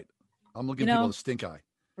world. Right. I'm looking at people with stink eye.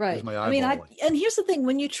 Right. My and here's the thing,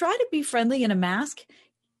 when you try to be friendly in a mask,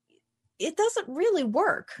 it doesn't really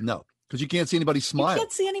work. No, because you can't see anybody smile. You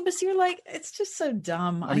can't see anybody. So you're like, it's just so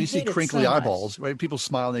dumb. I mean, you see crinkly so eyeballs, right? People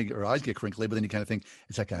smile and their eyes get crinkly, but then you kind of think,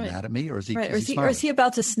 is that guy mad at me, or is he? Right. Is he smiling? Or is he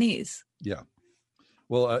about to sneeze? Yeah.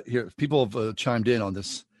 Well, here people have chimed in on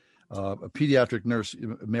this. A pediatric nurse,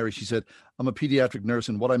 Mary, she said, I'm a pediatric nurse,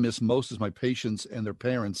 and what I miss most is my patients and their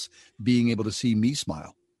parents being able to see me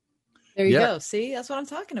smile. There you go. See, that's what I'm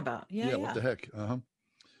talking about. Yeah. What the heck?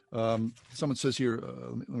 Someone says here,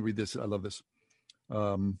 let me read this. I love this.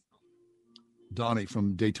 Donnie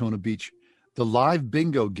from Daytona Beach. The live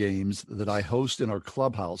bingo games that I host in our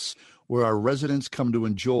clubhouse where our residents come to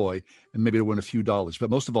enjoy and maybe to win a few dollars. But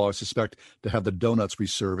most of all, I suspect to have the donuts we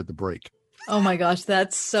serve at the break. Oh my gosh,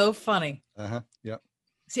 that's so funny. Yeah.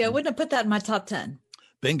 See, I wouldn't have put that in my top 10.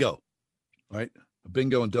 Bingo, right?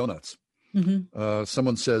 Bingo and donuts. Mm-hmm.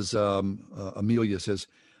 Someone says, Amelia says,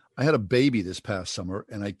 I had a baby this past summer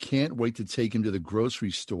and I can't wait to take him to the grocery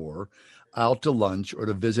store, out to lunch, or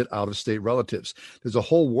to visit out-of-state relatives. There's a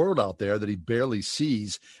whole world out there that he barely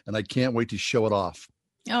sees, and I can't wait to show it off.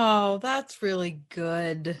 Oh, that's really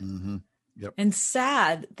good. Mm-hmm. Yep. And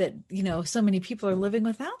sad that, so many people are living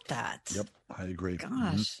without that. Yep, I agree. Gosh.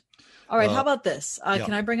 Mm-hmm. All right, how about this?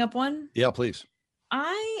 Can I bring up one? Yeah, please.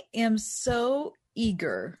 I am so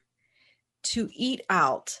eager to eat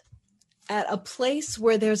out at a place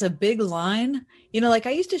where there's a big line. Like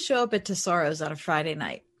I used to show up at Tesaro's on a Friday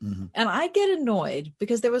night. Mm-hmm. And I get annoyed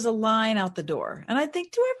because there was a line out the door. And I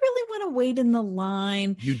think, do I really want to wait in the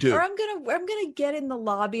line? You do. Or I'm gonna get in the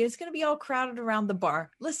lobby. It's gonna be all crowded around the bar.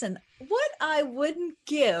 Listen, what I wouldn't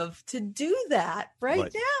give to do that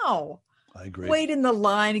right now. I agree. Wait in the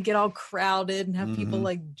line and get all crowded and have people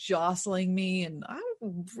like jostling me. And I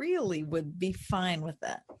really would be fine with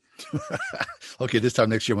that. Okay, this time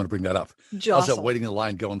next year I'm going to bring that up. How's that waiting in the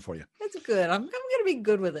line going for you? That's good. I'm going to be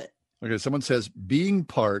good with it. Okay, someone says, being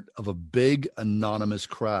part of a big anonymous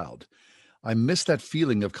crowd. I miss that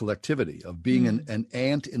feeling of collectivity, of being an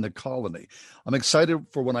ant in the colony. I'm excited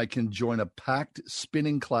for when I can join a packed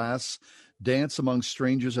spinning class, dance among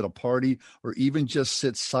strangers at a party, or even just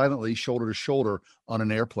sit silently shoulder to shoulder on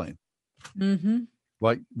an airplane. Mm-hmm.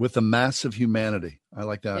 Like with the mass of humanity. I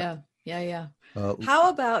like that. Yeah. How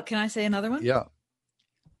about, can I say another one? Yeah.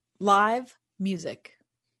 Live music.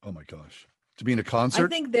 Oh my gosh. To be in a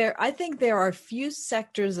concert? I think there are few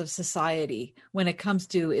sectors of society when it comes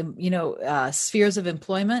to, spheres of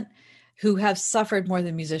employment who have suffered more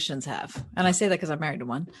than musicians have. And I say that because I'm married to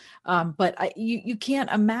one. But you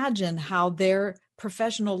can't imagine how their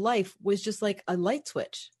professional life was just like a light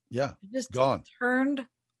switch. Yeah. Just gone. Turned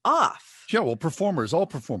off. Yeah, well, all performers.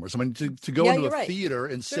 I mean, to go into a theater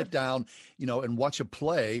and sit down, and watch a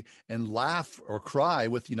play and laugh or cry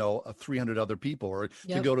with, 300 other people, or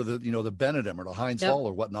to go to the Benedum or the Heinz Hall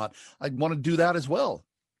or whatnot. I'd want to do that as well.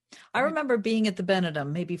 I remember being at the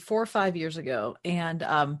Benedum maybe 4 or 5 years ago, and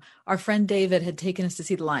our friend David had taken us to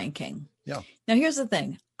see The Lion King. Yeah. Now, here's the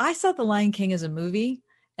thing. I saw The Lion King as a movie,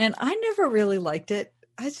 and I never really liked it.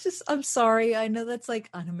 I'm sorry. I know that's like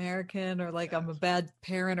un-American, or like I'm a bad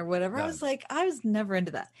parent or whatever. No. I was never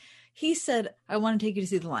into that. He said, I want to take you to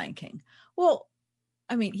see The Lion King. Well,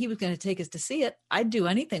 I mean, he was going to take us to see it. I'd do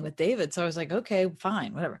anything with David. So I was like, okay,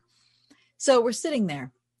 fine, whatever. So we're sitting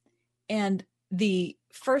there, and the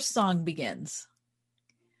first song begins.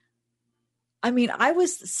 I mean, I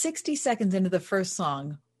was 60 seconds into the first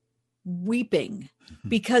song weeping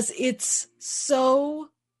because it's so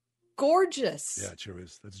gorgeous. Yeah, it sure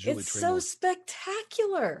is. That's Julie It's Taymor. so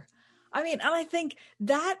spectacular. I mean, and I think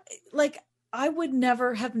that, like, I would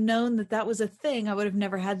never have known that was a thing. I would have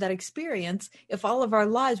never had that experience if all of our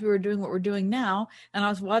lives we were doing what we're doing now, and I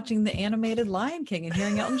was watching the animated Lion King and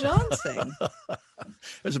hearing Elton John sing.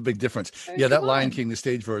 There's a big difference. That Lion King, the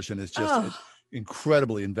stage version, is just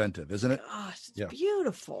incredibly inventive, isn't it? Gosh, it's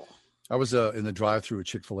beautiful. I was in the drive-thru at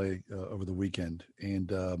Chick-fil-A over the weekend,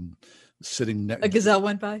 and sitting a gazelle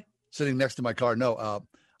went by. Sitting next to my car. No,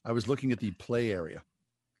 I was looking at the play area.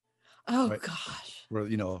 Oh gosh. Where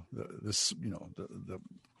the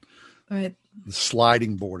right, the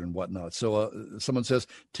sliding board and whatnot. So someone says,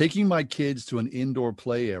 taking my kids to an indoor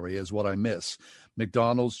play area is what I miss.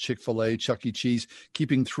 McDonald's, Chick-fil-A, Chuck E. Cheese.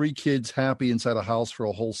 Keeping 3 kids happy inside a house for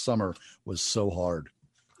a whole summer was so hard.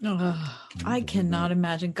 I cannot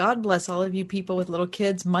imagine. God bless all of you people with little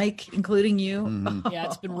kids, Mike, including you. Mm-hmm. Yeah,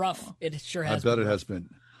 it's been rough. It sure has. I bet it has been.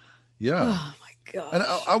 Yeah. Oh my God. And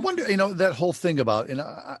I wonder, that whole thing about, and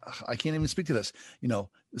I can't even speak to this,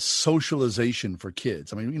 socialization for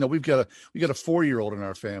kids. I mean, we got a 4-year-old in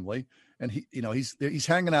our family, and he's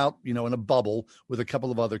hanging out, in a bubble with a couple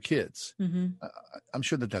of other kids. Mm-hmm. I'm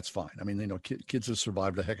sure that's fine. I mean, kids have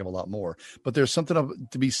survived a heck of a lot more, but there's something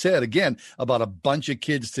to be said again about a bunch of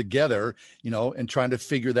kids together, and trying to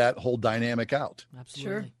figure that whole dynamic out.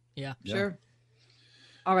 Absolutely. Sure. Sure.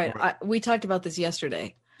 All right. We talked about this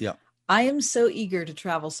yesterday. Yeah. I am so eager to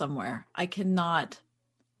travel somewhere. I cannot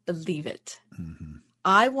believe it. Mm-hmm.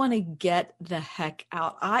 I want to get the heck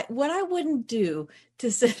out. What I wouldn't do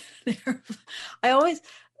to sit there. I always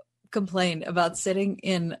complain about sitting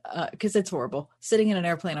in, because it's horrible, sitting in an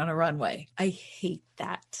airplane on a runway. I hate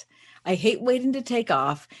that. I hate waiting to take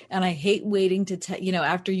off, and I hate waiting to,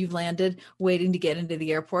 after you've landed, waiting to get into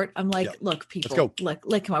the airport. I'm like, look, people, look,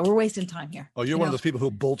 come on, we're wasting time here. Oh, you're one of those people who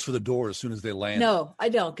bolts for the door as soon as they land. No, I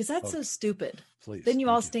don't, because that's so stupid. Please. Then you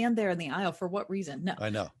all stand there in the aisle for what reason? No, I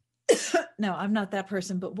know. No, I'm not that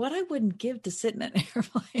person. But what I wouldn't give to sit in an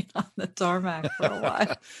airplane on the tarmac for a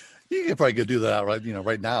while. You could probably do that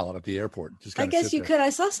right now at the airport. Just I guess you could. I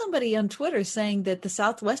saw somebody on Twitter saying that the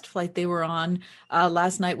Southwest flight they were on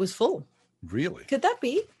last night was full. Really? Could that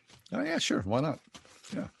be? Oh yeah, sure. Why not?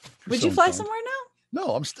 Yeah. Would you fly somewhere now?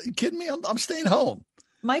 No, kidding me. I'm staying home.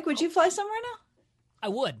 Mike, would you fly somewhere now? I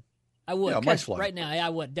would. Yeah, Mike's flying. Right now, I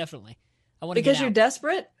would definitely. I want because you're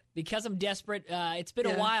desperate. Because I'm desperate. It's been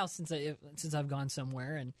a while since I've gone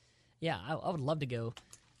somewhere, and I would love to go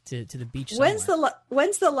to the beach. When's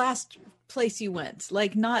the last place you went?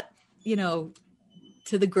 Like not to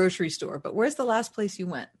the grocery store, but where's the last place you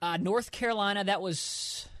went? North Carolina. That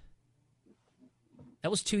was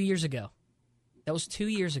 2 years ago.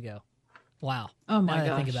 Wow. Oh my gosh.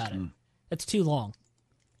 gosh. Think about it. That's too long.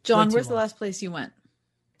 John, where's the last place you went?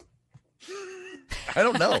 I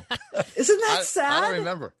don't know. Isn't that sad? I don't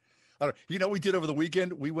remember. We did over the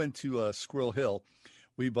weekend. We went to Squirrel Hill.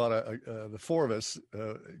 We bought the 4 of us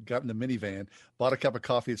got in the minivan, bought a cup of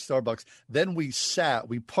coffee at Starbucks. Then we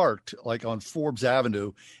parked like on Forbes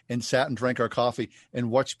Avenue and sat and drank our coffee and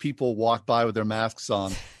watched people walk by with their masks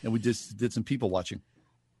on. And we just did some people watching.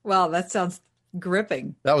 Wow, that sounds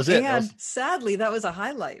gripping. That was it. And sadly, that was a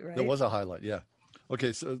highlight, right? That was a highlight, yeah.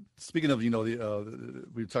 Okay, so speaking of, we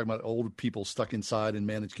were talking about old people stuck inside in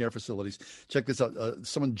managed care facilities. Check this out.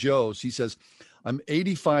 Joe, she says, I'm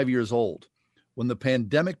 85 years old. When the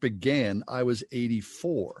pandemic began, I was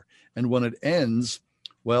 84. And when it ends,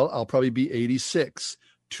 well, I'll probably be 86.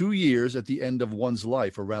 2 years at the end of one's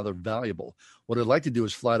life are rather valuable. What I'd like to do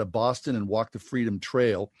is fly to Boston and walk the Freedom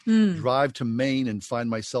Trail, drive to Maine and find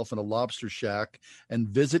myself in a lobster shack, and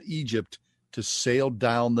visit Egypt to sail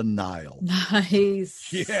down the Nile.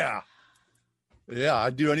 Nice. Yeah. Yeah,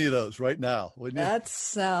 I'd do any of those right now, wouldn't you? That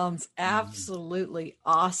sounds absolutely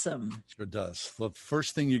awesome. Sure does. The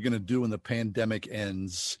first thing you're going to do when the pandemic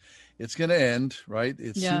ends, it's going to end, right?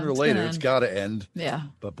 Sooner or later, it's got to end. Yeah.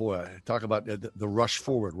 But boy, talk about the rush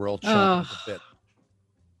forward. We're all chomping at the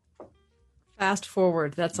bit. Fast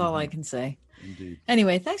forward. That's all I can say. Indeed.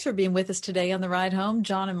 Anyway, thanks for being with us today on the ride home.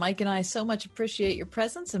 John and Mike and I so much appreciate your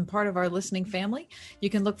presence and part of our listening family.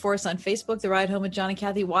 You can look for us on Facebook, The Ride Home with John and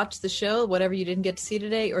Kathy. Watch the show, whatever you didn't get to see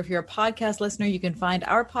today. Or if you're a podcast listener, you can find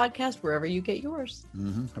our podcast wherever you get yours.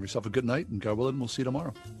 Have yourself a good night, and God willing, we'll see you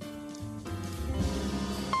tomorrow.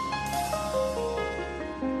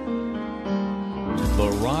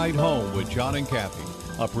 The Ride Home with John and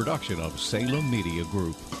Kathy, a production of Salem Media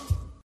Group.